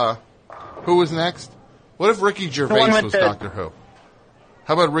who was next? What if Ricky Gervais was Doctor Who?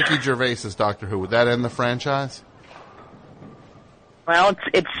 How about Ricky Gervais as Doctor Who? Would that end the franchise? Well,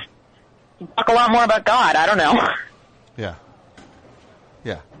 it's you talk a lot more about God. I don't know. Yeah.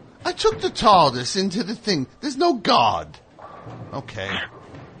 Yeah. I took the TARDIS into the thing. There's no God. Okay.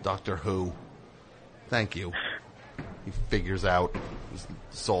 Doctor Who. Thank you. He figures out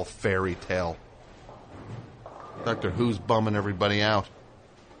it's all fairy tale. Doctor Who's bumming everybody out.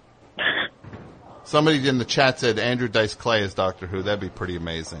 Somebody in the chat said Andrew Dice Clay is Doctor Who. That'd be pretty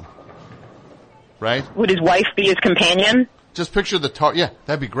amazing. Right? Would his wife be his companion? Just picture the yeah,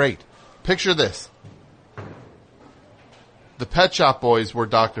 that'd be great. Picture this. The Pet Shop Boys were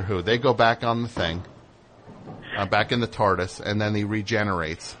Doctor Who. They go back on the thing, back in the TARDIS, and then he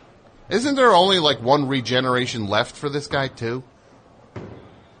regenerates. Isn't there only like one regeneration left for this guy too?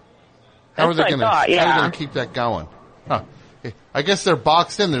 How are they going to keep that going? Huh. I guess they're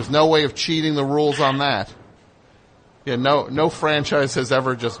boxed in. There's no way of cheating the rules on that. Yeah, no franchise has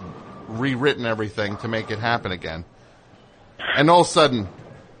ever just rewritten everything to make it happen again. And all of a sudden,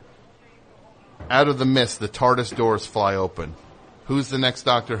 out of the mist, the TARDIS doors fly open. Who's the next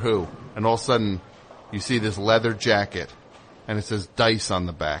Doctor Who? And all of a sudden, you see this leather jacket, and it says Dice on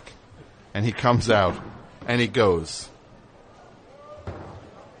the back. And he comes out, and he goes.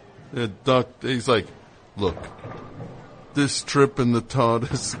 He's like, look, this trip in the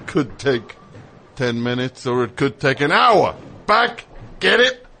TARDIS could take 10 minutes, or it could take an hour. Back, get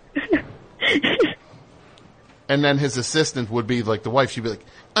it? And then his assistant would be like the wife. She'd be like,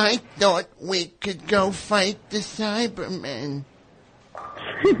 I thought we could go fight the Cybermen.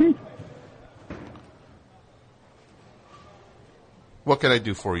 What can I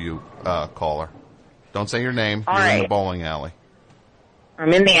do for you, caller? Don't say your name. You're in the bowling alley.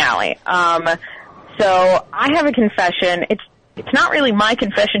 I'm in the alley. So I have a confession. It's not really my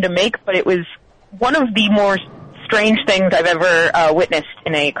confession to make, but it was one of the more strange things I've ever witnessed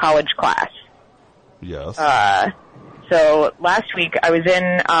in a college class. Yes. So last week I was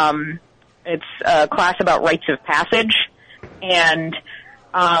in it's a class about rites of passage, and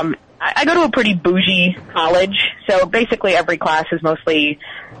I go to a pretty bougie college, so basically every class is mostly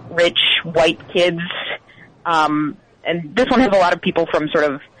rich white kids, and this one has a lot of people from sort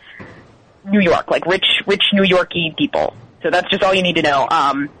of New York, like rich New Yorky people. So that's just all you need to know.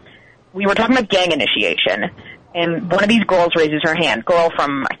 We were talking about gang initiation, and one of these girls raises her hand, girl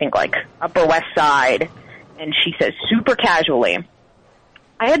from, I think, like, Upper West Side, and she says, super casually,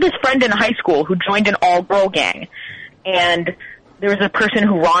 I had this friend in high school who joined an all-girl gang, and there was a person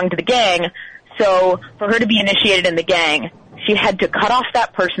who wronged the gang, so for her to be initiated in the gang, she had to cut off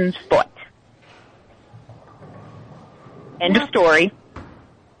that person's foot. End of story.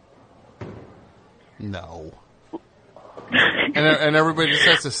 No. And everybody just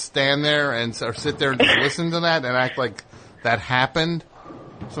has to stand there or sit there and just listen to that and act like that happened?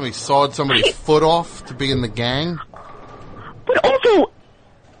 Somebody sawed somebody's foot off to be in the gang? But also,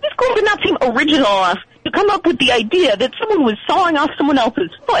 this girl did not seem original enough to come up with the idea that someone was sawing off someone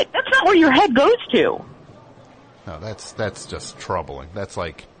else's foot. That's not where your head goes to. No, that's just troubling. That's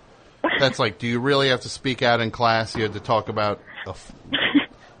like, do you really have to speak out in class? You have to talk about,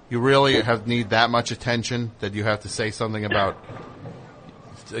 you really need that much attention that you have to say something about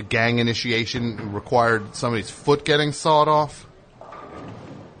a gang initiation required somebody's foot getting sawed off?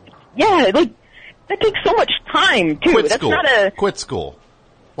 Yeah, like, that takes so much time, too. Quit That's school. not a... Quit school.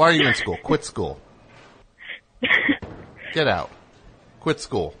 Why are you in school? Quit school. Get out. Quit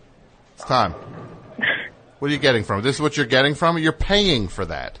school. It's time. What are you getting from it? This is what you're getting from it? You're paying for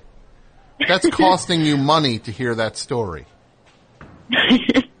that. That's costing you money to hear that story.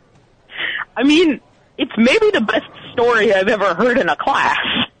 I mean, it's maybe the best story I've ever heard in a class.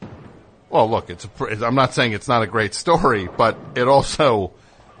 Well, look, I'm not saying it's not a great story, but it also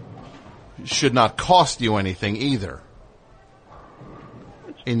should not cost you anything either.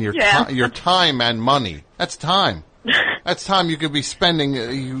 In your your time and money. That's time. That's time you could be spending.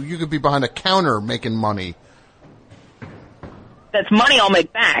 You could be behind a counter making money. That's money I'll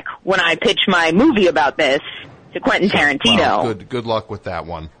make back when I pitch my movie about this to Quentin Tarantino. Well, good luck with that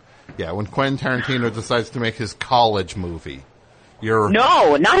one. Yeah, when Quentin Tarantino decides to make his college movie,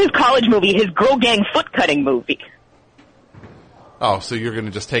 No, not his college movie, his girl gang foot-cutting movie. Oh, so you're going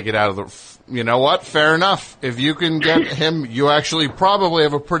to just take it out of the... You know what? Fair enough. If you can get him, you actually probably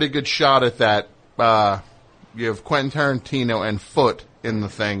have a pretty good shot at that. You have Quentin Tarantino and Foot in the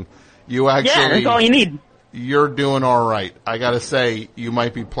thing. You actually... Yeah, that's all you need. You're doing all right. I got to say, you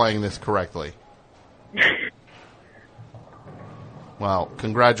might be playing this correctly. Well,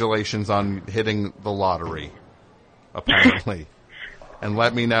 congratulations on hitting the lottery, apparently. And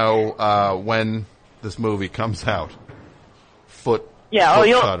let me know when this movie comes out. Foot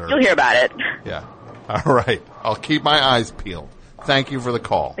cutter. You'll hear about it. Yeah. All right. I'll keep my eyes peeled. Thank you for the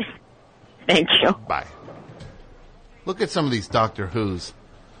call. Thank you. Bye. Look at some of these Doctor Who's.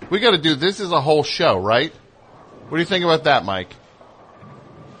 We got to do this is a whole show, right? What do you think about that, Mike?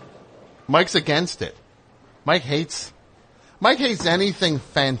 Mike's against it. Mike hates anything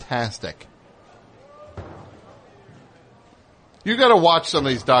fantastic. You got to watch some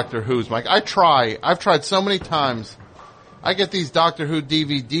of these Doctor Who's, Mike. I've tried so many times. I get these Doctor Who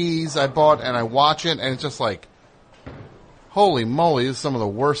DVDs I bought and I watch it and it's just like, holy moly, this is some of the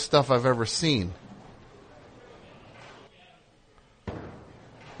worst stuff I've ever seen.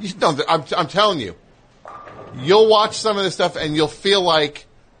 I'm telling you, you'll watch some of this stuff and you'll feel like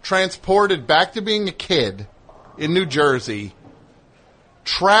transported back to being a kid in New Jersey,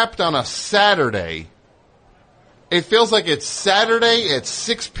 trapped on a Saturday. It feels like it's Saturday at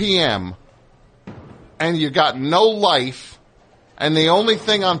 6 p.m. and you got no life, and the only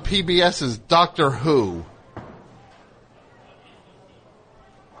thing on PBS is Doctor Who.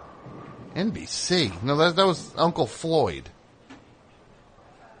 NBC. No, that was Uncle Floyd.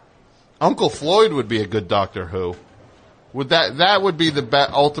 Uncle Floyd would be a good Doctor Who. That would be the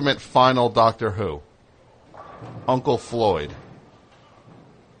ultimate final Doctor Who. Uncle Floyd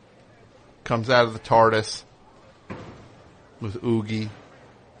comes out of the TARDIS with Oogie.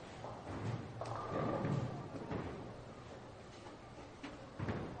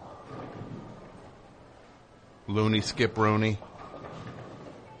 Looney Skip Rooney.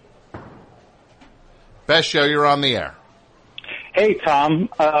 Best show, you're on the air. Hey, Tom.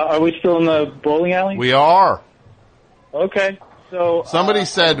 Are we still in the bowling alley? We are. Okay. So somebody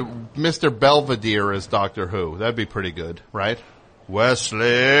said Mr. Belvedere is Doctor Who. That'd be pretty good, right?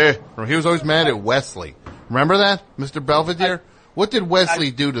 Wesley. He was always mad at Wesley. Remember that? Mr. Belvedere? What did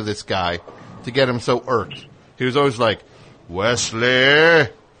Wesley do to this guy to get him so irked? He was always like, Wesley. I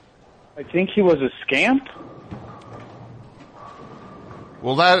think he was a scamp.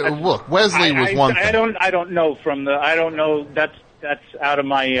 Well, look, Wesley was one thing. I don't know. That's out of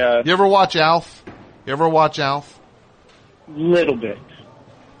my. You ever watch Alf? Little bit.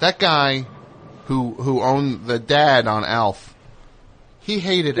 That guy who owned the dad on Alf, he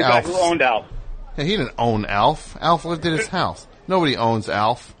hated Alf. The guy who owned Alf. Yeah, he didn't own Alf. Alf lived in his house. Nobody owns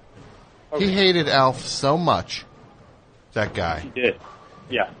Alf. Okay. He hated Alf so much. That guy. He did.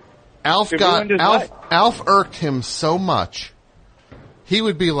 Yeah. Alf irked him so much. He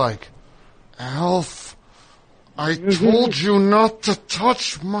would be like, Alf, I told you not to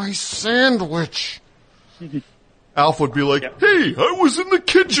touch my sandwich. Alf would be like, hey, I was in the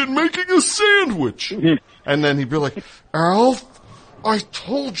kitchen making a sandwich. And then he'd be like, Alf, I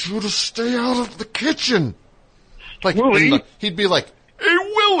told you to stay out of the kitchen. Like, he'd be like, hey,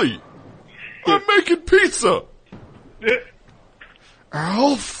 Willie, I'm making pizza.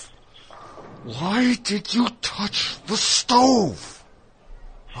 Alf, why did you touch the stove?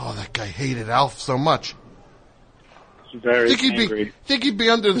 Oh, that guy hated Alf so much. Very angry. Think he'd be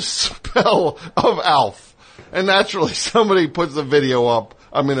under the spell of Alf. And naturally, somebody puts a video up.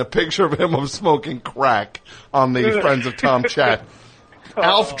 I mean, a picture of him smoking crack on the Friends of Tom chat.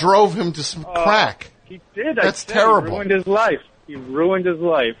 Alf drove him to crack. He did. That's terrible. He ruined his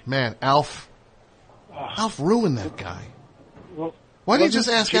life. Man, Alf ruined that guy. Why didn't you just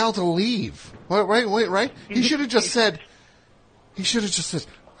ask Al to leave? Right? He should have just said,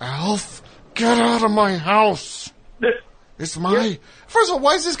 Alf, get out of my house. It's my... First of all,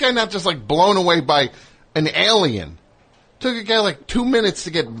 why is this guy not just like blown away by An alien. Took a guy like 2 minutes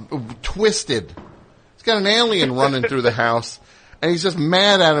to get twisted. He's got an alien running through the house, and he's just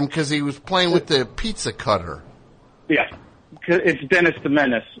mad at him because he was playing with the pizza cutter. Yeah. It's Dennis the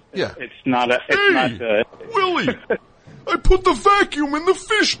Menace. Yeah. It's not a... Willie! I put the vacuum in the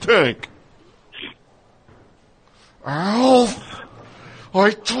fish tank! Alf!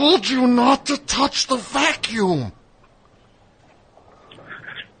 I told you not to touch the vacuum!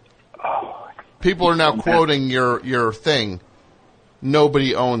 People are now quoting your thing.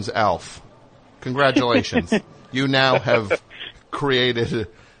 Nobody owns Alf. Congratulations. You now have created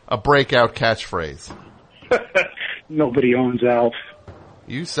a breakout catchphrase. Nobody owns Alf.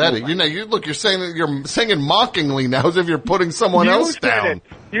 You said it. You're saying that you're singing mockingly now as if you're putting someone else down.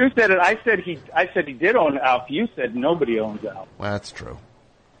 You said it. I said he did own Alf. You said nobody owns Alf. Well, that's true.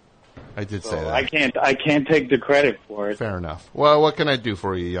 I did say that. I can't take the credit for it. Fair enough. Well, what can I do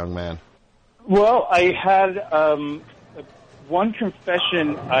for you, young man? Well, I had one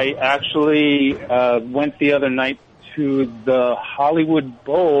confession. I actually went the other night to the Hollywood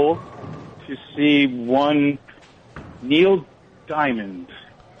Bowl to see one Neil Diamond.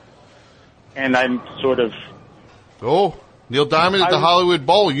 And I'm sort of... Oh, Neil Diamond at the Hollywood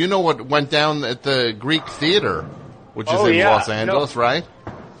Bowl. You know what went down at the Greek Theater, which is in Los Angeles, right?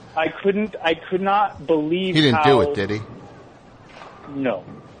 I could not believe He didn't do it, did he? No.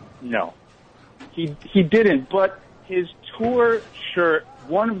 He didn't, but his tour shirt,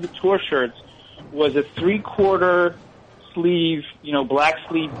 one of the tour shirts, was a 3/4 sleeve, black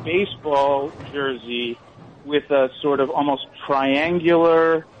sleeve baseball jersey with a sort of almost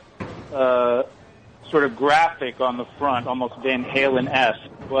triangular sort of graphic on the front, almost Van Halen-esque,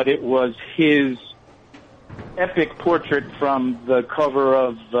 but it was his epic portrait from the cover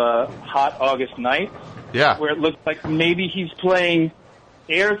of Hot August Night. Yeah. Where it looks like maybe he's playing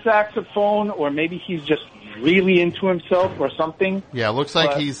air saxophone, or maybe he's just really into himself or something. Yeah, it looks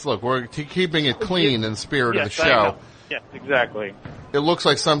like we're keeping it clean in the spirit of the show. Yes, exactly. It looks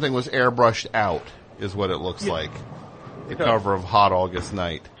like something was airbrushed out, is what it looks like. The cover of Hot August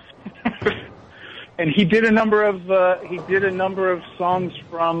Night. And he did a number of songs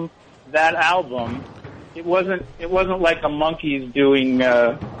from that album. It wasn't like the Monkees doing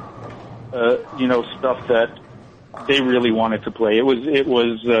stuff that they really wanted to play. It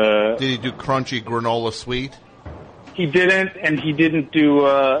was. Did he do Crunchy Granola Sweet? He didn't, and he didn't do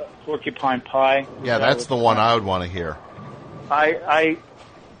Porcupine Pie. Yeah, that's the one I would want to hear.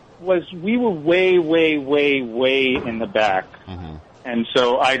 We were way, way, way, way in the back, and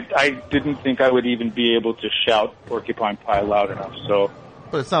so I didn't think I would even be able to shout Porcupine Pie loud enough. So.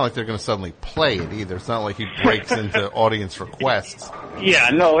 But it's not like they're going to suddenly play it either. It's not like he breaks into audience requests. Yeah,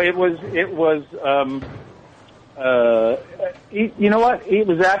 no, it was. You know what? It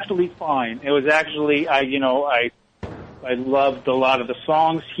was actually fine. It was actually, I loved a lot of the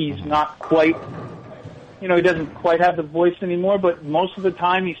songs. He's not quite, he doesn't quite have the voice anymore, but most of the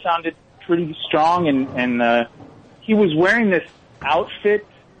time he sounded pretty strong, and he was wearing this outfit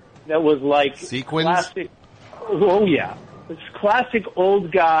that was like sequins. Classic. Oh yeah, this classic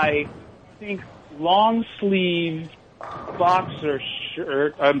old guy. I think long sleeve boxer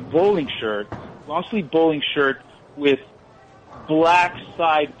shirt, bowling shirt, long sleeve bowling shirt with black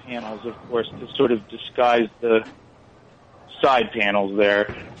side panels, of course, to sort of disguise the side panels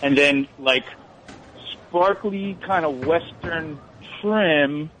there, and then like sparkly kind of Western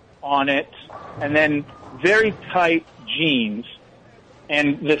trim on it, and then very tight jeans.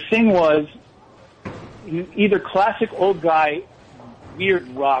 And the thing was, either classic old guy, weird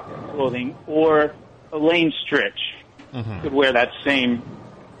rock clothing, or Elaine Stritch could wear that same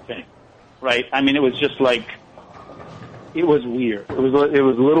thing, right? I mean, it was just like, it was weird. It was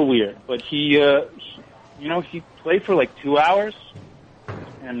a little weird, but he played for like 2 hours,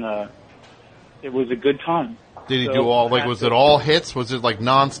 and it was a good time. Did he do all, was it all hits? Was it like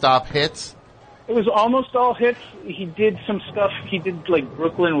nonstop hits? It was almost all hits. He did some stuff. He did like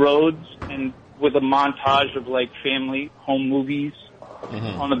Brooklyn Roads, and with a montage of like family home movies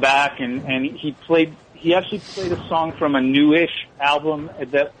on the back, and he actually played a song from a newish album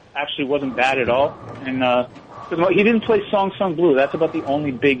that actually wasn't bad at all. And he didn't play Song Sung Blue. That's about the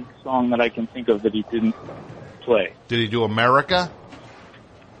only big song that I can think of that he didn't play. Did he do America?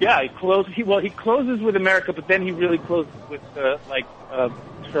 Yeah, he closes with America, but then he really closes with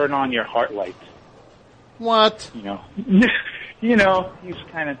Turn On Your Heart Light. What? He's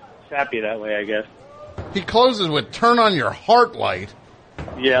kind of sappy that way, I guess. He closes with Turn On Your Heart Light.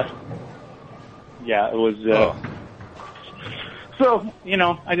 Yeah. Yeah, it was. So,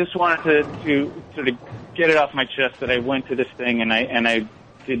 I just wanted to sort of get it off my chest that I went to this thing and I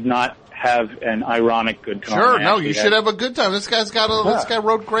did not have an ironic good time. Sure, no, you should have a good time. This guy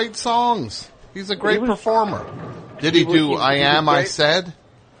wrote great songs. He's a great performer. Did he do I Am, I Said?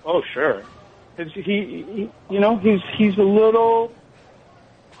 Oh, sure. He he's a little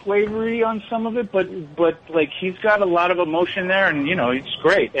quavery on some of it, but like he's got a lot of emotion there, and it's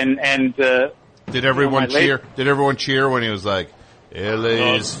great. And did everyone cheer? Did everyone cheer when he was like,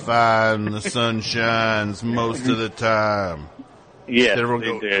 "LA's fine, the sun shines most of the time"? Yes,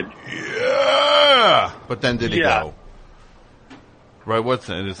 did did. Yeah, but then did he go? Right, what's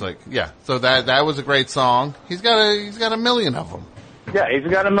it? It's like, yeah. So that was a great song. He's got a million of them. Yeah, he's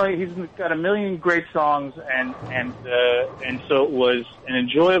got a million great songs, and so it was an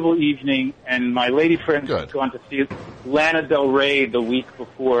enjoyable evening. And my lady friend had gone to see Lana Del Rey the week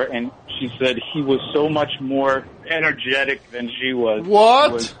before, and she said he was so much more energetic than she was.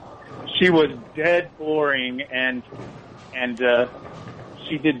 What? She was dead boring, and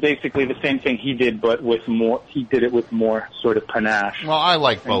she did basically the same thing he did, but with more. He did it with more sort of panache. Well, I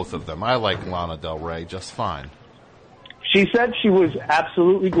like both of them. I like Lana Del Rey just fine. She said she was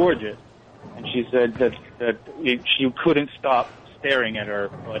absolutely gorgeous, and she said that she couldn't stop staring at her.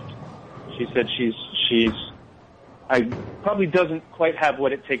 But she said I probably doesn't quite have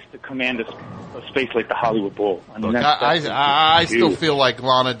what it takes to command a space like the Hollywood Bowl. I mean, Look, I still feel like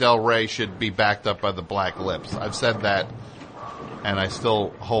Lana Del Rey should be backed up by the Black Lips. I've said that, and I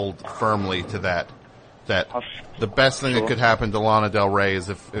still hold firmly to that. That the best thing that could happen to Lana Del Rey is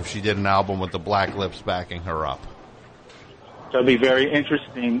if she did an album with the Black Lips backing her up. That'd be very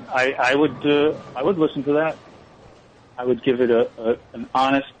interesting. I would listen to that. I would give it an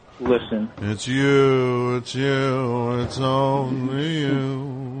honest listen. It's you, it's only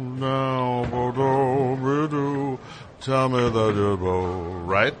you. Now, tell me that you're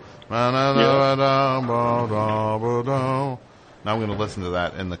right. Now I'm going to listen to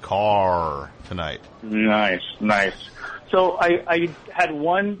that in the car tonight. Nice. So I had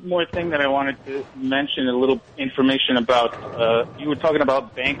one more thing that I wanted to mention, a little information about, you were talking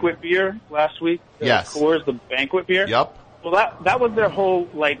about banquet beer last week. Yes. Coors, the banquet beer. Yep. Well, that was their whole,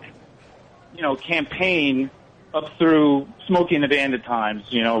 campaign up through Smoking the Bandit times,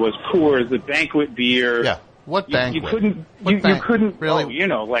 was Coors, the banquet beer. Yeah. What banquet? You couldn't, really?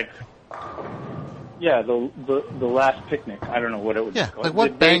 Yeah, the last picnic. I don't know what it was called. Like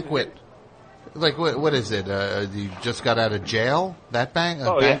what banquet? Like what is it? You just got out of jail? That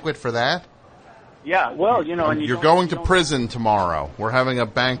banquet for that? Yeah, well, and you're going to prison tomorrow. We're having a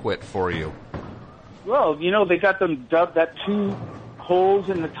banquet for you. Well, they got them dubbed that 2 holes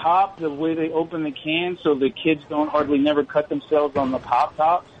in the top, the way they open the can, so the kids don't hardly never cut themselves on the pop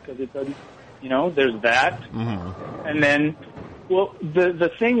tops because it doesn't. There's that, and then. Well,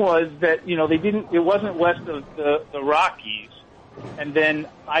 the thing was that it wasn't west of the Rockies, and then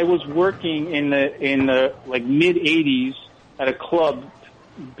I was working in the like mid '80s at a club,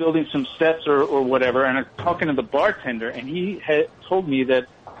 building some sets or whatever, and I was talking to the bartender, and he had told me that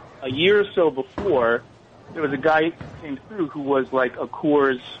a year or so before there was a guy who came through who was like a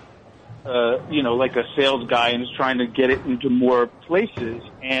Coors, like a sales guy, and was trying to get it into more places,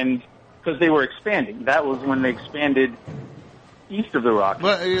 and because they were expanding, that was when they expanded. East of the Rockies.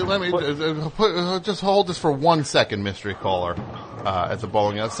 Let me just hold this for 1 second, mystery caller, at the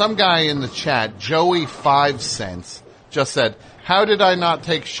bowling alley. Some guy in the chat, Joey 5 cents, just said, "How did I not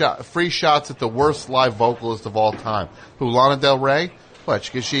take free shots at the worst live vocalist of all time?" Who, Lana Del Rey? What?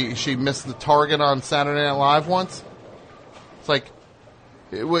 Because she missed the target on Saturday Night Live once. It's like,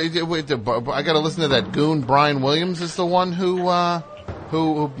 I got to listen to that goon. Brian Williams is the one who that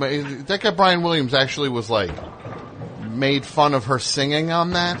guy. Brian Williams actually was like. Made fun of her singing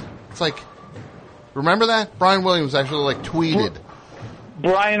on that. It's like, remember that? Brian Williams actually tweeted.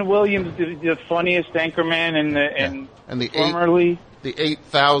 Brian Williams, the funniest anchorman in the formerly 8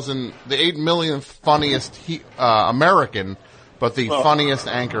 millionth funniest American, but the funniest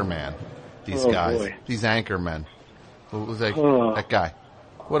anchorman. These guys, boy. These anchormen. That guy.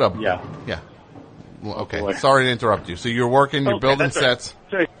 What up? Yeah. Okay. Sorry to interrupt you. So you're working, you're building sets.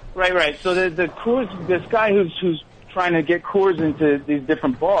 Right. So the Coors, this guy who's trying to get Coors into these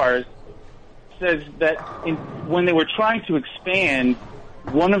different bars says that when they were trying to expand,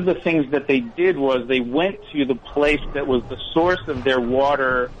 one of the things that they did was they went to the place that was the source of their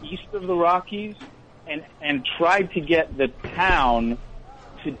water east of the Rockies and tried to get the town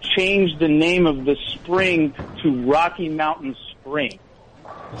to change the name of the spring to Rocky Mountain Spring.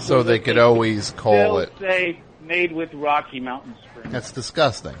 So they could always call it. Say made with Rocky Mountain Spring. That's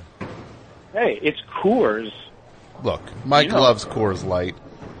disgusting. Hey, it's Coors. Look, Mike loves Coors Light.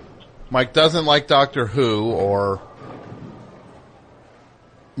 Mike doesn't like Doctor Who or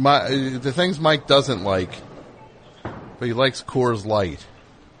The things Mike doesn't like, but he likes Coors Light.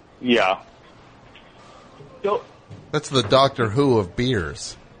 Yeah. So, That's the Doctor Who of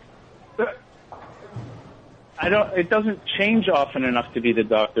beers. It doesn't change often enough to be the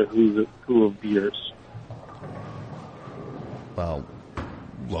Doctor Who of beers. Well,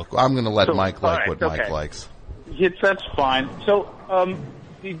 look, I'm going to let Mike like all right, what Mike likes. Yes, that's fine. So,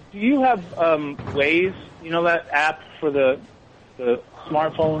 do you have Waze? You know that app for the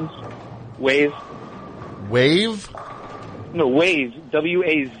smartphones? Waze? Wave? No, Waze.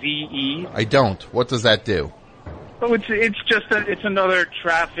 W-A-Z-E. I don't. What does that do? So it's another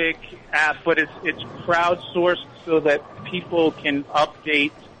traffic app, but it's crowdsourced so that people can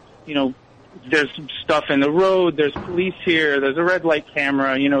update. You know, there's stuff in the road. There's police here. There's a red light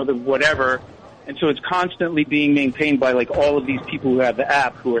camera. You know, the whatever, and so it's constantly being maintained by like all of these people who have the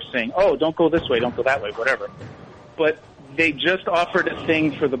app who are saying, "Oh, don't go this way, don't go that way, whatever." But they just offered a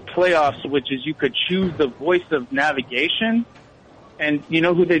thing for the playoffs, which is you could choose the voice of navigation. And you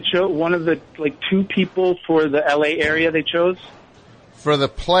know who they chose? One of the, two people for the LA area they chose? For the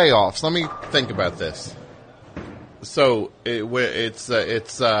playoffs, let me think about this. So, is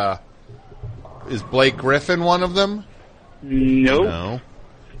Blake Griffin one of them? Nope. No.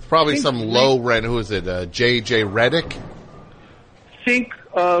 It's probably some low rent. Who is it? J.J. Redick? Think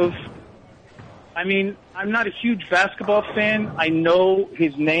of, I'm not a huge basketball fan. I know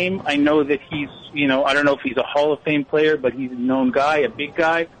his name. I know that he's, I don't know if he's a Hall of Fame player, but he's a known guy, a big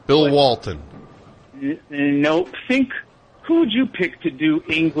guy. Bill Walton. No. Think, who would you pick to do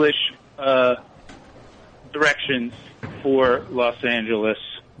English directions for Los Angeles?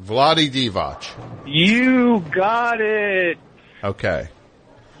 Vlade Divac. You got it. Okay.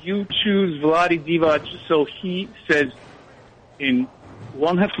 You choose Vlade Divac, so he says in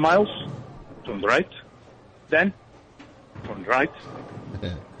 1.5 miles, turn right, then turn right.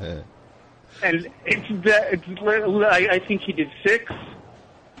 And I think he did 6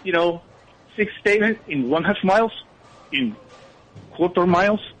 statements in 1.5 miles, in 1/4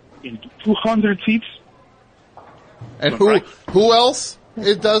 miles, in 200 feet. And who else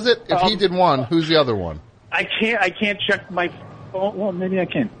does it? If he did one, who's the other one? I can't check my phone. Well, maybe I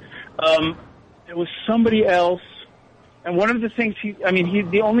can. There was somebody else, and one of the things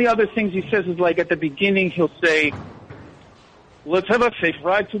the only other things he says is like at the beginning he'll say, "Let's have a safe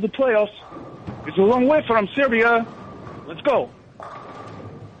ride to the playoffs. It's a long way from Serbia. Let's go."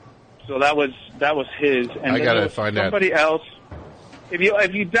 So that was his. And I then gotta find out. Somebody else. If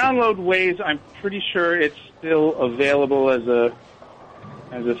you download Waze, I'm pretty sure it's still available as a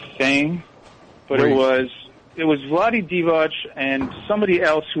thing. But Wait. it was Vlade Divac and somebody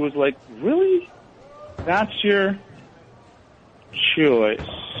else who was like, "Really? That's your choice?"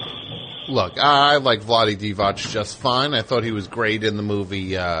 Look, I like Vlade Divac just fine. I thought he was great in the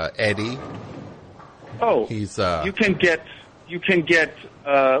movie Eddie. Oh, he's you can get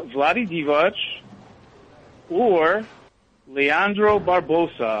Vlade Divac or Leandro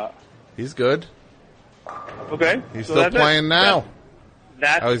Barbosa. He's good. Okay, He's so still that's playing now.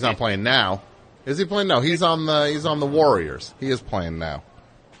 That's he's not playing now. Is he playing? No, he's on the Warriors. He is playing now.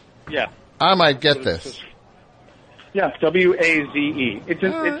 Yeah. I might get this. Yeah, WAZE.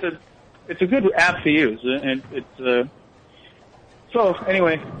 It's a good app to use, and it's so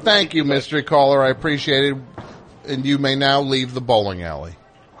anyway. Thank you, mystery caller. I appreciate it, and you may now leave the bowling alley.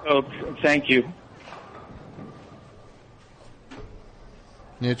 Oh, thank you.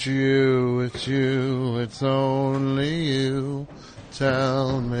 It's you, it's only you.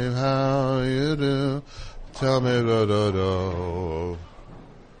 Tell me how you do. Tell me do.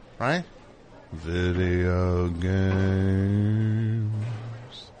 Right? Video games.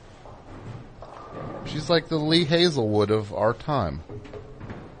 She's like the Lee Hazelwood of our time.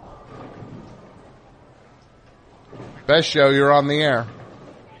 Best show, you're on the air.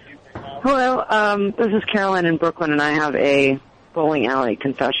 Hello, this is Caroline in Brooklyn, and I have a bowling alley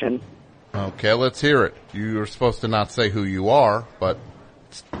confession. Okay, let's hear it. You're supposed to not say who you are, but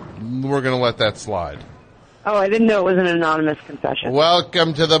we're going to let that slide. Oh, I didn't know it was an anonymous confession.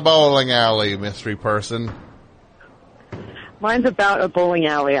 Welcome to the bowling alley, mystery person. Mine's about a bowling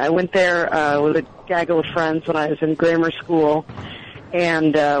alley. I went there with a gaggle of friends when I was in grammar school,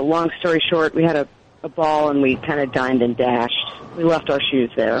 and long story short, we had a ball and we kind of dined and dashed. We left our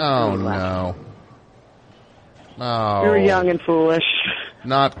shoes there. Oh, no. Oh. We were young and foolish.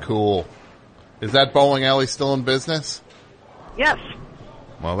 Not cool. Is that bowling alley still in business? Yes.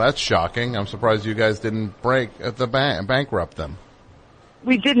 Well, that's shocking. I'm surprised you guys didn't bankrupt them.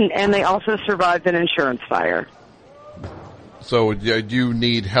 We didn't, and they also survived an insurance fire. So do you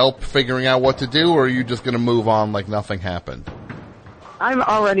need help figuring out what to do, or are you just going to move on like nothing happened? I've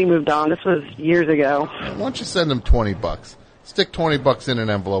already moved on. This was years ago. Why don't you send him $20? Stick $20 in an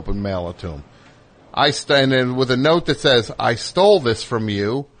envelope and mail it to him. I stand in with a note that says, I stole this from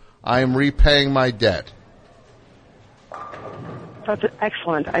you. I am repaying my debt. That's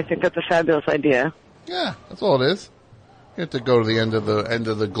excellent. I think that's a fabulous idea. Yeah, that's all it is. You have to go to the end of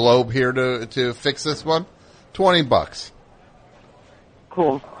the globe here to fix this one. $20.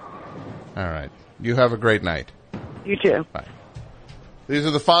 Cool. All right. You have a great night. You too. Bye. These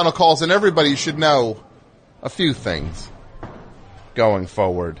are the final calls, and everybody should know a few things going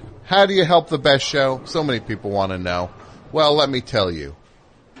forward. How do you help the best show? So many people want to know. Well, let me tell you.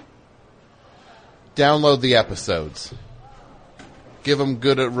 Download the episodes. Give them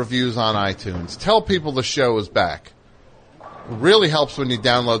good reviews on iTunes. Tell people the show is back. It really helps when you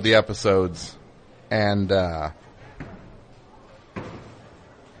download the episodes and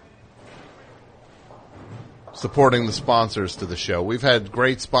supporting the sponsors to the show. We've had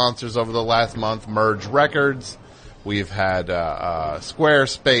great sponsors over the last month. Merge Records. We've had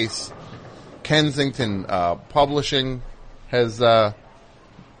Squarespace. Kensington Publishing is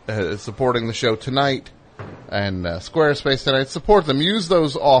supporting the show tonight. And Squarespace tonight. Support them. Use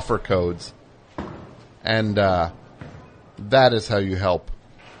those offer codes. And that is how you help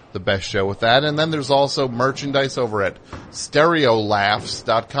the best show with that. And then there's also merchandise over at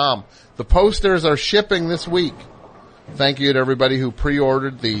stereolaughs.com. The posters are shipping this week. Thank you to everybody who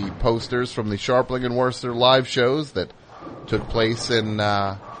pre-ordered the posters from the Sharpling and Worcester live shows that took place in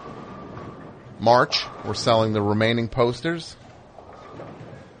March. We're selling the remaining posters.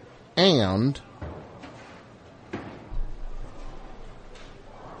 And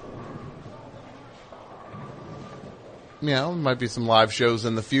there might be some live shows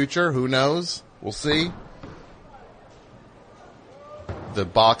in the future. Who knows? We'll see. The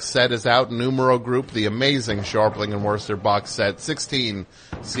box set is out. Numero Group, the amazing Sharpling and Worcester box set. 16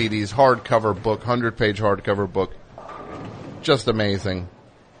 CDs, hardcover book, 100-page hardcover book. Just amazing.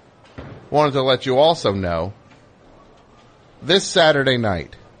 Wanted to let you also know, this Saturday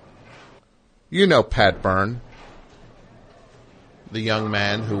night, you know Pat Byrne, the young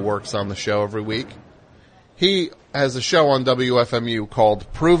man who works on the show every week. He has a show on WFMU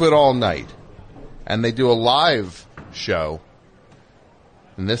called Prove It All Night, and they do a live show.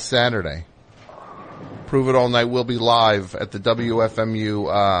 And this Saturday, Prove It All Night will be live at the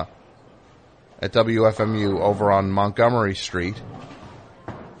WFMU over on Montgomery Street.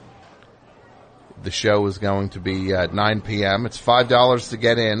 The show is going to be at 9 p.m. It's $5 to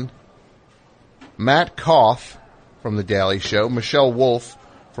get in. Matt Koff from The Daily Show, Michelle Wolf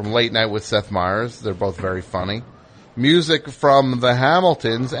from Late Night with Seth Meyers. They're both very funny. Music from the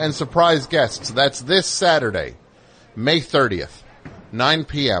Hamiltons and surprise guests. That's this Saturday, May 30th, 9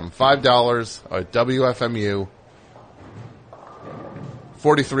 p.m., $5 at WFMU,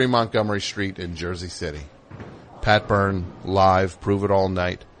 43 Montgomery Street in Jersey City. Pat Byrne, live, Prove It All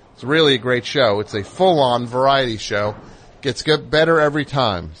Night. It's really a great show. It's a full-on variety show. Gets better every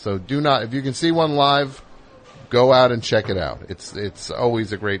time. So do not, if you can see one live, go out and check it out. It's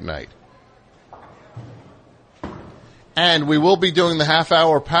always a great night. And we will be doing the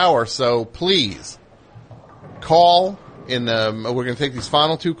half-hour power, so please call. We're going to take these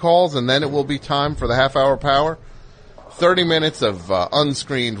final two calls, and then it will be time for the half-hour power. 30 minutes of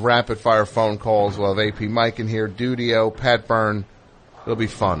unscreened rapid-fire phone calls. We'll have AP Mike in here, Dudio, Pat Byrne. It'll be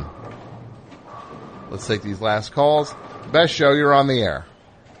fun. Let's take these last calls. Best show, you're on the air.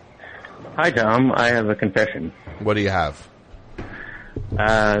 Hi, Tom. I have a confession. What do you have?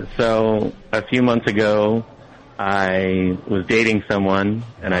 So, a few months ago, I was dating someone,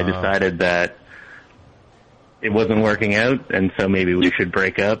 and I decided that it wasn't working out, and so maybe we should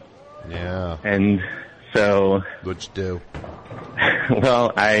break up. Yeah. And so... What'd you do?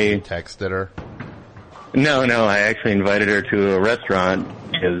 Well, I... Texted her? No, I actually invited her to a restaurant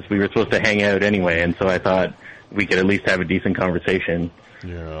because we were supposed to hang out anyway, and so I thought we could at least have a decent conversation.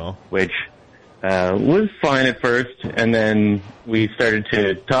 Yeah. Which was fine at first, and then we started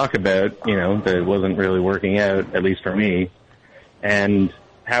to talk about, that it wasn't really working out, at least for me. And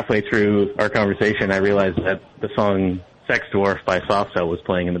halfway through our conversation, I realized that the song Sex Dwarf by Soft Cell was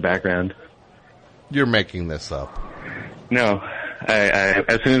playing in the background. You're making this up. No. I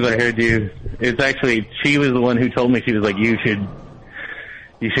as soon as I heard you, it's actually, she was the one who told me, she was like, you should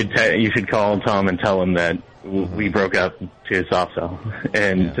call Tom and tell him that we broke up to Soft Cell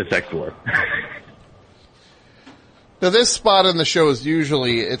and to Sex Dwarf. Now, this spot in the show is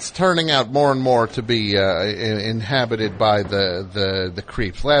usually, it's turning out more and more to be inhabited by the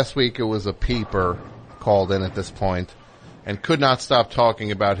creeps. Last week it was a peeper called in at this point and could not stop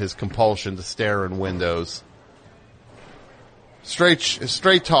talking about his compulsion to stare in windows.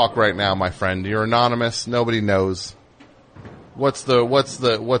 Straight talk right now, my friend. You're anonymous. Nobody knows. What's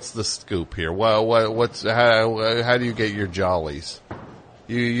the scoop here? How do you get your jollies?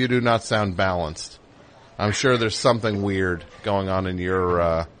 You do not sound balanced. I'm sure there's something weird going on in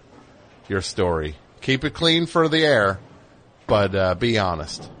your story. Keep it clean for the air, but be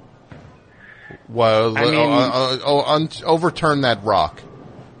honest. Well, overturn that rock.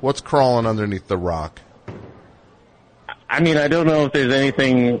 What's crawling underneath the rock? I mean, I don't know if there's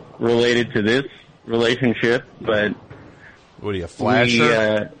anything related to this relationship, but... What are you, a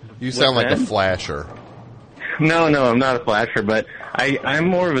flasher? You sound like a flasher. No, I'm not a flasher, but I'm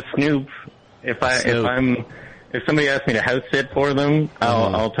more of a snoop. If somebody asks me to house sit for them,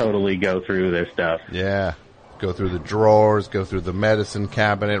 I'll totally go through their stuff. Yeah. Go through the drawers, go through the medicine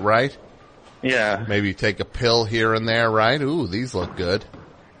cabinet, right? Yeah. Maybe take a pill here and there, right? Ooh, these look good.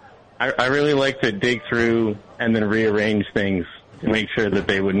 I really like to dig through and then rearrange things to make sure that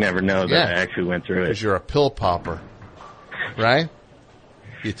they would never know that I actually went through it. Because you're a pill popper, right?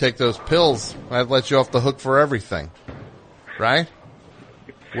 You take those pills, that lets you off the hook for everything, right?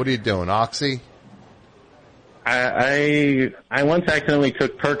 What are you doing, Oxy? I once accidentally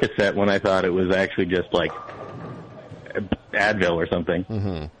took Percocet when I thought it was actually just like Advil or something.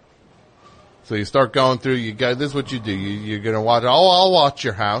 Mm-hmm. So you start going through. This is what you do. You're going to watch. Oh, I'll watch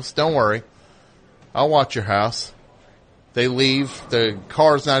your house. Don't worry. I'll watch your house. They leave. The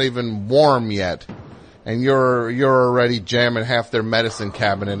car's not even warm yet, and you're already jamming half their medicine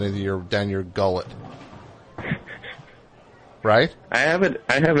cabinet into down your gullet. Right? I haven't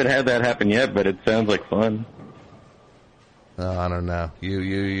had that happen yet, but it sounds like fun. I don't know.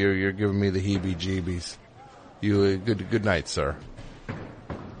 You're giving me the heebie-jeebies. Good night, sir.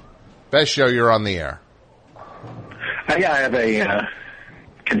 Best show, you're on the air. Yeah, I have a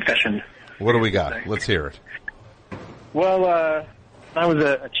confession. What do we got? Let's hear it. Well, when I was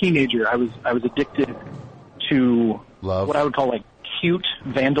a teenager, I was addicted to what I would call like cute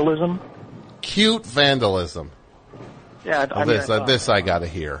vandalism. Cute vandalism. Yeah, this I got to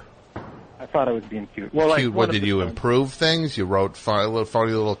hear. I thought I was being cute. Well, cute. What did you improve things? You wrote funny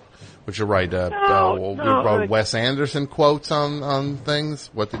little. What you write? You wrote Wes Anderson quotes on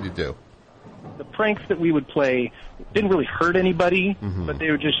things. What did you do? The pranks that we would play didn't really hurt anybody, but they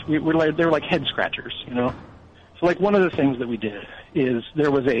were they were like head scratchers, you know. So like one of the things that we did is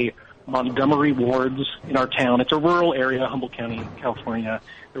there was a Montgomery Wards in our town. It's a rural area, Humboldt County, California.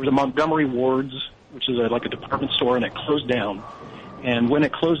 There was a Montgomery Wards, which is like a department store, and it closed down. And when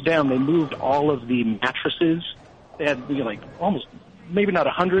it closed down, they moved all of the mattresses. They had like almost maybe not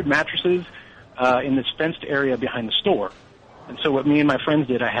 100 mattresses in this fenced area behind the store. And so what me and my friends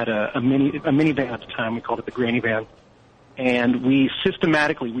did, I had a minivan at the time. We called it the Granny Van. And we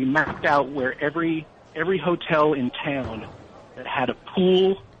mapped out where every hotel in town that had a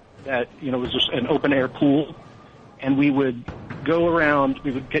pool that, was just an open air pool. And we would go around,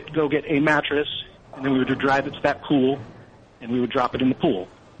 we would go get a mattress, and then we would drive it to that pool, and we would drop it in the pool.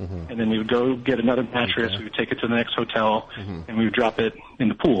 Mm-hmm. And then we would go get another mattress, we would take it to the next hotel, and we would drop it in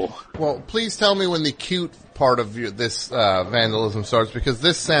the pool. Well, please tell me when the cute part of this vandalism starts, because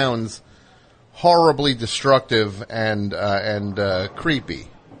this sounds horribly destructive and creepy.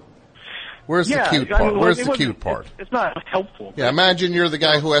 Where's the cute part? Where's the cute part? It's not helpful. Yeah, imagine you're the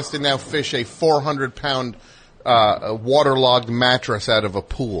guy who has to now fish a 400-pound waterlogged mattress out of a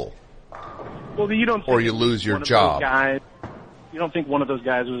pool. Well, you don't. Or you lose your job. You don't think one of those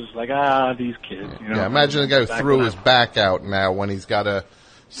guys was like, these kids, Yeah, imagine the guy who threw his back out now when he's got to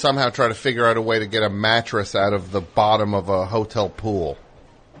somehow try to figure out a way to get a mattress out of the bottom of a hotel pool.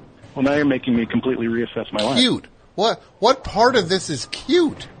 Well, now you're making me completely reassess my life. Cute? What part of this is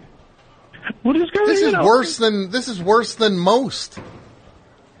cute? What is going on? This is worse than most.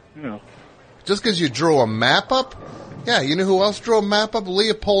 Yeah. Just because you drew a map up? Yeah, you know who else drew a map up?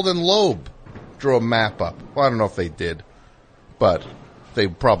 Leopold and Loeb drew a map up. Well, I don't know if they did, but they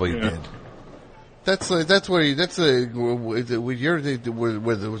probably did. Was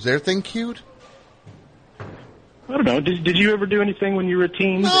their thing cute? I don't know. Did you ever do anything when you were a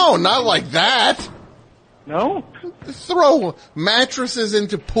teen? No, not like that. No? Throw mattresses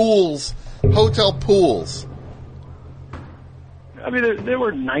into pools, hotel pools. I mean, there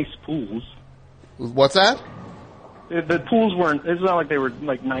were nice pools. What's that? The pools weren't. It's not like they were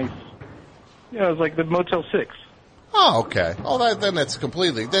like nice. It was like the Motel 6. Oh, okay. Oh, then it's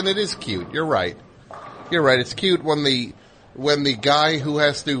completely. Then it is cute. You're right. It's cute when the guy who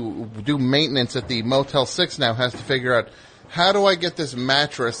has to do maintenance at the Motel 6 now has to figure out, how do I get this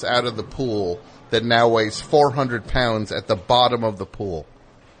mattress out of the pool that now weighs 400 pounds at the bottom of the pool?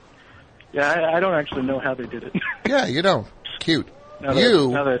 Yeah, I don't actually know how they did it. Yeah, you don't. cute. Now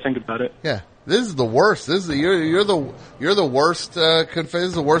that I think about it. Yeah. This is the worst. This is you're the worst. This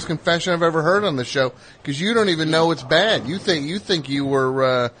is the worst confession I've ever heard on the show because you don't even know it's bad. You think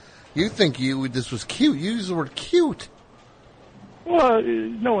this was cute. You used the word cute. Well,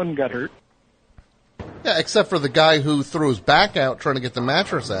 no one got hurt. Yeah, except for the guy who threw his back out trying to get the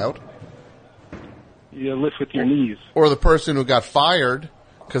mattress out. You lift with your knees. Or the person who got fired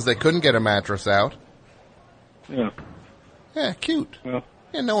because they couldn't get a mattress out. Yeah. Yeah, cute. Well.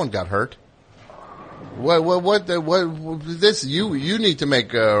 Yeah, no one got hurt. What this you need to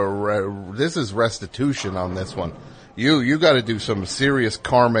make this is restitution on this one. You got to do some serious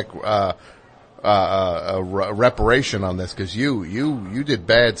karmic reparation on this because you did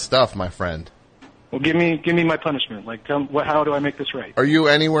bad stuff, my friend. Well, give me my punishment. Like, how do I make this right? Are you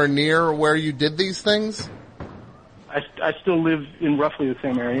anywhere near where you did these things? I still live in roughly the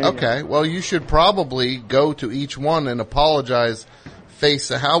same area. Okay, yeah. Well, you should probably go to each one and apologize.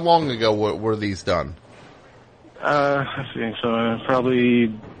 How long ago were these done? Let's see. So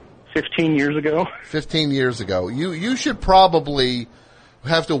probably 15 years ago. 15 years ago. You should probably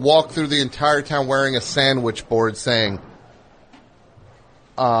have to walk through the entire town wearing a sandwich board saying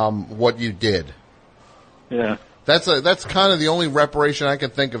what you did. Yeah. That's kind of the only reparation I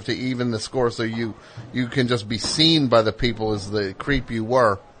can think of to even the score, so you can just be seen by the people as the creep you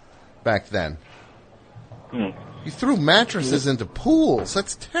were back then. You threw mattresses into pools.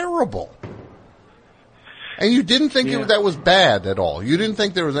 That's terrible. And you didn't think that was bad at all. You didn't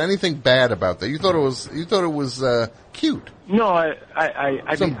think there was anything bad about that. You thought it was cute. No, I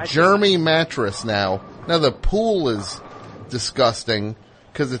germy mattress now. Now the pool is disgusting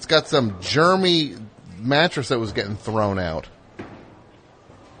because it's got some germy mattress that was getting thrown out.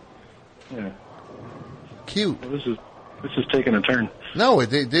 Yeah. Cute. Well, this is taking a turn. No, it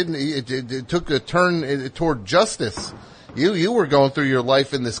didn't. It took a turn toward justice. You were going through your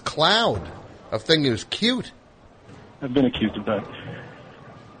life in this cloud of thinking it was cute. I've been accused of that.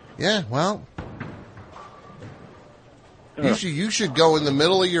 Yeah, well, you should go in the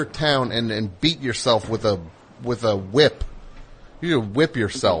middle of your town and beat yourself with a whip. You should whip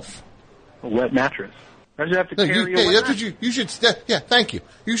yourself. A wet mattress. Or does it have to carry a wet mattress? You should. Yeah, thank you.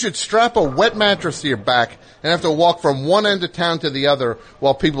 You should strap a wet mattress to your back and have to walk from one end of town to the other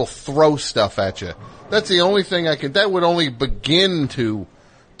while people throw stuff at you. That's the only thing I can. That would only begin to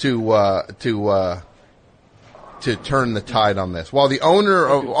turn the tide on this. While the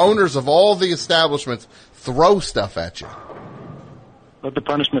owners of all the establishments throw stuff at you. Let the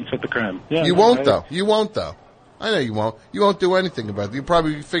punishment fit the crime. Yeah, You won't though. I know you won't. You won't do anything about it. You'll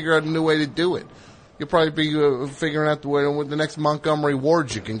probably figure out a new way to do it. You'll probably be figuring out the way with the next Montgomery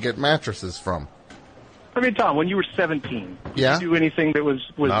Wards you can get mattresses from. I mean, Tom, when you were 17, did yeah? you do anything that was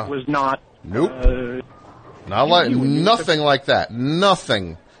not? Nope. Nothing like that.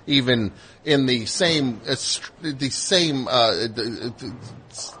 Nothing even in the same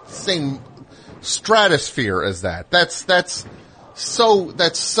stratosphere as that. That's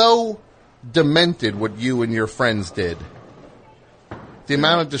so demented what you and your friends did. The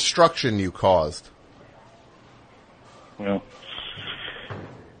amount of destruction you caused. Well,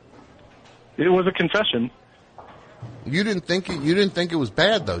 it was a confession. You didn't think it was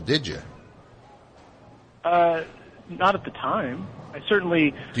bad though, did you? Not at the time. I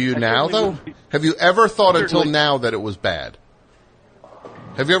certainly. Do you now though? Have you ever thought until now that it was bad?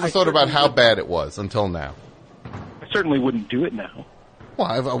 Have you ever thought about how bad it was until now? I certainly wouldn't do it now. Well,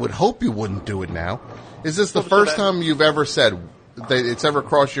 I would hope you wouldn't do it now. Is this the first time you've ever said that it's ever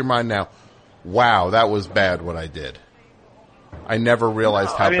crossed your mind now, wow, that was bad what I did? I never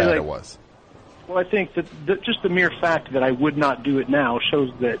realized how bad it was. Well, I think that just the mere fact that I would not do it now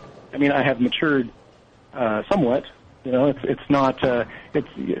shows that, I have matured somewhat. It's not, I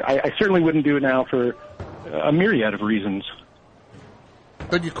certainly wouldn't do it now for a myriad of reasons.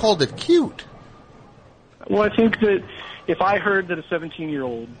 But you called it cute. Well, I think that if I heard that a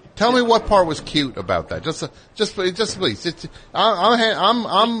 17-year-old... Tell me what part was cute about that. Just please.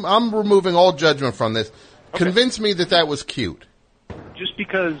 I'm removing all judgment from this. Okay. Convince me that was cute. Just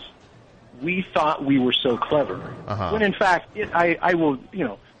because we thought we were so clever. When in fact, I will,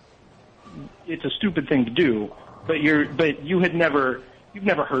 it's a stupid thing to do, but you've never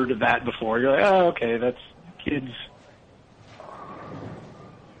heard of that before. You're like, oh, okay, that's kids.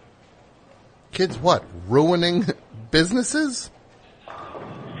 Kids what? Ruining businesses?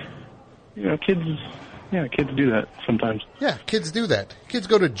 Kids do that sometimes. Yeah, kids do that. Kids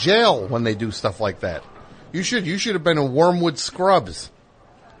go to jail when they do stuff like that. You should have been in Wormwood Scrubs.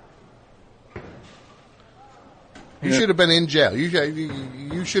 You should have been in jail.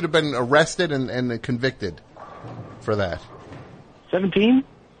 You should have been arrested and convicted for that. 17?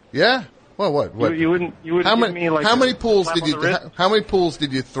 Yeah. Well, what? You wouldn't How give many? me like how a many pools slap did on you? the wrist? How many pools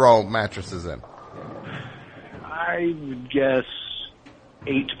did you throw mattresses in? I would guess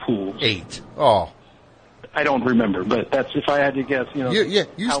 8 pools. 8. Oh. I don't remember, but that's if I had to guess. You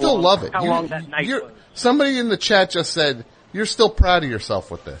You still love it. How long that night was. Somebody in the chat just said you're still proud of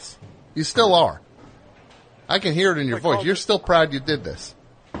yourself with this. You still are. I can hear it in your voice. You're still proud you did this.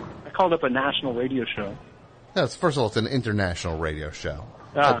 I called up a national radio show. Yes, first of all, it's an international radio show.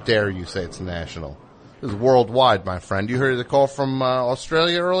 Ah. How dare you say it's national? This is worldwide, my friend. You heard the call from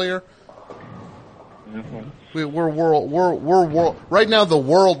Australia earlier? Mm-hmm. We're world. Right now, the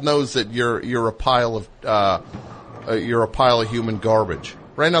world knows that you're a pile of human garbage.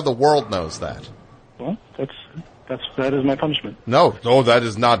 Right now, the world knows that. Well, that is my punishment. No, that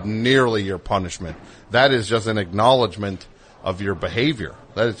is not nearly your punishment. That is just an acknowledgement of your behavior.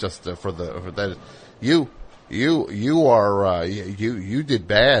 That is just you did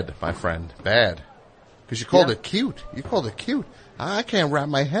bad, my friend, bad, because you called it cute. You called it cute. I can't wrap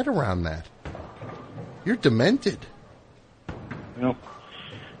my head around that. You're demented. No.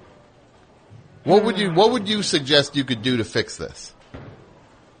 What would you suggest you could do to fix this?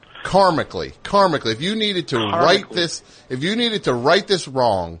 Karmically, if you needed to write this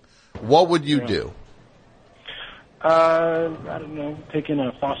wrong, what would you do? I don't know. Take in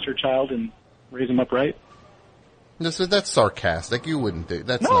a foster child and raise him up right. That's sarcastic. You wouldn't do.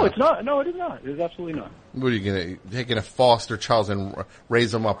 It's not. No, it is not. It is absolutely not. What are you going to take in a foster child and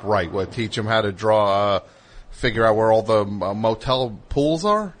raise them up right? What, teach them how to draw, figure out where all the motel pools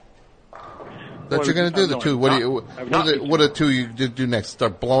are? That you're going to do? The two. What do the two you do next?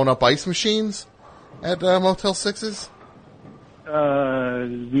 Start blowing up ice machines at Motel 6s?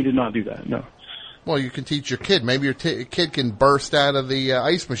 We did not do that. No. Well, you can teach your kid. Maybe your kid can burst out of the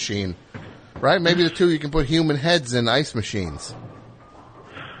ice machine, right? Maybe the two you can put human heads in ice machines.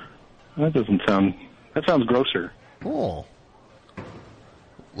 That sounds grosser. Oh.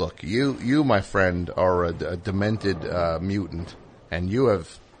 Look, you, my friend, are a demented mutant, and you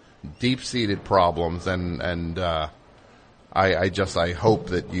have deep-seated problems, and I hope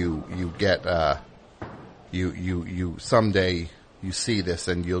that you get you someday you see this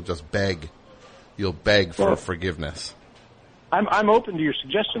and you'll just beg for forgiveness. I'm open to your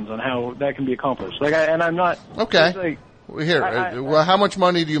suggestions on how that can be accomplished. I'm not okay. Well, how much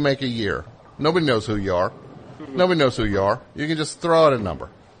money do you make a year? Nobody knows who you are. Mm-hmm. Nobody knows who you are. You can just throw out a number.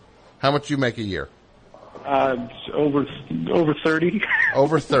 How much do you make a year? Over 30.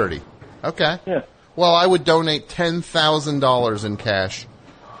 Over 30. Okay. Yeah. Well, I would donate $10,000 in cash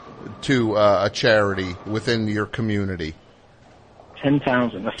to a charity within your community.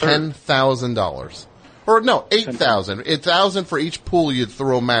 $10,000. Or no, 8,000. 8,000 for each pool you'd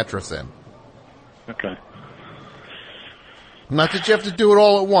throw a mattress in. Okay. Not that you have to do it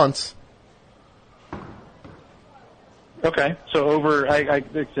all at once. Okay. So I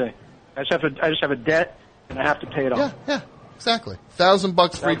just have a debt and I have to pay it off. Yeah, exactly.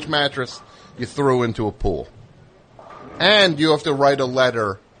 $1,000 for each mattress you threw into a pool. And you have to write a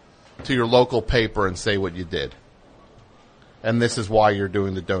letter to your local paper and say what you did. And this is why you're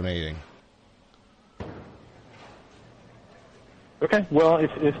doing the donating. Okay. Well,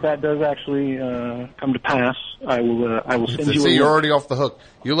 if that does actually come to pass, I will send you. See, you're already off the hook.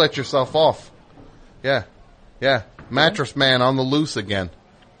 You let yourself off. Yeah. Mattress man on the loose again.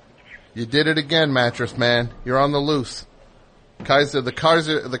 You did it again, mattress man. You're on the loose. The Kaiser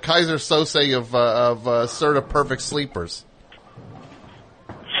Sose of Serta Perfect Sleepers.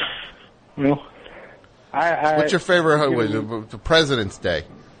 Well, what's your favorite? The President's Day.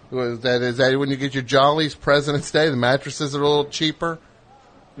 Is that when you get your Jollies? President's Day. The mattresses are a little cheaper.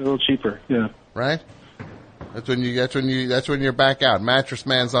 A little cheaper, yeah. Right. That's when you're back out. Mattress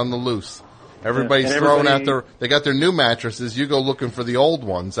man's on the loose. Everybody's throwing out they got their new mattresses. You go looking for the old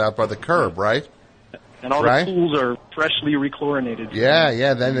ones out by the curb, right? And all the pools are freshly rechlorinated.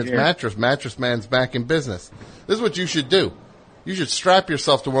 Yeah. Then it's mattress man's back in business. This is what you should do. You should strap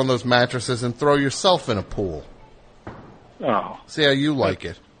yourself to one of those mattresses and throw yourself in a pool. Oh. See how you like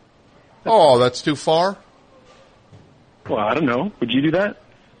it. Oh, that's too far? Well, I don't know. Would you do that?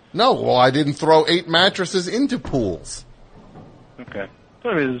 No. Well, I didn't throw 8 mattresses into pools. Okay.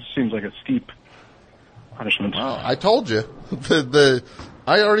 It seems like a steep punishment. Oh, I told you.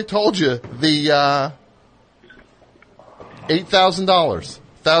 I already told you the $8,000.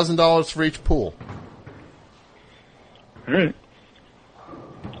 $1,000 for each pool. All right.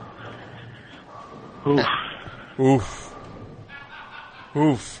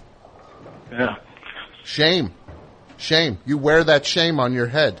 Oof. Yeah. Shame. You wear that shame on your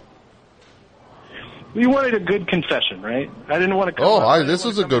head. You wanted a good confession, right? I didn't want to come this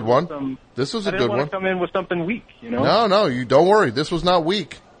was a good one. This was a good one. I didn't want to come in with something weak, you know? No, you don't worry. This was not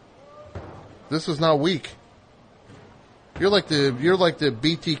weak. This was not weak. You're like the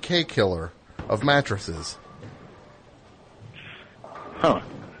BTK killer of mattresses. Huh.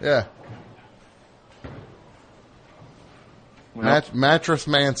 Yeah. Well. Mattress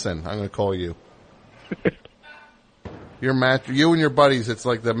Manson, I'm going to call you. You and your buddies, it's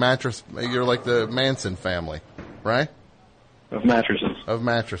like you're like the Manson family, right? Of mattresses. Of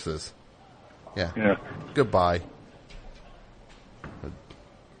mattresses. Yeah. Yeah. Goodbye.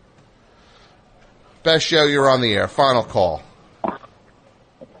 Best show, you're on the air. Final call.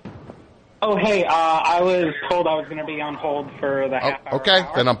 Oh, hey, I was told I was going to be on hold for the half hour. Okay,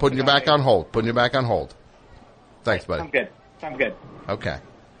 then I'm putting you back on hold. Thanks, buddy. Sounds good. Okay.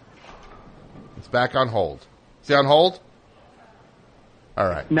 It's back on hold. Is he on hold? All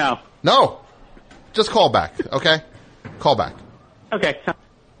right. No. Just call back, okay? Call back. Okay.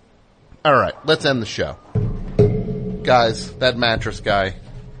 All right, let's end the show. Guys, that mattress guy,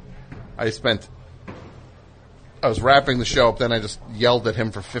 I was wrapping the show up, then I just yelled at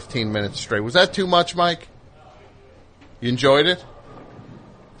him for 15 minutes straight. Was that too much, Mike? You enjoyed it?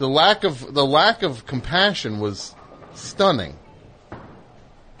 The lack of compassion was stunning.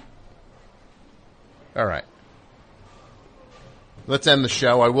 All right. Let's end the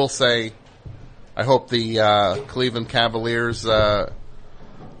show. I will say, I hope the Cleveland Cavaliers, part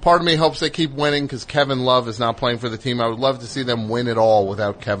of me hopes they keep winning because Kevin Love is not playing for the team. I would love to see them win it all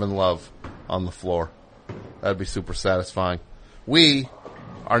without Kevin Love on the floor. That'd be super satisfying. We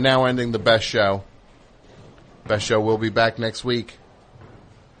are now ending the best show. Best show will be back next week.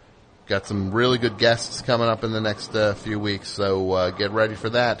 Got some really good guests coming up in the next few weeks, so get ready for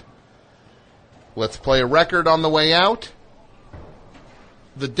that. Let's play a record on the way out.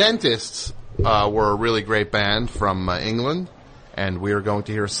 The Dentists were a really great band from England, and we are going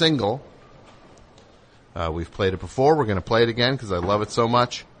to hear a single. We've played it before. We're going to play it again because I love it so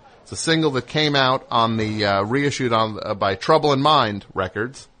much. It's a single that came out on the reissued by Trouble in Mind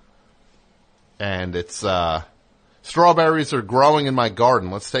Records, and it's Strawberries Are Growing in My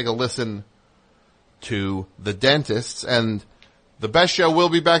Garden. Let's take a listen to The Dentists, and the best show will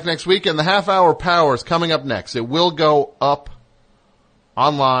be back next week, and the half-hour power is coming up next. It will go up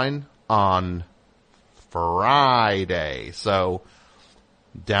online on Friday, so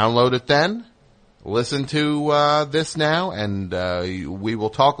download it then. Listen to this now, and we will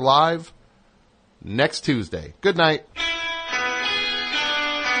talk live next Tuesday. Good night.